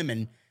those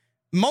women,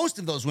 most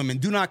of those women,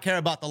 do not care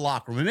about the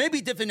locker room. It may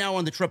be different now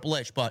on the Triple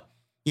H, but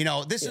you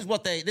know, this is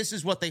what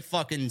they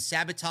fucking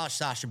sabotage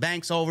Sasha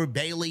Banks over,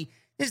 Bayley.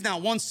 There's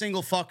not one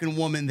single fucking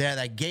woman there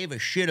that gave a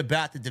shit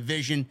about the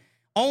division,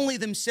 only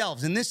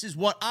themselves. And this is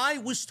what I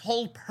was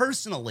told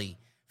personally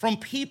from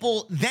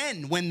people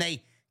then when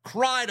they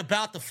cried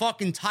about the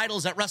fucking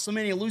titles at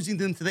WrestleMania, losing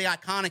them to the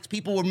Iconics.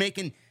 People were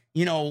making,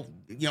 you know,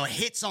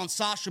 hits on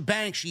Sasha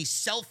Banks. She's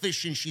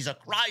selfish and she's a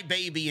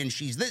crybaby and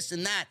she's this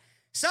and that.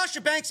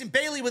 Sasha Banks and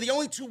Bayley were the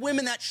only two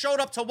women that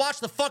showed up to watch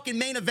the fucking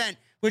main event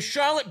with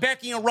Charlotte,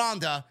 Becky, and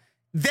Ronda.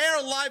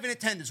 They're live in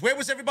attendance. Where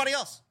was everybody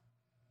else?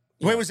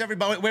 Where was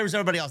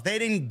everybody else? They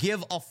didn't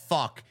give a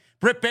fuck.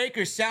 Britt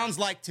Baker sounds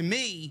like to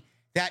me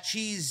that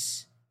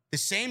she's the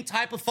same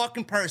type of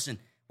fucking person.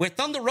 Where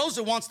Thunder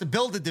Rosa wants to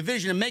build a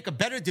division and make a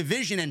better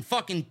division and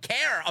fucking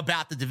care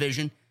about the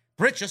division,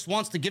 Britt just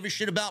wants to give a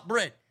shit about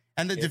Britt.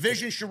 And the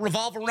division should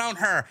revolve around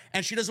her.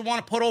 And she doesn't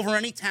want to put over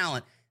any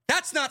talent.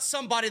 That's not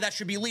somebody that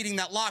should be leading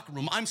that locker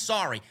room. I'm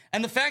sorry.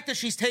 And the fact that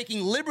she's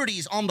taking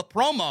liberties on the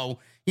promo,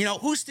 you know,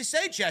 who's to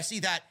say, Jesse,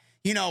 that,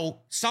 you know,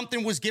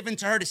 something was given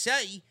to her to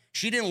say.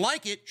 She didn't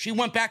like it. She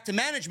went back to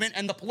management,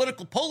 and the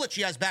political pull that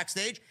she has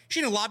backstage, she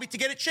didn't lobby to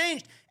get it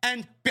changed.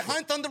 And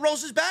behind Thunder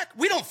Rosa's back,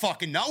 we don't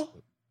fucking know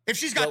if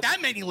she's got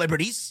that many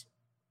liberties.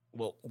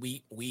 Well,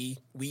 we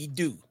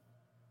do.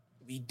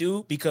 We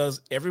do, because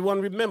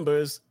everyone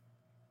remembers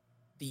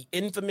the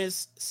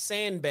infamous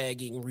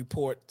sandbagging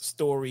report,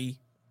 story,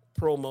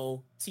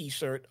 promo,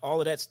 T-shirt,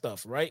 all of that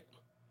stuff, right?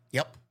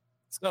 Yep.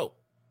 So,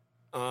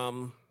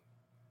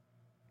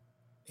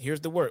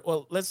 here's the word.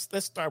 Well, let's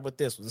start with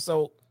this one.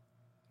 So,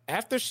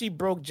 after she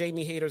broke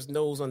Jamie Hayter's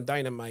nose on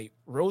Dynamite,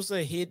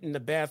 Rosa hid in the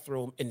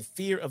bathroom in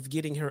fear of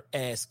getting her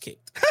ass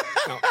kicked.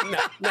 Now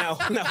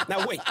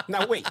wait.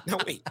 Oh,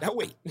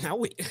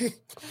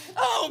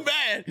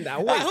 man.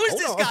 Now wait. Who's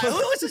this guy?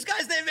 Who is this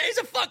guy's name? He's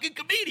a fucking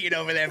comedian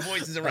over there.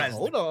 Voices of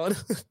wrestling. Hold on.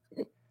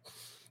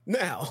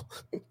 Now.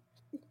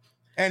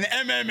 An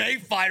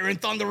MMA fighter in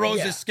Thunder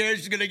Rosa's scared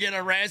she's going to get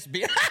her ass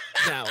beat.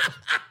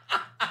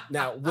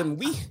 Now, when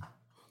we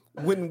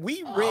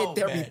read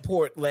that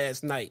report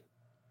last night,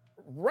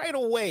 right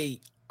away,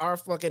 our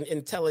fucking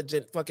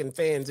intelligent fucking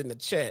fans in the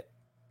chat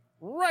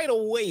right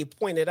away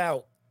pointed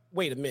out,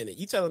 wait a minute,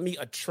 you telling me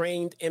a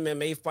trained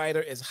MMA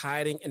fighter is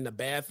hiding in the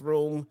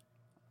bathroom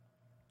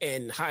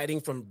and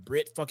hiding from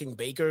Britt fucking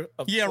Baker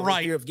of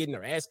fear of getting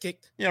her ass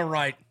kicked? Yeah,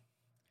 right.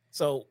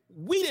 So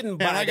we didn't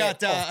buy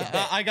that off the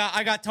bat.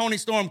 I got Tony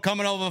Storm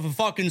coming over for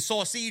fucking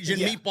sausage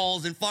and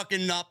meatballs and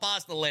fucking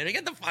pasta later.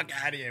 Get the fuck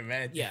out of here,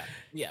 man. Yeah.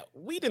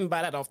 We didn't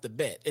buy that off the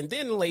bat. And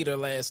then later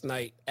last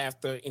night,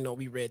 after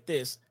we read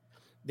this,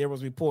 there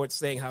was reports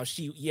saying how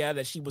she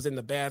was in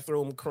the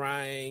bathroom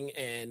crying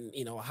and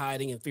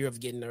hiding in fear of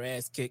getting her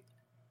ass kicked.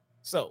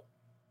 So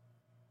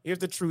here's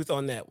the truth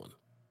on that one.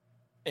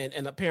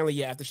 And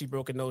apparently, after she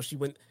broke her nose,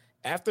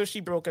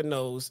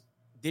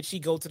 did she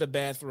go to the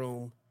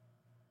bathroom?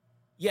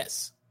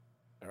 Yes.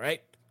 All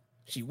right.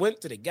 She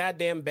went to the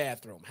goddamn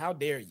bathroom. How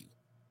dare you?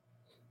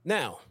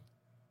 Now,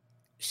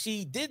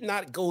 she did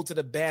not go to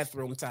the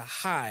bathroom to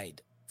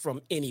hide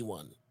from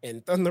anyone.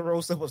 And Thunder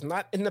Rosa was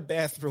not in the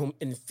bathroom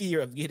in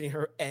fear of getting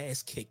her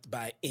ass kicked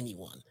by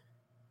anyone.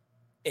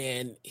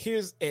 And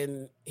here's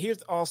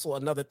also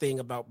another thing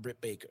about Britt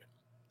Baker.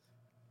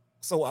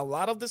 So a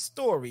lot of the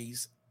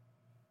stories,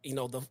 you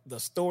know, the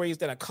stories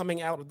that are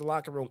coming out of the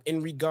locker room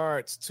in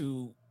regards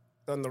to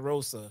Thunder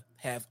Rosa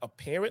have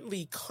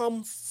apparently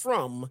come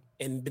from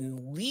and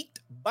been leaked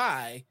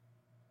by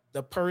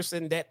the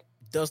person that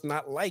does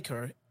not like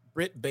her,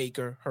 Britt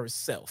Baker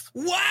herself.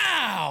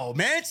 Wow,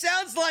 man, it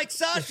sounds like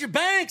Sasha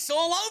Banks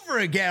all over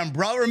again,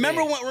 bro.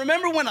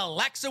 Remember when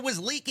Alexa was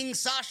leaking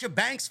Sasha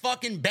Banks'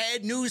 fucking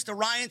bad news to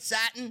Ryan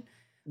Satin?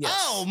 Yes.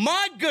 Oh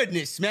my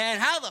goodness, man,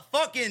 how the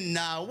fucking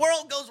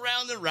world goes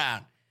round and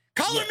round.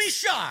 Color me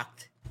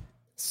shocked.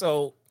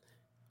 So,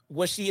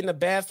 was she in the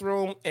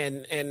bathroom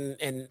and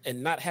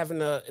not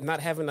having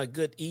a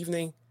good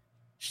evening?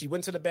 She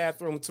went to the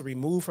bathroom to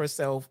remove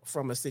herself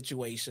from a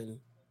situation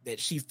that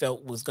she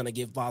felt was going to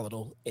get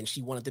volatile, and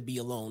she wanted to be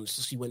alone,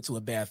 so she went to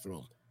a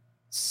bathroom.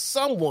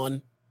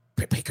 Someone,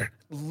 Britt Baker,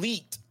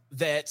 leaked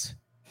that,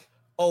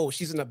 oh,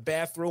 she's in the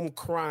bathroom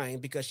crying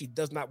because she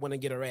does not want to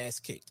get her ass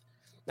kicked.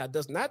 Now,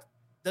 does that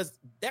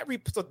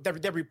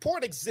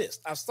report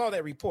exist? I saw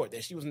that report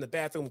that she was in the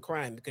bathroom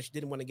crying because she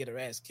didn't want to get her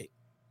ass kicked.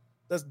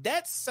 Does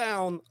that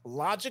sound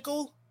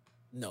logical?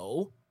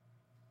 No.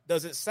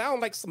 Does it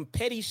sound like some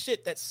petty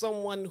shit that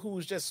someone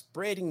who's just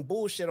spreading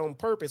bullshit on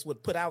purpose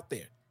would put out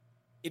there?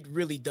 It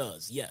really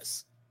does,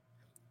 yes.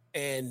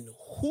 And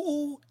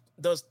who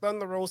does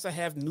Thunder Rosa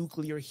have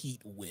nuclear heat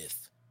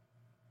with?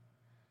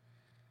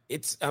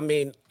 It's, I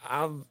mean,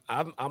 I'm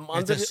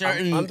under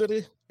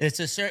the. It's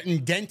a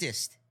certain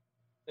dentist,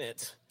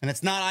 and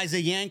it's not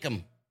Isaac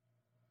Yankem.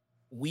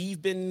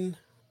 We've been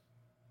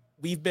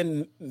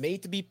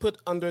made to be put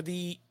under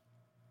the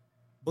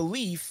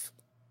belief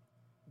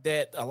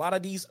that a lot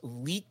of these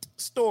leaked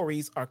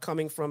stories are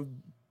coming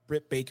from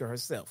Britt Baker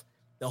herself.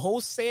 The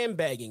whole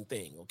sandbagging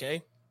thing,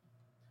 okay?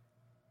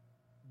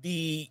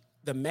 The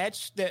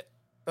match that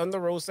Thunder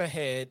Rosa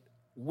had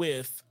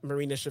with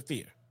Marina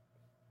Shafir.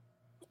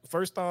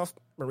 First off,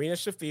 Marina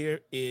Shafir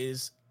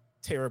is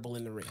terrible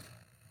in the ring.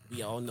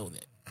 We all know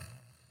that.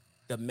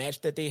 The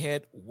match that they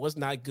had was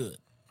not good.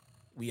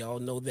 We all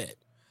know that.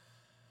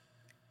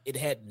 It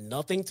had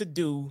nothing to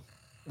do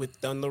with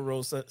Thunder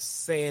Rosa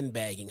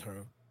sandbagging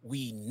her.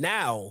 We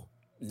now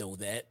know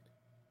that.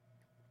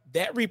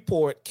 That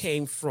report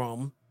came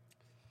from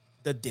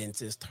the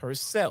dentist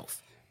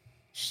herself.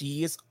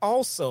 She is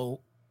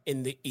also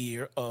in the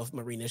ear of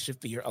Marina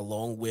Shafir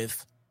along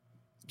with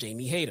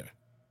Jamie Hayter.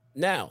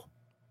 Now,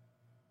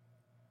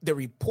 the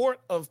report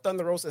of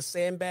Thunder Rosa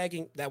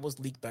sandbagging, that was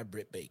leaked by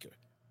Britt Baker.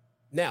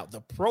 Now,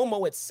 the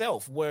promo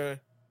itself where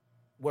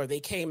they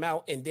came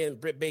out and then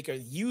Britt Baker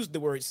used the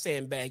word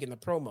sandbag in the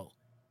promo,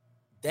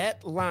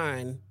 that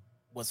line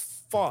was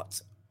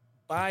fought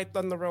by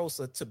Thunder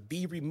Rosa to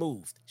be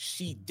removed.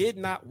 She did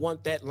not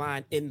want that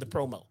line in the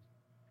promo.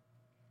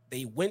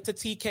 They went to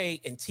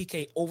TK and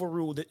TK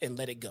overruled it and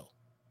let it go.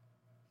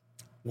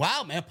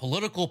 Wow, man,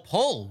 political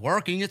pull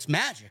working its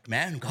magic,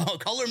 man.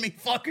 Color me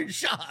fucking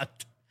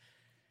shocked.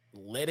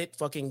 Let it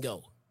fucking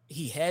go.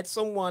 He had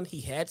someone,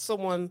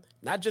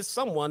 not just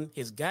someone,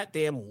 his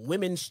goddamn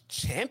women's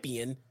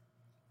champion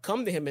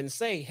come to him and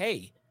say,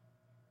 hey,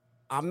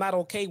 I'm not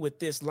okay with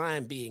this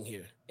line being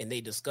here. And they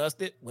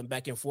discussed it, went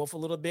back and forth a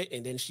little bit,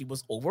 and then she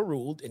was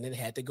overruled and then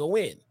had to go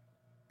in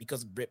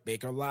because Britt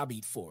Baker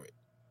lobbied for it.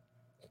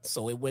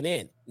 So it went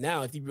in.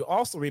 Now, if you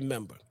also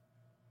remember,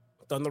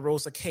 Thunder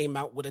Rosa came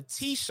out with a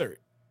T-shirt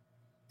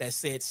that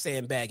said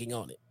sandbagging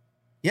on it.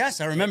 Yes,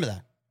 I remember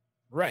that.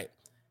 Right.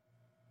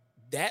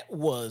 That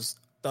was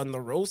Thunder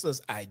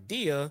Rosa's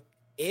idea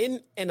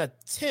in an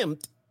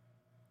attempt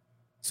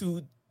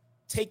to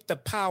take the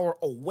power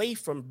away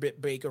from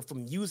Britt Baker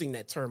from using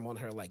that term on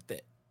her like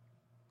that.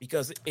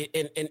 Because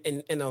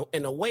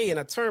in a way, in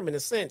a term, in a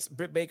sense,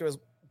 Britt Baker is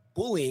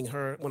bullying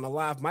her on a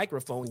live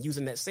microphone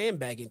using that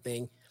sandbagging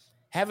thing,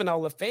 having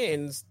all the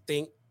fans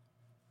think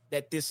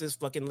that this is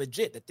fucking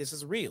legit, that this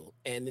is real,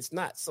 and it's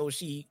not. So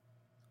she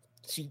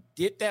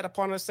did that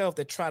upon herself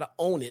to try to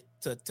own it,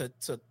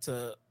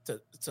 to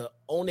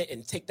own it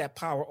and take that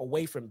power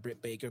away from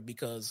Britt Baker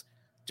because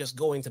just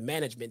going to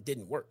management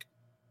didn't work.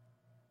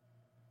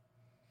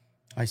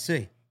 I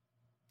see.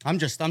 I'm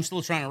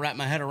still trying to wrap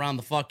my head around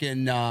the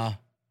fucking the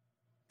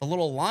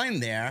little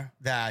line there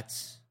that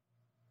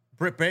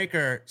Britt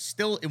Baker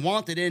still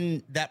wanted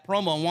in that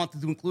promo and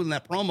wanted to include in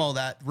that promo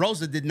that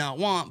Rosa did not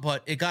want,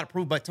 but it got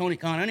approved by Tony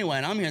Khan anyway.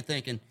 And I'm here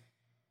thinking,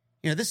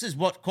 this is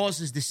what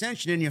causes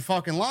dissension in your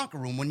fucking locker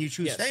room when you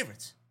choose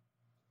favorites.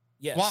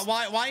 Yes.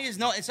 Why is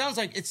no? It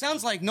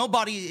sounds like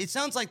nobody. It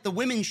sounds like the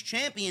women's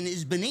champion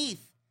is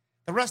beneath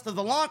the rest of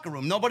the locker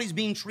room. Nobody's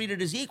being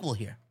treated as equal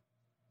here.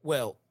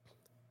 Well,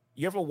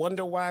 you ever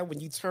wonder why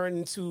when you turn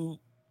into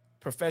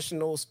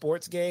professional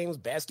sports games,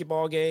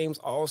 basketball games,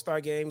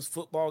 all-star games,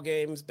 football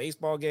games,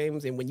 baseball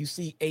games, and when you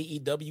see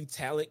AEW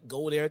talent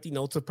go there,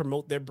 to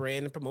promote their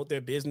brand and promote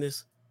their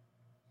business,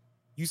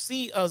 you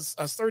see a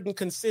certain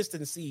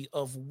consistency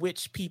of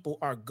which people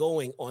are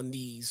going on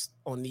these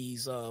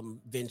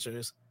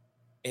ventures,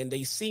 and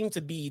they seem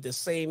to be the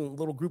same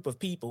little group of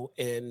people,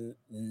 and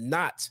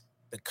not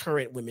the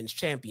current women's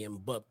champion,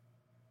 but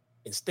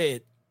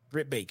instead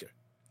Britt Baker.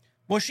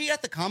 Was she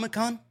at the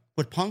Comic-Con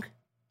with Punk?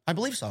 I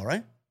believe so,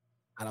 right?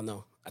 I don't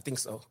know. I think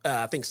so.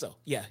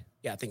 Yeah,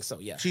 I think so.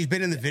 Yeah. She's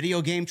been in the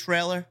video game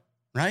trailer,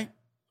 right?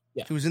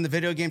 Yeah. She was in the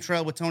video game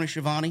trailer with Tony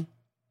Schiavone.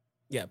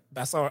 Yeah,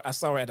 I saw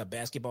her at a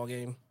basketball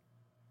game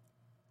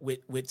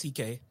with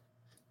TK.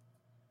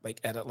 I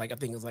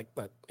think it was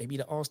maybe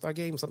the All-Star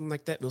game, something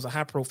like that. It was a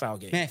high-profile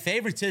game. Man,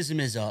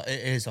 favoritism is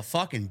a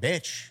fucking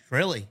bitch,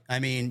 really. I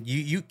mean,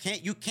 you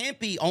can't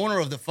be owner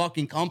of the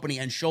fucking company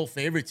and show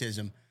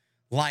favoritism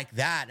like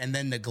that and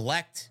then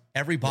neglect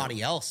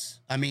everybody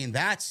else. I mean,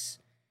 that's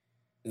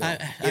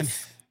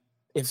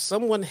if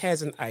someone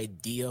has an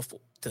idea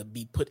to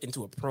be put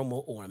into a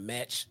promo or a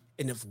match,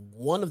 and if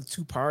one of the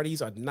two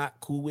parties are not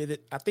cool with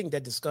it, I think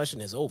that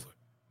discussion is over.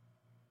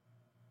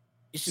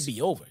 It should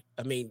be over.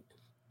 I mean,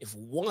 if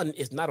one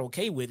is not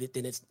okay with it,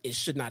 then it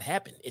should not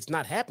happen. It's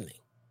not happening.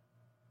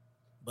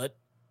 But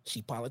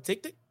she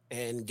politicked it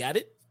and got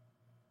it.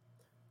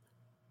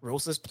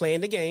 Rosa's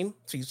playing the game.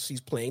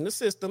 She's playing the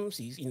system.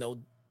 She's,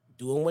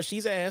 doing what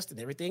she's asked and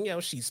everything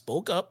else. She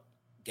spoke up,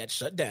 got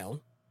shut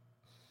down.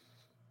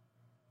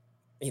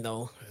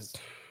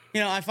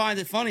 I find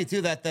it funny,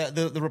 too, that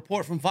the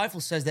report from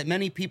Fightful says that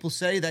many people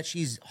say that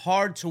she's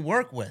hard to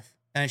work with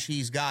and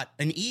she's got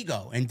an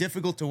ego and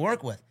difficult to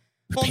work with.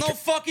 Well, no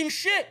fucking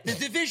shit. The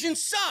division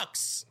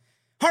sucks.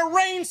 Her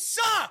reign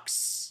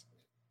sucks.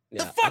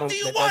 Yeah, the fuck do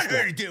you want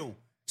her to do?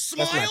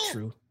 Smile? That's not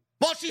true.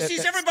 While she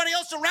sees everybody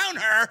else around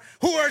her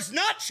who is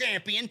not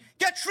champion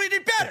get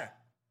treated better.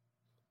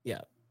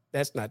 Yeah,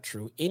 that's not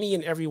true. Any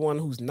and everyone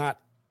who's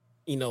not,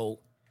 anyone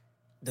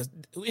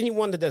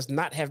that does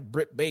not have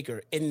Britt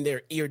Baker in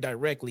their ear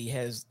directly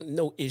has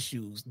no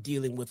issues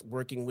dealing with,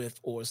 working with,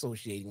 or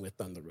associating with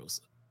Thunder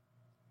Rosa.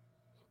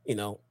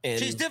 And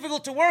she's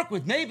difficult to work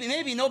with.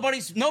 Maybe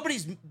nobody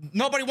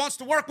wants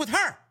to work with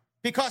her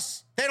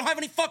because they don't have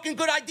any fucking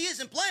good ideas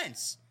and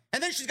plans.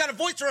 And then she's got to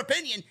voice her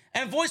opinion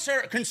and voice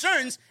her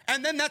concerns,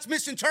 and then that's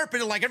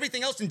misinterpreted like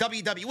everything else in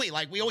WWE.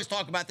 Like we always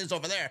talk about this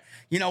over there.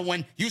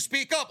 When you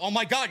speak up, oh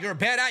my God, you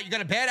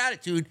got a bad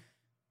attitude.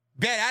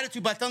 Bad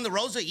attitude by Thunder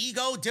Rosa,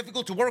 ego,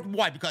 difficult to work with.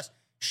 Why? Because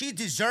she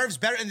deserves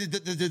better, and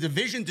the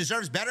division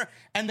deserves better,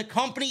 and the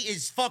company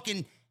is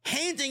fucking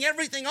handing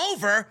everything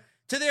over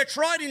to their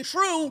tried and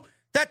true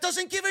that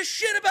doesn't give a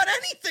shit about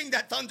anything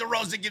that Thunder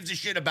Rosa gives a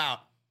shit about.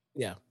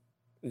 Yeah.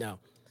 No.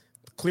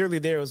 Clearly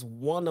there is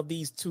one of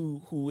these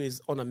two who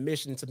is on a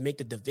mission to make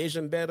the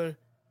division better,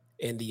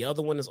 and the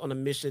other one is on a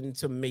mission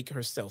to make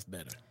herself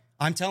better.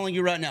 I'm telling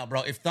you right now,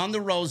 bro, if Thunder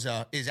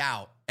Rosa is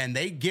out and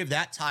they give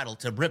that title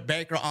to Britt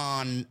Baker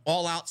on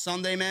All Out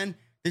Sunday, man,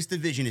 this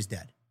division is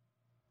dead.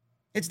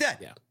 It's dead.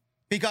 Yeah.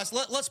 Because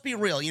let's be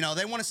real.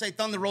 They want to say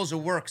Thunder Rosa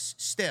works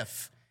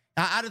stiff.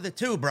 Out of the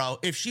two, bro,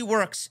 if she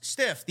works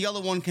stiff, the other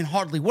one can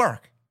hardly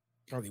work.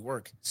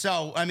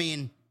 So, I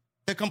mean,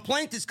 the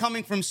complaint is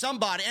coming from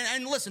somebody.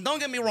 And listen, don't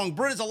get me wrong.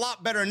 Britt is a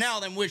lot better now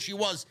than where she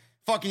was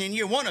fucking in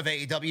year one of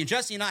AEW.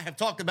 Jesse and I have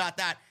talked about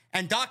that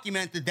and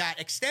documented that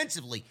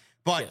extensively.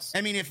 But, yes.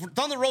 I mean, if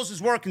Thunder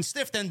Rosa's working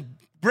stiff, then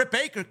Britt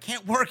Baker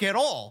can't work at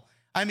all.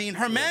 I mean,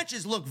 her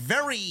matches look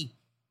very...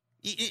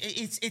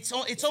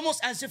 It's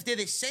almost as if they're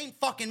the same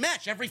fucking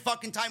match every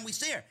fucking time we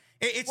see her.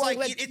 It's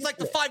like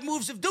the 5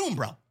 moves of doom,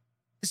 bro.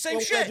 The same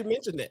shit. I'm glad you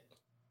mentioned it.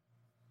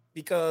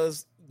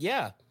 Because,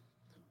 yeah,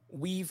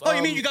 we've... Oh,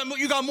 you mean you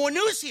got more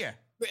news here?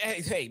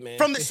 Hey, man.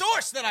 From the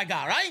source that I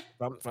got, right?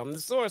 From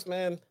the source,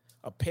 man.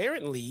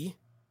 Apparently,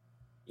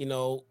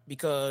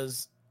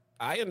 because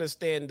I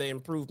understand the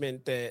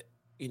improvement that,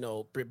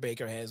 Britt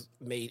Baker has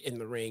made in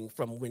the ring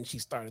from when she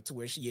started to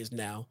where she is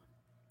now.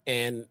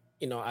 And,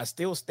 I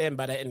still stand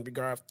by that in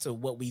regard to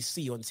what we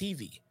see on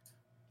TV.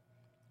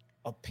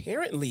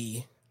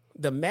 Apparently,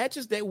 the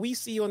matches that we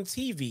see on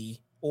TV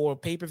or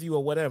pay-per-view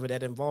or whatever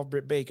that involve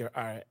Britt Baker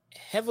are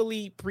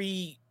heavily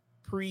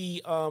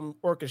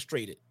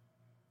orchestrated.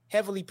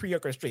 Heavily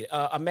pre-orchestrated.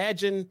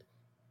 Imagine,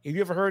 have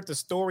you ever heard the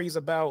stories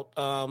about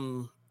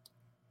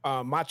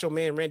Macho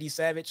Man Randy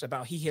Savage,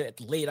 about he had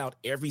laid out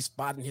every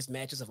spot in his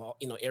matches of all,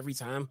 every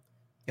time?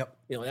 Yep.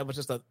 That was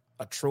just a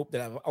trope that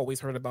I've always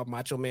heard about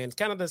Macho Man. It's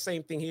kind of the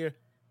same thing here.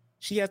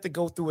 She has to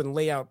go through and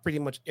lay out pretty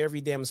much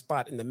every damn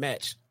spot in the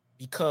match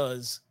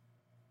because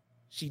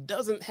she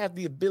doesn't have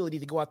the ability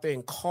to go out there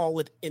and call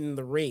it in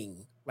the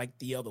ring like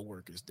the other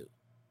workers do.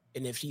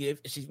 And if she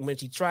when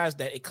she tries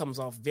that, it comes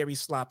off very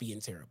sloppy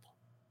and terrible.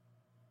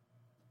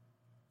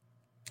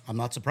 I'm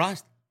not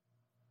surprised.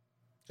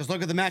 Just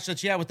look at the match that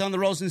she had with Thunder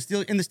Rosa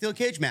in the steel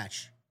cage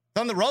match.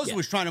 Thunder Rosa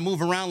was trying to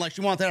move around like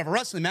she wanted to have a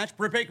wrestling match.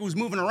 Britt Baker was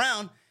moving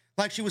around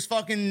like she was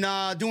fucking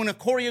doing a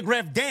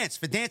choreographed dance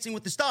for Dancing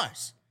with the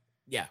Stars.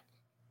 Yeah.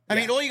 I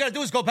mean, all you got to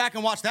do is go back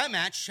and watch that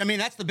match. I mean,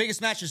 that's the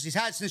biggest match that she's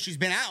had since she's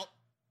been out.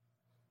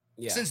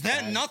 Yeah. Since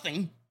then,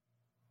 nothing.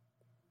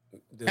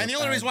 And the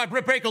only reason why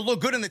Britt Baker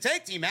looked good in the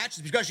tag team match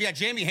is because she had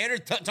Jamie Hayter,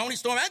 Toni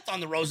Storm, and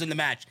Thunder Rosa in the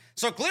match.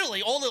 So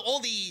clearly, all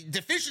the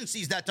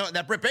deficiencies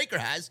that Britt Baker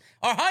has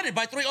are hidden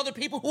by 3 other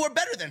people who are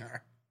better than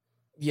her.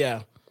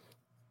 Yeah.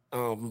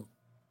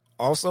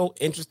 Also,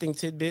 interesting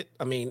tidbit.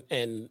 I mean,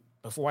 and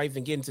before I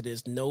even get into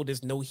this, no,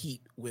 there's no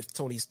heat with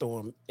Toni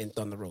Storm and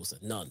Thunder Rosa.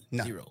 None.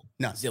 Zero.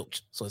 None.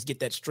 Zilch. So let's get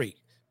that straight.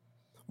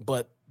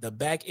 But the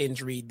back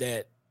injury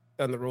that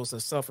Thunder Rosa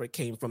suffered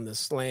came from the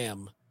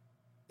slam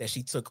that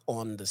she took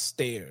on the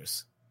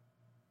stairs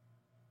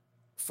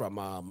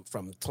from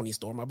Toni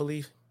Storm, I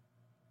believe.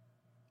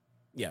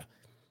 Yeah.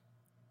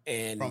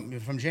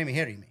 And from Jamie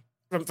Hayter, you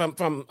mean?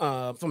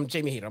 From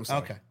Jamie Hayter, I'm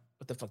sorry. Okay.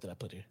 What the fuck did I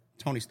put here?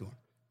 Toni Storm.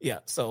 Yeah,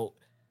 so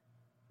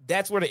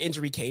that's where the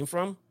injury came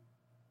from.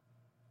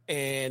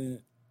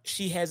 And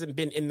she hasn't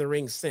been in the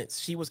ring since.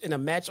 She was in a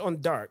match on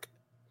Dark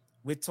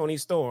with Toni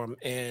Storm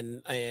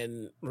and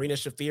Marina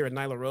Shafir and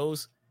Nyla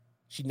Rose.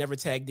 She never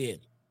tagged in.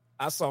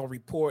 I saw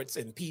reports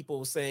and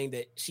people saying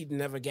that she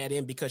never got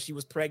in because she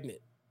was pregnant.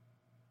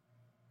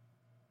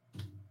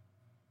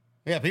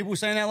 Yeah, people were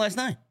saying that last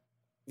night.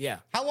 Yeah.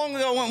 How long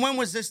ago? When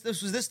was this?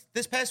 This was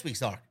this past week's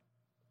Dark.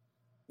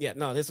 Yeah,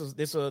 no,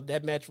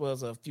 that match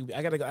was a few.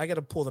 I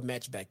gotta pull the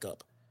match back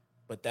up,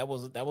 but that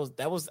was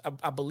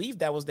I believe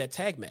that was that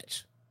tag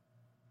match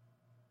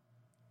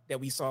that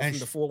we saw from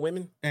the 4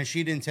 women, and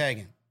she didn't tag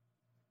in.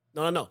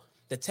 No,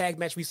 the tag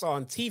match we saw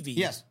on TV.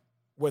 Yes,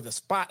 where the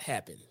spot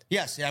happened.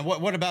 Yes, yeah.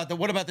 What about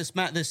this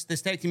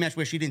tag team match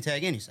where she didn't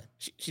tag in? You said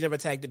she never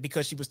tagged it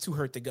because she was too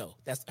hurt to go.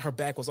 That's her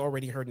back was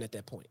already hurting at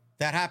that point.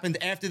 That happened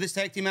after this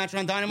tag team match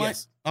on Dynamite.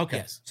 Yes. Okay.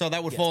 Yes. So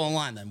that would fall in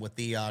line then with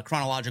the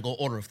chronological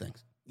order of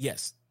things.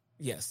 Yes.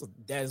 So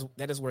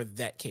that is where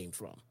that came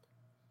from.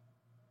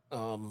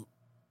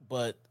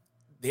 But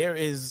there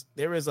is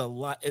a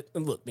lot.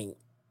 Look, I mean,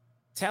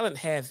 talent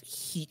have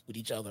heat with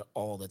each other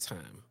all the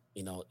time.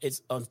 You know,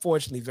 it's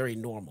unfortunately very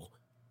normal.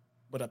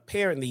 But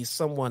apparently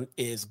someone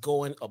is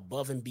going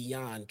above and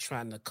beyond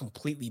trying to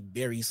completely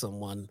bury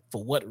someone.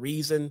 For what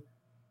reason?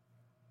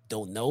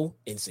 Don't know.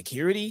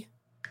 Insecurity?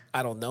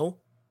 I don't know.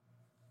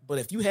 But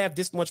if you have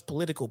this much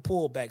political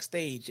pull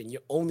backstage and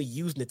you're only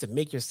using it to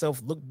make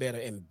yourself look better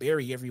and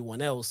bury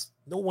everyone else,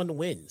 no one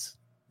wins.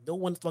 No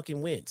one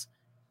fucking wins.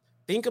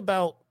 Think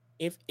about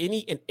if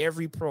any and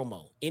every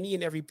promo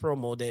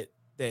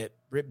that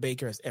Britt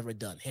Baker has ever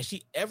done. Has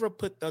she ever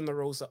put Thunder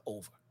Rosa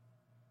over?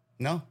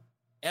 No.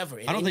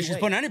 Ever. I don't think she's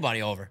putting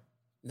anybody over.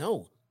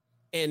 No.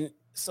 And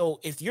so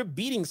if you're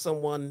beating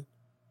someone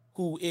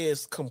who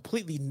is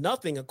completely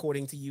nothing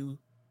according to you,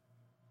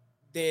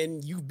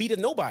 then you beat a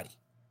nobody.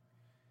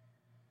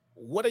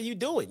 What are you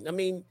doing? I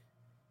mean,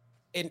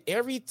 in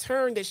every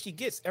turn that she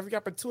gets, every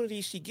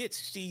opportunity she gets,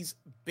 she's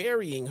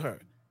burying her.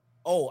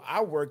 Oh,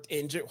 I worked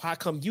injured. How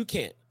come you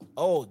can't?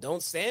 Oh,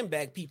 don't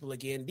sandbag people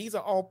again. These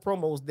are all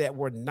promos that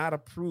were not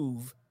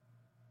approved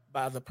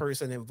by the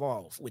person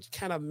involved, which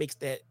kind of makes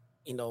that,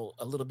 you know,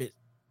 a little bit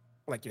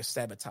like you're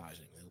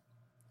sabotaging.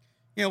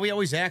 You know, we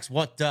always ask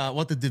what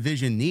the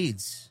division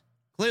needs.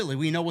 Clearly,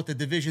 we know what the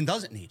division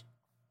doesn't need.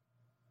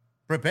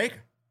 Britt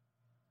Baker.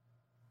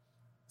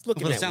 That's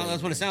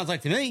what it sounds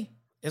like to me.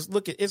 It's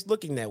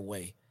looking that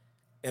way.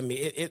 I mean,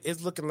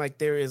 it's looking like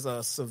there is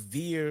a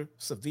severe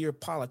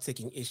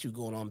politicking issue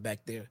going on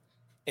back there.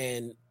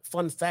 And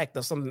fun fact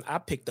of something I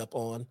picked up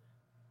on,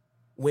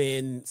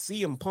 when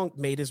CM Punk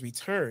made his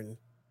return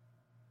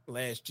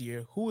last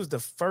year, who was the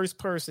first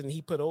person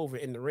he put over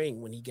in the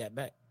ring when he got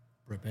back?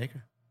 Britt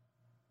Baker.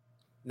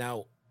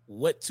 Now,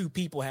 what 2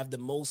 people have the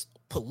most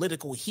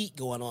political heat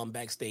going on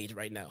backstage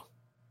right now?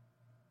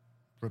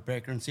 Britt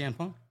Baker and CM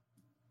Punk.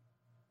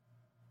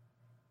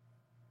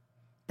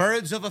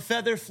 Birds of a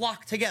feather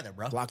flock together,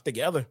 bro. Flock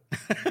together.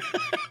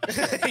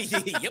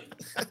 Yep.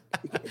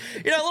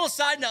 You know, a little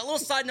side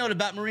note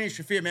about Marina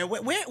Shafir, man.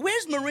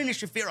 Where's Marina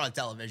Shafir on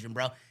television,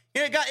 bro?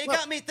 You know,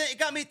 it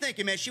got me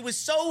thinking, man. She was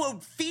so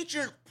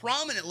featured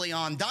prominently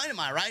on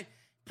Dynamite, right?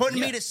 Putting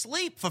me to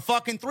sleep for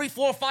fucking 3,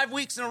 4, 5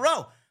 weeks in a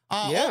row.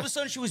 All of a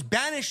sudden, she was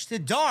banished to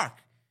Dark.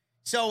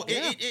 So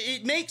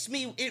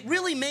it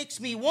really makes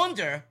me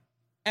wonder.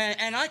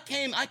 And I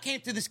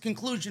came to this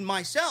conclusion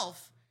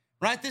myself.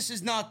 Right, this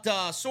is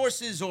not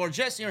sources or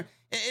Jesse.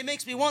 It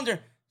makes me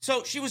wonder.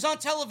 So she was on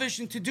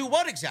television to do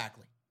what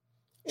exactly?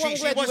 Well,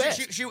 she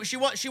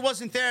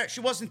wasn't there. She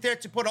wasn't there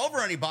to put over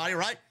anybody,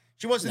 right?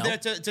 She wasn't there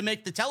to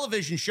make the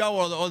television show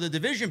or the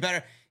division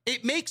better.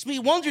 It makes me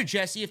wonder,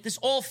 Jesse, if this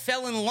all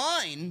fell in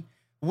line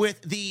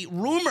with the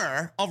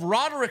rumor of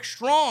Roderick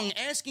Strong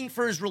asking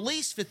for his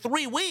release for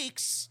 3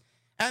 weeks,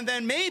 and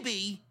then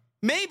maybe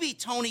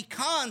Tony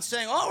Khan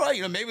saying, "All right,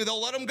 you know, maybe they'll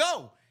let him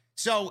go."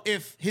 So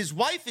if his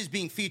wife is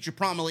being featured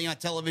prominently on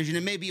television,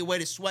 it may be a way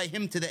to sway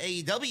him to the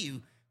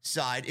AEW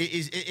side.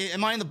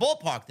 Am I in the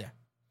ballpark there,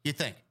 you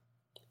think?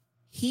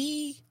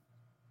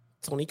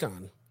 Tony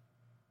Khan,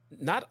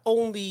 not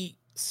only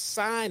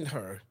signed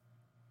her,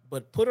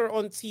 but put her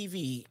on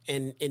TV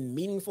and in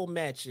meaningful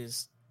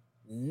matches,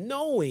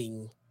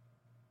 knowing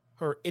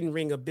her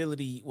in-ring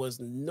ability was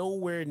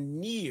nowhere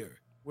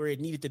near where it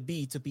needed to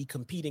be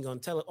competing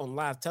on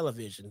live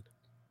television.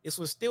 This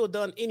was still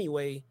done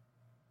anyway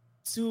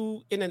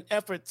in an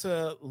effort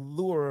to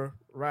lure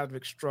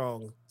Roderick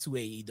Strong to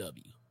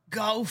AEW.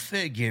 Go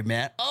figure,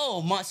 man.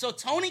 Oh, my. So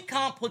Tony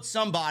Khan put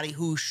somebody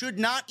who should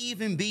not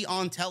even be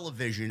on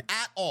television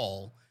at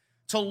all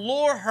to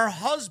lure her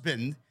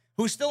husband,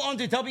 who's still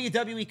under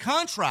WWE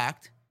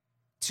contract,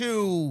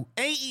 to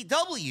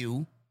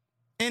AEW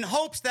in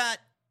hopes that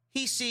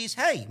he sees,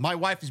 hey, my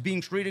wife is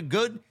being treated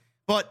good,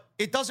 but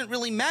it doesn't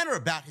really matter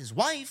about his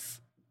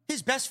wife.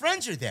 His best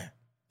friends are there.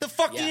 The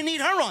fuck do you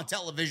need her on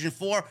television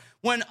for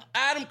when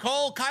Adam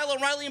Cole, Kyle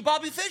O'Reilly, and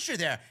Bobby Fish are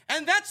there?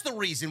 And that's the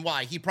reason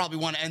why he probably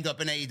want to end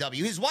up in AEW.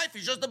 His wife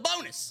is just a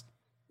bonus.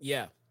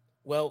 Yeah.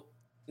 Well,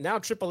 now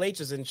Triple H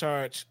is in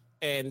charge,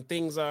 and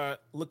things are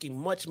looking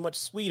much, much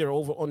sweeter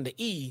over on the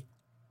E.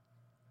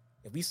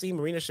 Have we seen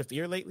Marina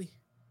Shafir lately?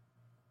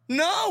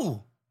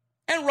 No.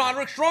 And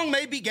Roderick Strong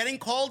may be getting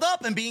called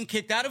up and being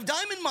kicked out of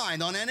Diamond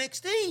Mine on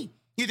NXT.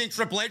 You think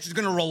Triple H is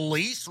going to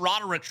release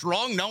Roderick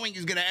Strong knowing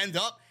he's going to end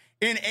up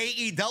in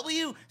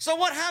AEW? So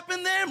what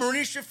happened there?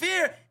 Marina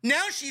Shafir,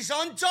 now she's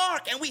on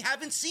Dark, and we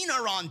haven't seen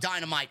her on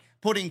Dynamite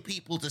putting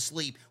people to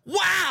sleep.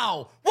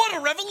 Wow, what a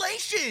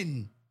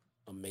revelation.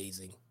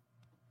 Amazing.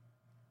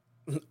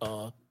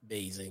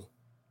 Amazing.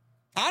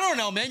 I don't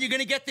know, man. You're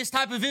going to get this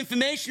type of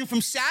information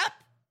from SAP?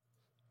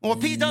 Or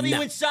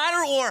PW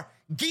Insider? Or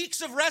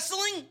Geeks of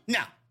Wrestling?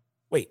 No.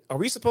 Wait, are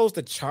we supposed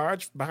to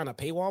charge behind a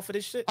paywall for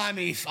this shit? I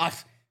mean,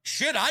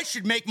 I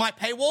should make my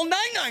paywall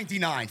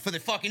 $9.99 for the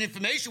fucking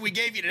information we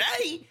gave you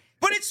today,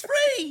 but it's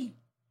free.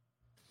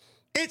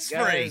 It's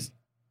free.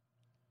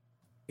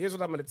 Here's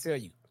what I'm going to tell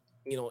you.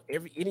 You know,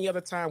 any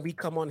other time we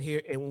come on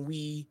here and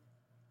we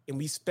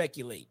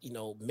speculate, you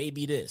know,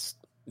 maybe this,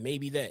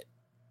 maybe that,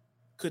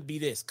 could be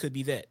this, could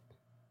be that.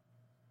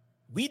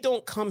 We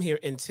don't come here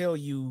and tell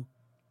you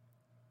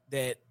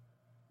that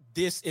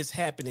this is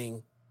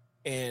happening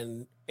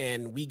and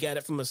we got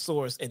it from a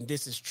source and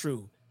this is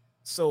true.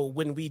 So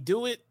when we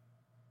do it,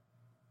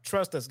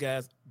 trust us,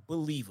 guys.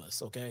 Believe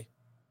us, okay?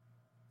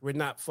 We're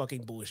not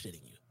fucking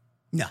bullshitting you.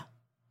 No,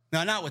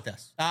 not with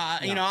us. No.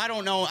 You know, I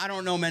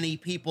don't know many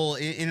people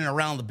in and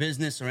around the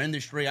business or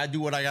industry. I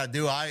do what I got to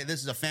do.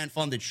 This is a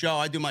fan-funded show.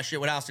 I do my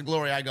shit with House of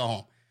Glory. I go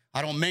home.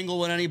 I don't mingle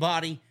with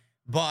anybody.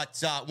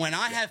 But when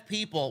I have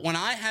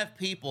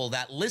people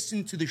that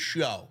listen to the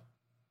show,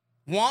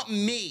 want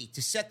me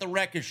to set the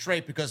record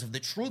straight because of the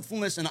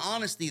truthfulness and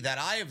honesty that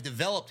I have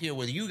developed here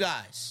with you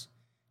guys,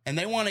 and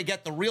they want to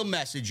get the real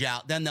message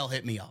out, then they'll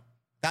hit me up.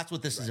 That's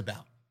what this is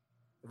about.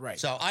 Right.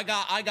 So I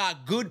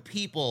got good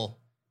people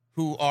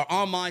who are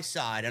on my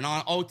side and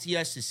on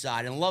OTS's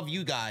side and love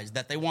you guys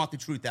that they want the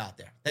truth out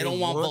there. They don't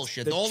want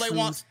bullshit. All they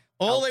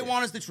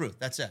want is the truth.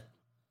 That's it.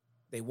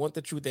 They want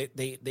the truth.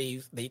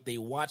 They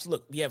watch.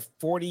 Look, we have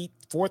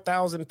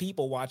 44,000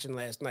 people watching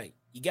last night.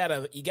 You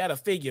gotta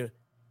figure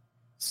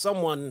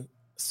someone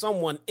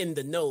in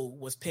the know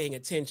was paying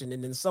attention,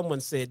 and then someone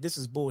said, "This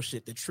is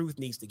bullshit. The truth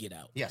needs to get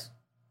out." Yes.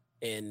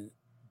 And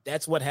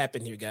that's what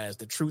happened here, guys.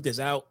 The truth is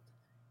out,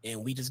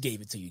 and we just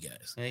gave it to you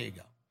guys. There you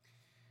go.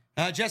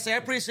 Jesse, I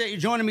appreciate you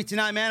joining me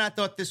tonight, man. I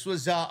thought this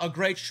was a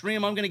great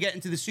stream. I'm going to get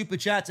into the super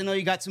chats. I know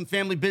you got some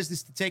family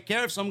business to take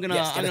care of, so I'm going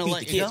to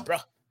let you go. Bro.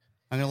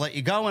 I'm going to let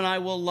you go, and I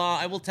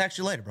will text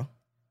you later, bro.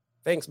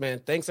 Thanks, man.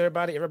 Thanks,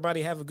 everybody.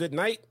 Everybody have a good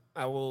night.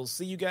 I will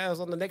see you guys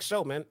on the next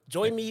show, man.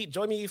 Join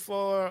me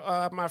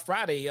for my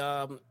Friday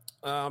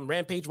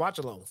Rampage Watch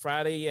Along.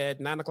 Friday at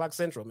 9 o'clock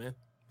Central, man.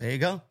 There you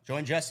go.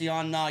 Join Jesse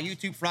on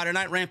YouTube Friday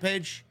Night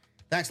Rampage.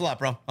 Thanks a lot,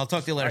 bro. I'll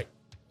talk to you later. All right.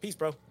 Peace,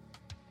 bro.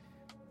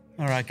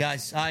 All right,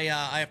 guys.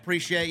 I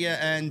appreciate you.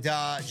 And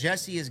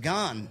Jesse is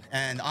gone.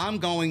 And I'm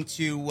going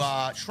to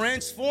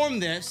transform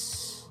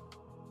this.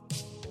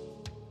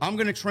 I'm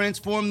going to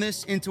transform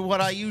this into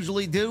what I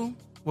usually do.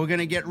 We're going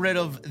to get rid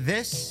of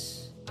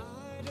this.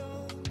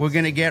 We're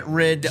going to get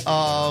rid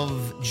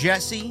of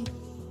Jesse.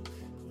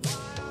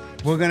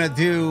 We're going to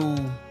do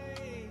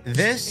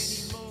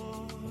this.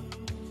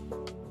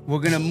 We're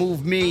going to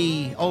move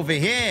me over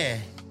here.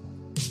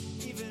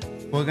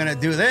 We're going to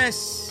do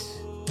this.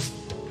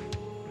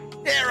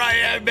 There I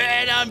am,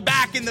 man. I'm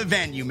back in the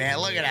venue, man.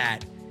 Look at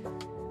that.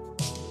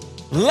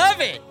 Love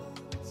it.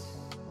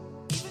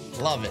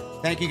 Love it.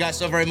 Thank you guys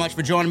so very much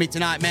for joining me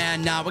tonight,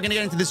 man. We're going to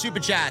get into the super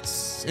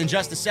chats in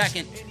just a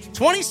second.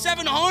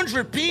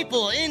 2,700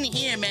 people in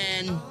here,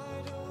 man.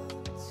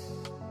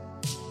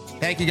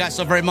 Thank you guys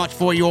so very much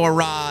for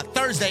your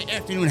Thursday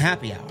afternoon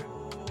happy hour.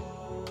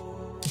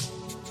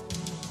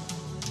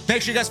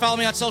 Make sure you guys follow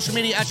me on social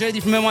media at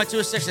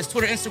JDfromNY206. That's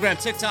Twitter,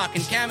 Instagram, TikTok,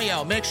 and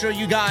Cameo. Make sure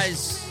you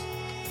guys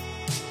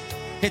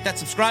hit that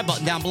subscribe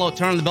button down below.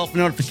 Turn on the bell for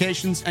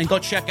notifications. And go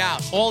check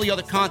out all the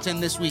other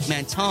content this week,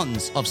 man.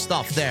 Tons of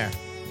stuff there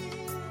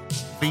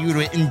for you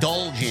to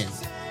indulge in.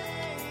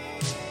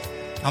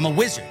 I'm a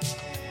wizard.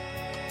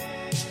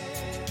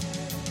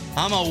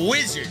 I'm a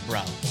wizard,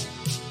 bro.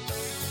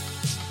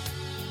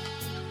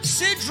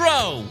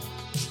 Sidro.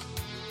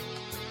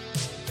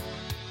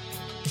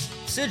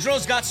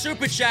 Sidro's got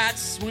super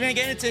chats. We're going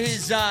to get into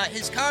his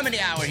comedy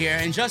hour here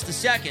in just a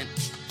second.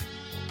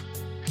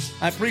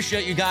 I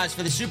appreciate you guys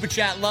for the super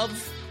chat love.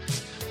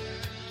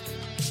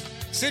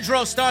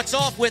 Sidro starts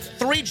off with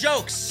 4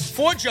 jokes.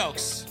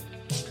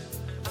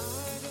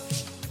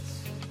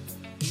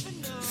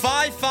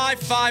 5, 5,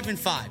 5, and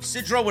 5.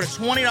 Sidro with a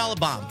 $20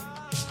 bomb.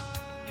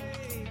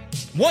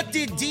 What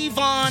did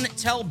Devon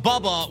tell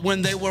Bubba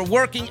when they were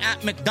working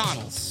at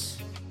McDonald's?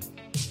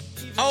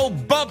 Oh,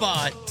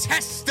 Bubba,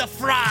 test the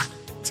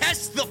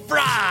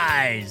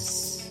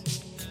fries.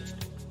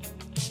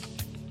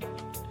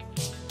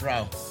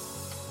 Bro,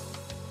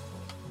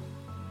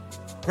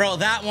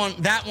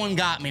 that one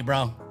got me,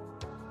 bro.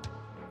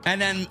 And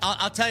then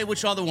I'll tell you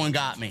which other one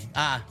got me.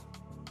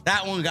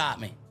 That one got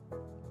me.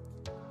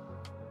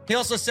 He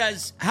also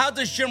says, how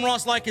does Jim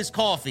Ross like his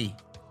coffee?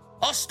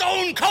 A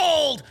stone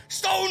cold!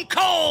 Stone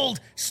cold!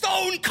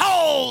 Stone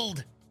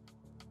cold!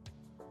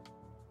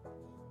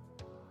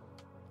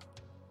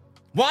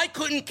 Why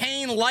couldn't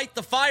Kane light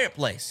the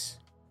fireplace?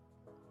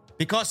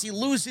 Because he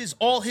loses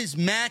all his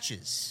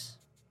matches.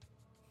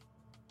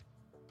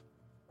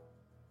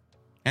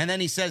 And then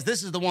he says,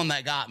 this is the one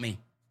that got me.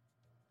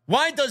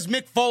 Why does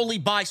Mick Foley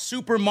buy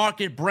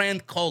supermarket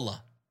brand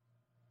cola?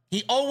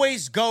 He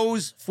always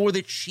goes for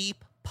the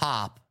cheap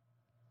pop.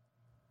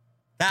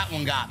 That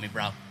one got me,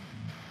 bro.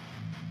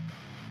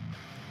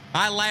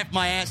 I laughed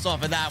my ass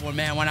off at that one,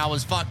 man, when I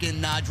was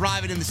fucking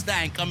driving in the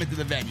stank coming to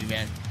the venue,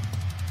 man.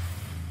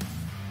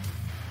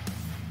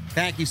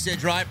 Thank you,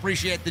 Sidra. I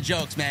appreciate the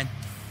jokes, man.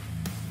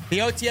 The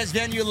OTS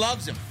venue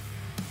loves him.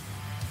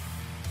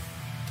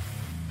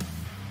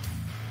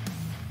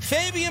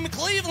 Fabian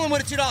Cleveland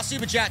with a $2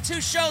 super chat. 2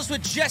 shows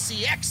with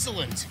Jesse.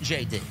 Excellent,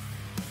 JD.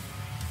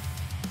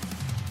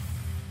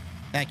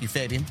 Thank you,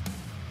 Fabian.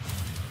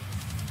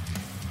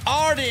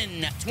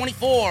 Arden,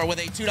 24, with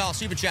a $2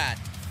 super chat.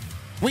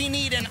 We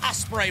need an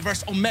Ospreay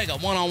versus Omega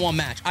one-on-one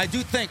match. I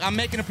do think, I'm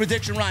making a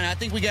prediction right now. I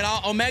think we get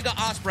Omega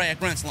Ospreay at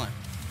Grand Slam.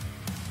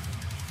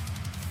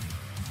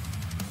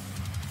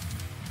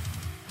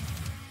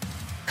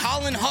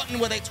 Colin Hutton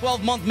with a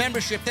 12-month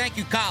membership. Thank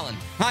you, Colin.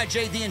 Hi,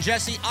 JD and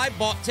Jesse. I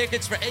bought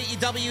tickets for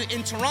AEW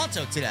in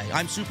Toronto today.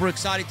 I'm super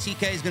excited.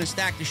 TK is going to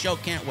stack the show.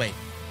 Can't wait.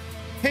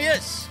 He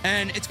is.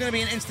 And it's going to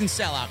be an instant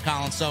sellout,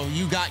 Colin. So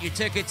you got your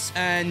tickets,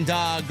 and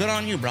good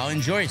on you, bro.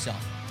 Enjoy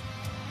yourself.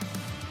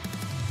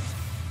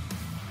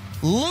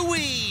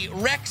 Louis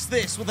Rex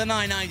this with a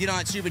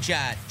 $9.99 super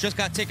chat. Just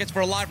got tickets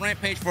for a live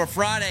Rampage for a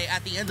Friday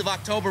at the end of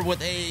October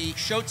with a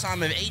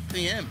showtime of 8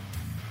 p.m.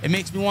 It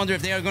makes me wonder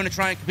if they are going to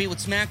try and compete with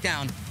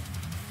SmackDown.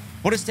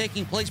 What is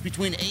taking place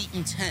between 8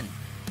 and 10?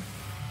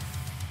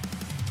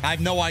 I have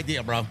no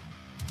idea, bro.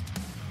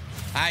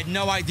 I had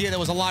no idea there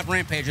was a live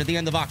Rampage at the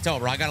end of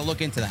October. I got to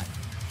look into that.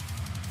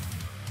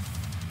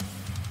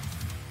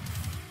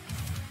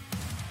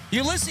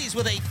 Ulysses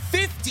with a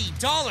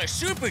 $50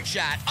 super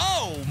chat.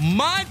 Oh,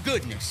 my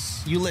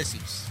goodness,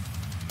 Ulysses.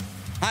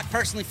 I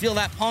personally feel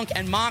that Punk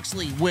and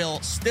Moxley will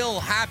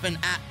still happen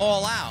at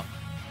All Out.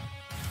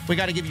 We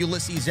got to give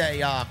Ulysses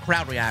a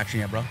crowd reaction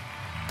here, bro.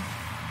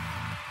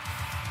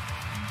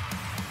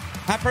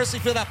 I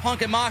personally feel that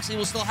Punk and Moxley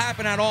will still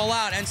happen at All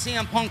Out, and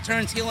CM Punk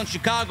turns heel in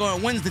Chicago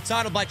and wins the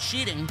title by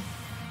cheating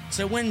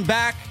to win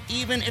back,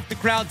 even if the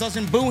crowd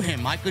doesn't boo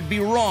him. I could be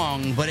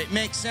wrong, but it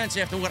makes sense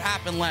after what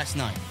happened last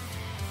night.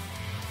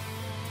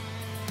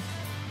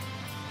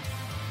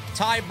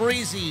 Ty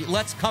Breezy,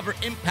 let's cover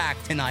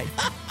Impact tonight.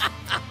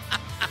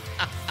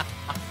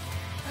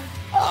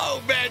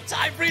 Oh, man,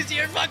 Ty Breezy,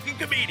 you're a fucking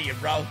comedian,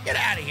 bro. Get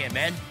out of here,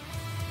 man.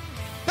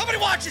 Nobody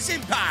watches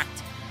Impact.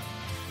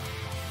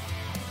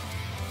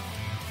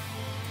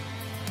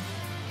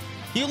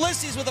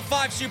 Ulysses with a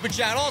 5 super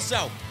chat.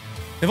 Also,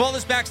 if all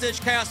this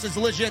backstage chaos is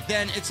legit,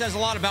 then it says a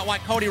lot about why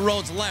Cody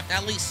Rhodes left,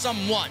 at least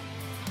somewhat,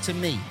 to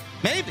me.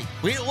 Maybe.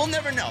 We'll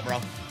never know,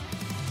 bro.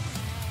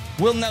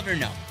 We'll never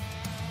know.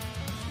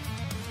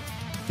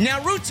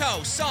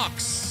 Naruto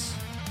sucks.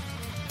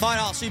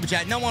 $5 super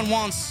chat. No one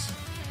wants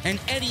an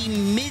Eddie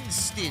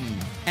Midston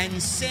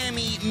and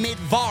Sammy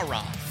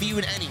Midvara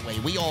feud anyway.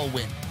 We all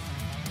win.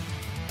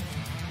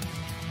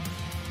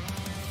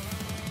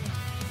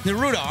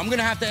 Naruto, I'm going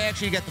to have to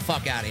actually get the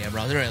fuck out of here,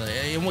 bro.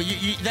 Really.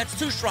 That's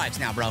 2 strikes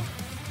now, bro.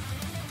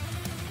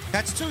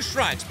 That's 2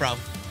 strikes, bro.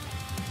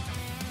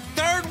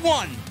 Third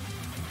one,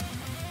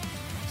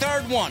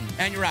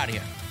 and you're out of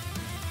here.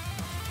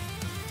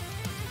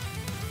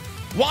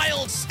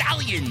 Wild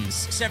Stallions,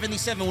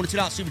 77 with a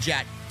 $2 super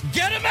chat.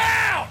 Get him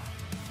out!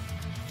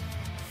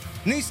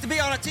 Needs to be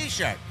on a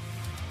t-shirt.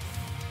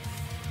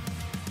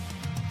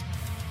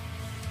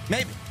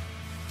 Maybe.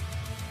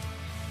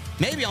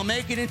 Maybe I'll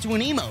make it into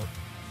an emote.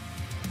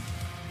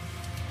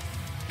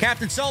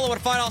 Captain Solo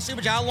with a $5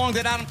 super chat. How long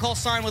did Adam Cole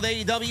sign with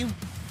AEW?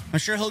 I'm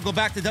sure he'll go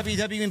back to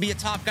WWE and be a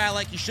top guy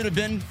like he should have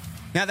been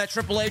now that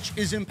Triple H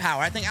is in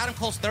power. I think Adam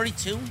Cole's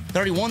 32,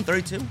 31,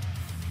 32.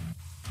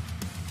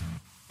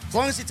 As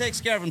long as he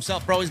takes care of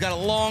himself, bro, he's got a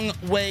long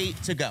way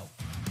to go.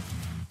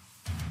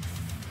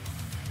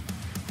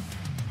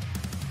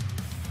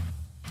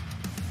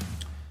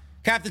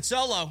 Captain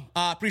Solo,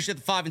 appreciate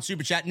the 5 in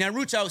super chat.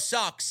 Naruto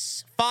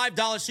sucks.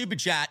 $5 super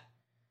chat.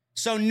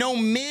 So no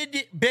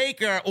mid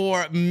Baker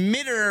or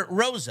midder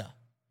Rosa.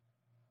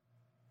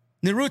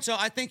 Naruto,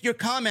 I think your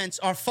comments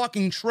are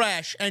fucking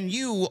trash and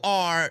you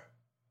are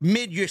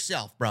mid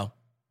yourself, bro.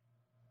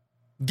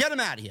 Get him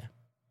out of here.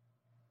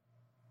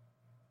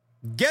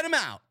 Get him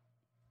out.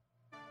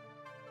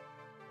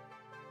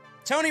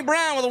 Tony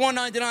Brown with a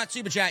 $1.99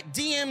 super chat.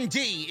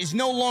 DMD is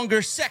no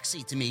longer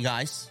sexy to me,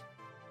 guys.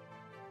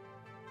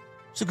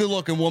 It's a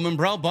good-looking woman,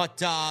 bro, but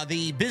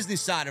the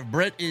business side of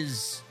Britt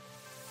is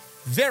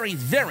very,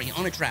 very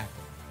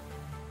unattractive.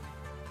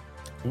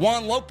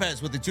 Juan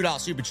Lopez with the $2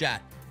 super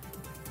chat.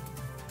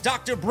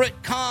 Dr.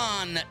 Britt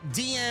Khan,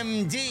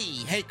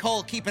 DMD. Hey,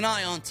 Cole, keep an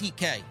eye on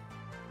TK.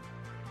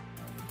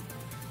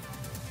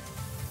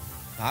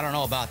 I don't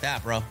know about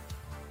that, bro.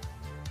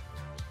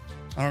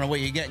 I don't know where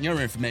you're getting your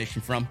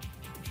information from.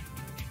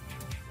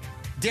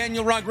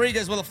 Daniel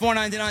Rodriguez with a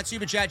 $4.99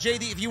 super chat.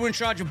 JD, if you were in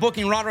charge of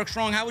booking Roderick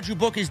Strong, how would you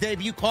book his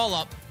debut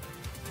call-up?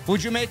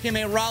 Would you make him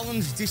a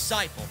Rollins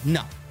disciple?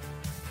 No.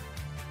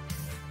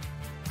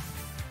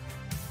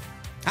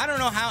 I don't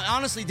know how.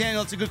 Honestly,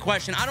 Daniel, it's a good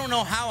question. I don't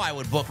know how I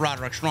would book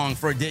Roderick Strong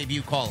for a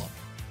debut call-up.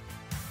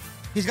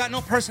 He's got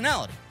no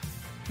personality.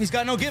 He's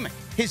got no gimmick.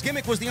 His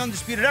gimmick was the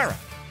Undisputed Era.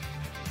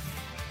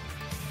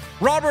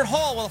 Robert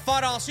Hall with a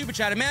 $5 super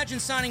chat. Imagine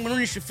signing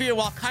Marina Shafir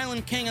while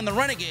Kylan King and the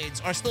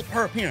Renegades are still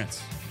per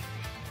appearance.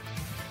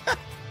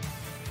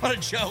 What a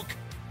joke.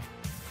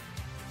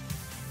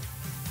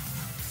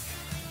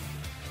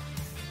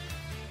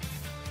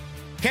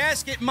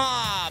 Casket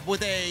Mob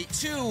with a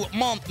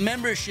 2-month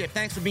membership.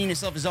 Thanks for being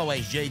yourself as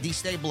always, JD.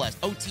 Stay blessed.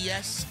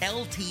 OTS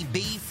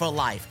LTB for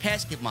life.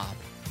 Casket Mob.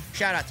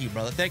 Shout out to you,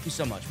 brother. Thank you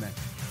so much, man.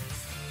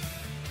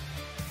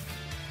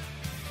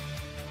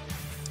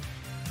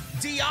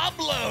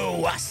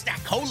 Diablo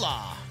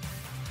Stacola.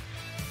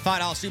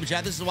 $5 super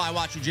chat. This is why I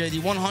watch you,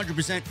 JD.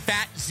 100%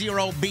 fat,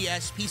 zero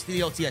BS. Peace to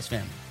the OTS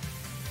family.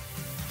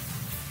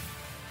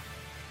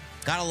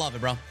 Gotta love it,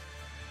 bro.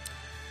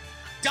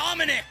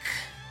 Dominic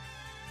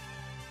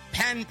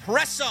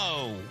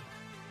Panpresso.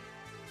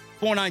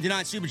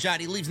 $4.99 super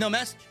chat. He leaves no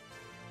message.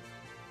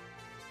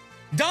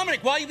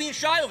 Dominic, why are you being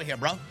shy over here,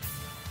 bro?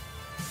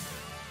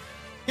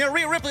 You know,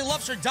 Rhea Ripley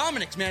loves her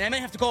Dominics, man. I may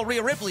have to call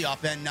Rhea Ripley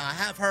up and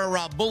have her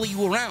bully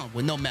you around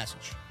with no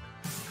message.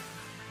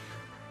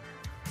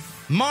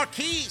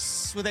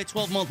 Marquise with a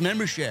 12-month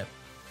membership.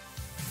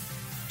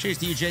 Cheers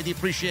to you, JD.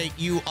 Appreciate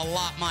you a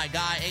lot, my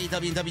guy.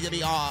 AEW and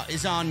WWE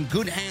is on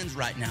good hands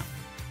right now.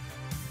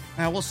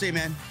 We'll see,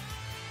 man.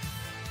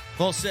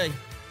 We'll see.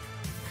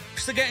 We're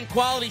still getting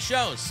quality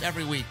shows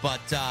every week, but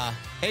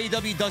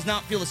AEW does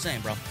not feel the same,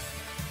 bro.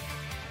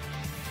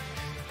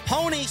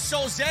 Pony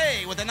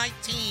Soze with a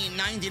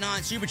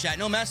 $19.99 super chat.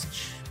 No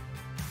message.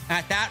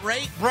 At that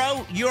rate,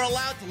 bro, you're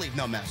allowed to leave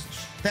no message.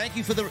 Thank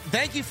you for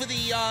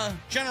the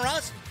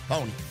generosity,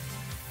 Pony.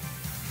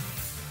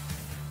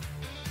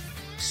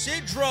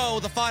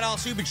 Sidro, the $5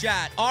 super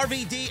chat.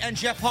 RVD and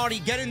Jeff Hardy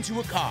get into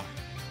a car.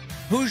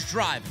 Who's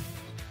driving?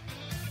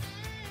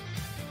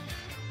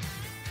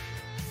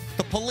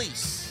 The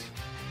police.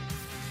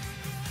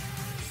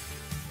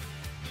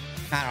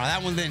 I don't know.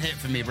 That one didn't hit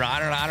for me, bro.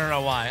 I don't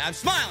know why. I'm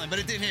smiling, but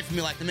it didn't hit for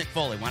me like the Mick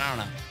Foley one. I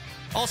don't know.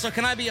 Also,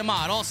 can I be a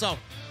mod? Also,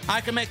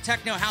 I can make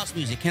techno house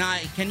music.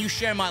 Can you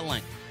share my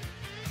link?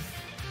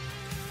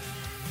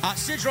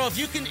 Sidro, if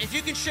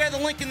you can share the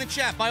link in the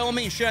chat, by all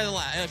means, share the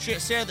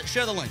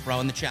link,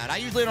 bro, in the chat. I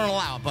usually don't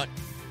allow it, but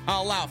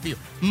I'll allow it for you.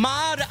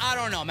 Mod, I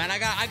don't know, man.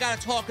 I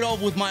gotta talk it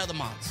over with my other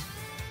mods.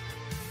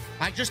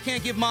 I just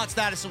can't give mod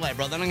status away,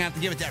 bro. Then I'm gonna have to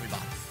give it to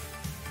everybody.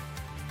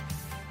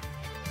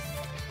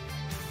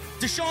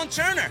 Deshaun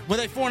Turner with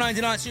a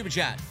 $4.99 super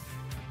chat.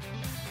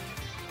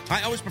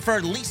 I always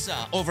preferred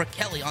Lisa over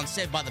Kelly on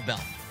Saved by the Bell.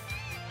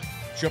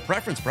 It's your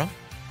preference, bro.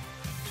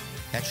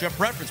 That's your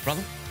preference,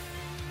 brother.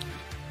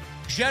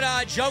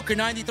 Jedi Joker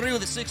 93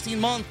 with a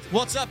 16-month.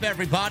 What's up,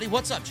 everybody?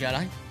 What's up,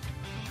 Jedi?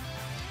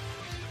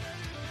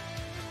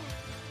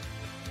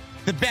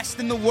 The best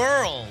in the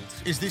world.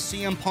 Is this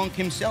CM Punk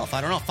himself? I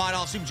don't know.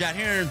 $5 super chat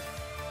here.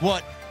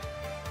 What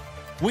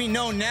we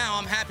know now,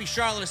 I'm happy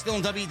Charlotte is still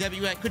in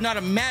WWE. I could not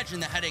imagine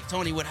the headache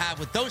Tony would have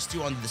with those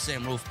two under the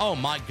same roof. Oh,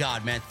 my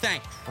God, man.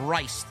 Thank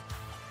Christ.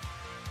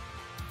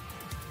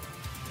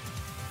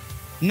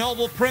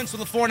 Noble Prince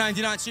with a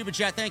 $4.99 super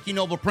chat. Thank you,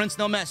 Noble Prince.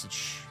 No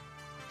message.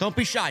 Don't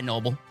be shy,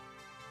 Noble.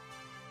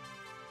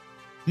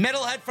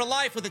 Metalhead for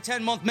Life with a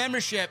 10-month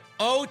membership.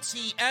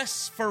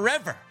 OTS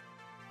Forever.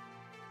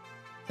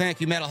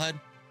 Thank you, Metalhead.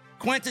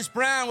 Quintus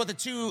Brown with a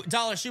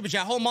 $2 super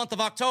chat. Whole month of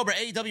October,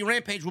 AEW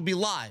Rampage will be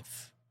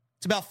live.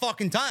 It's about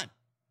fucking time.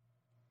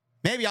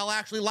 Maybe I'll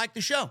actually like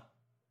the show.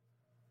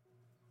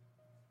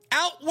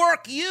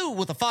 Outwork You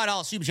with a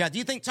 $5 super chat. Do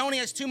you think Tony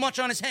has too much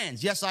on his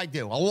hands? Yes, I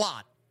do. A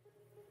lot.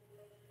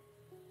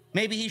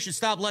 Maybe he should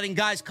stop letting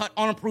guys cut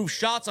unapproved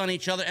shots on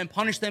each other and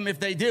punish them if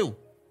they do.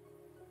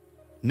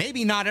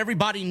 Maybe not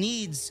everybody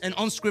needs an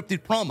unscripted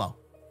promo.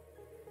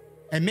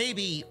 And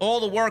maybe all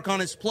the work on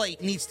his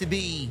plate needs to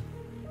be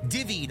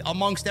divvied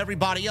amongst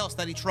everybody else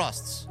that he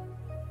trusts.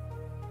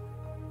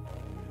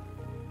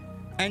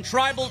 And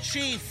Tribal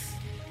Chief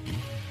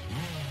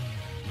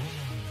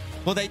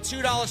with a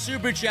 $2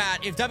 super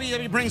chat. If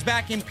WWE brings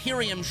back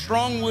Imperium,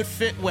 Strong would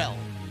fit well.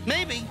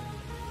 Maybe.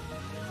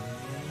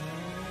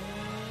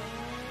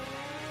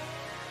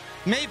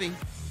 Maybe.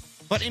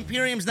 But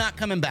Imperium's not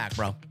coming back,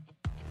 bro.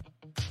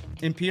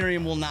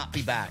 Imperium will not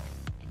be back.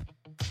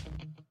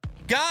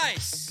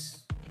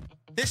 Guys,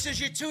 this is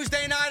your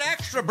Tuesday night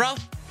extra, bro.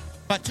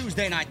 But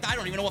Tuesday night, I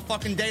don't even know what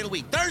fucking day of the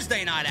week.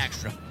 Thursday night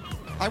extra.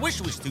 I wish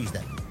it was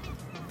Tuesday.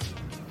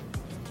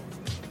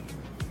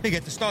 We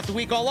get to start the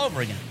week all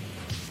over again.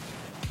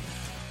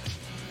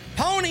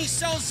 Pony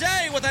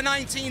Soze with a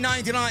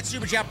 $19.99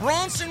 super chat.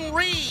 Bronson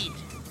Reed.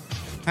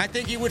 I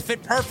think he would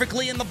fit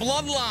perfectly in the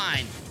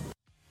bloodline.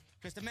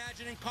 Just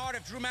imagining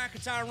Cardiff, Drew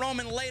McIntyre,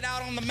 Roman laid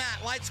out on the mat.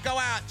 Lights go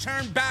out,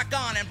 turn back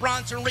on, and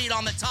Bronson Reed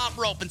on the top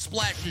rope and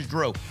splashes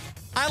Drew.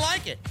 I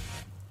like it.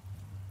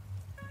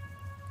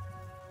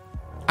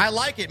 I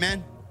like it,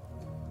 man.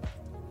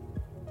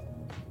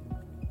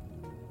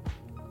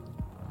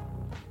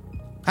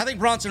 I think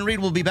Bronson Reed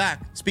will be back.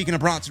 Speaking of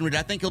Bronson Reed,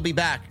 I think he'll be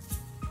back.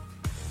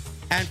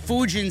 And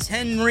Fujin's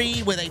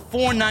Henry with a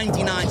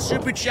 $4.99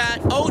 super chat.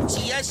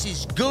 OTS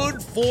is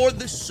good for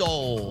the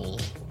soul.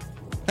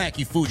 Thank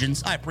you,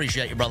 Fujins. I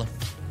appreciate you, brother.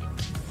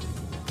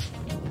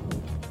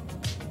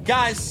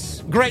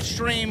 Guys, great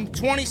stream.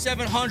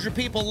 2,700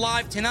 people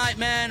live tonight,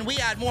 man. We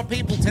had more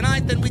people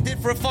tonight than we did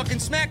for a fucking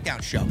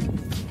SmackDown show.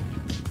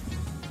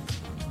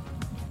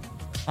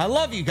 I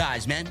love you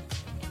guys, man.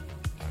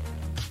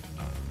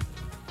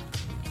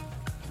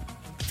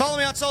 Follow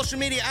me on social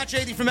media at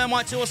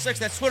JDfromNY206.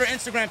 That's Twitter,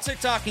 Instagram,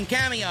 TikTok, and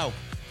Cameo.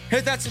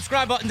 Hit that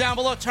subscribe button down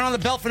below. Turn on the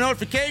bell for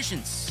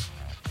notifications.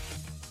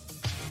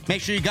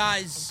 Make sure you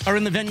guys are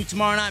in the venue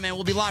tomorrow night, man.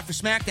 We'll be live for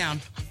SmackDown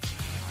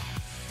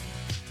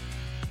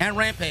and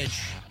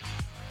Rampage.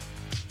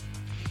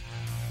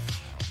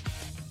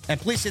 And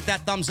please hit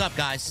that thumbs up,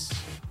 guys.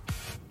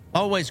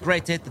 Always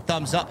great to hit the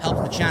thumbs up.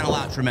 Helps the channel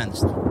out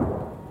tremendously.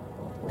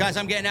 Guys,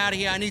 I'm getting out of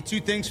here. I need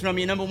two things from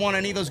you. Number one,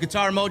 I need those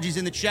guitar emojis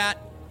in the chat.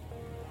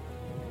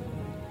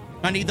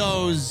 I need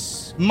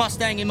those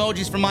Mustang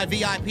emojis from my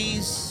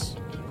VIPs.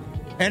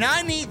 And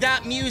I need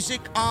that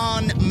music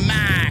on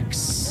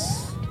max.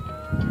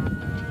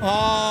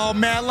 Oh,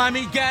 man, let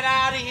me get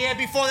out of here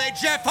before they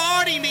Jeff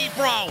Hardy me,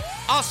 bro.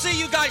 I'll see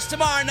you guys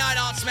tomorrow night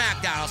on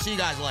SmackDown. I'll see you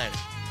guys later.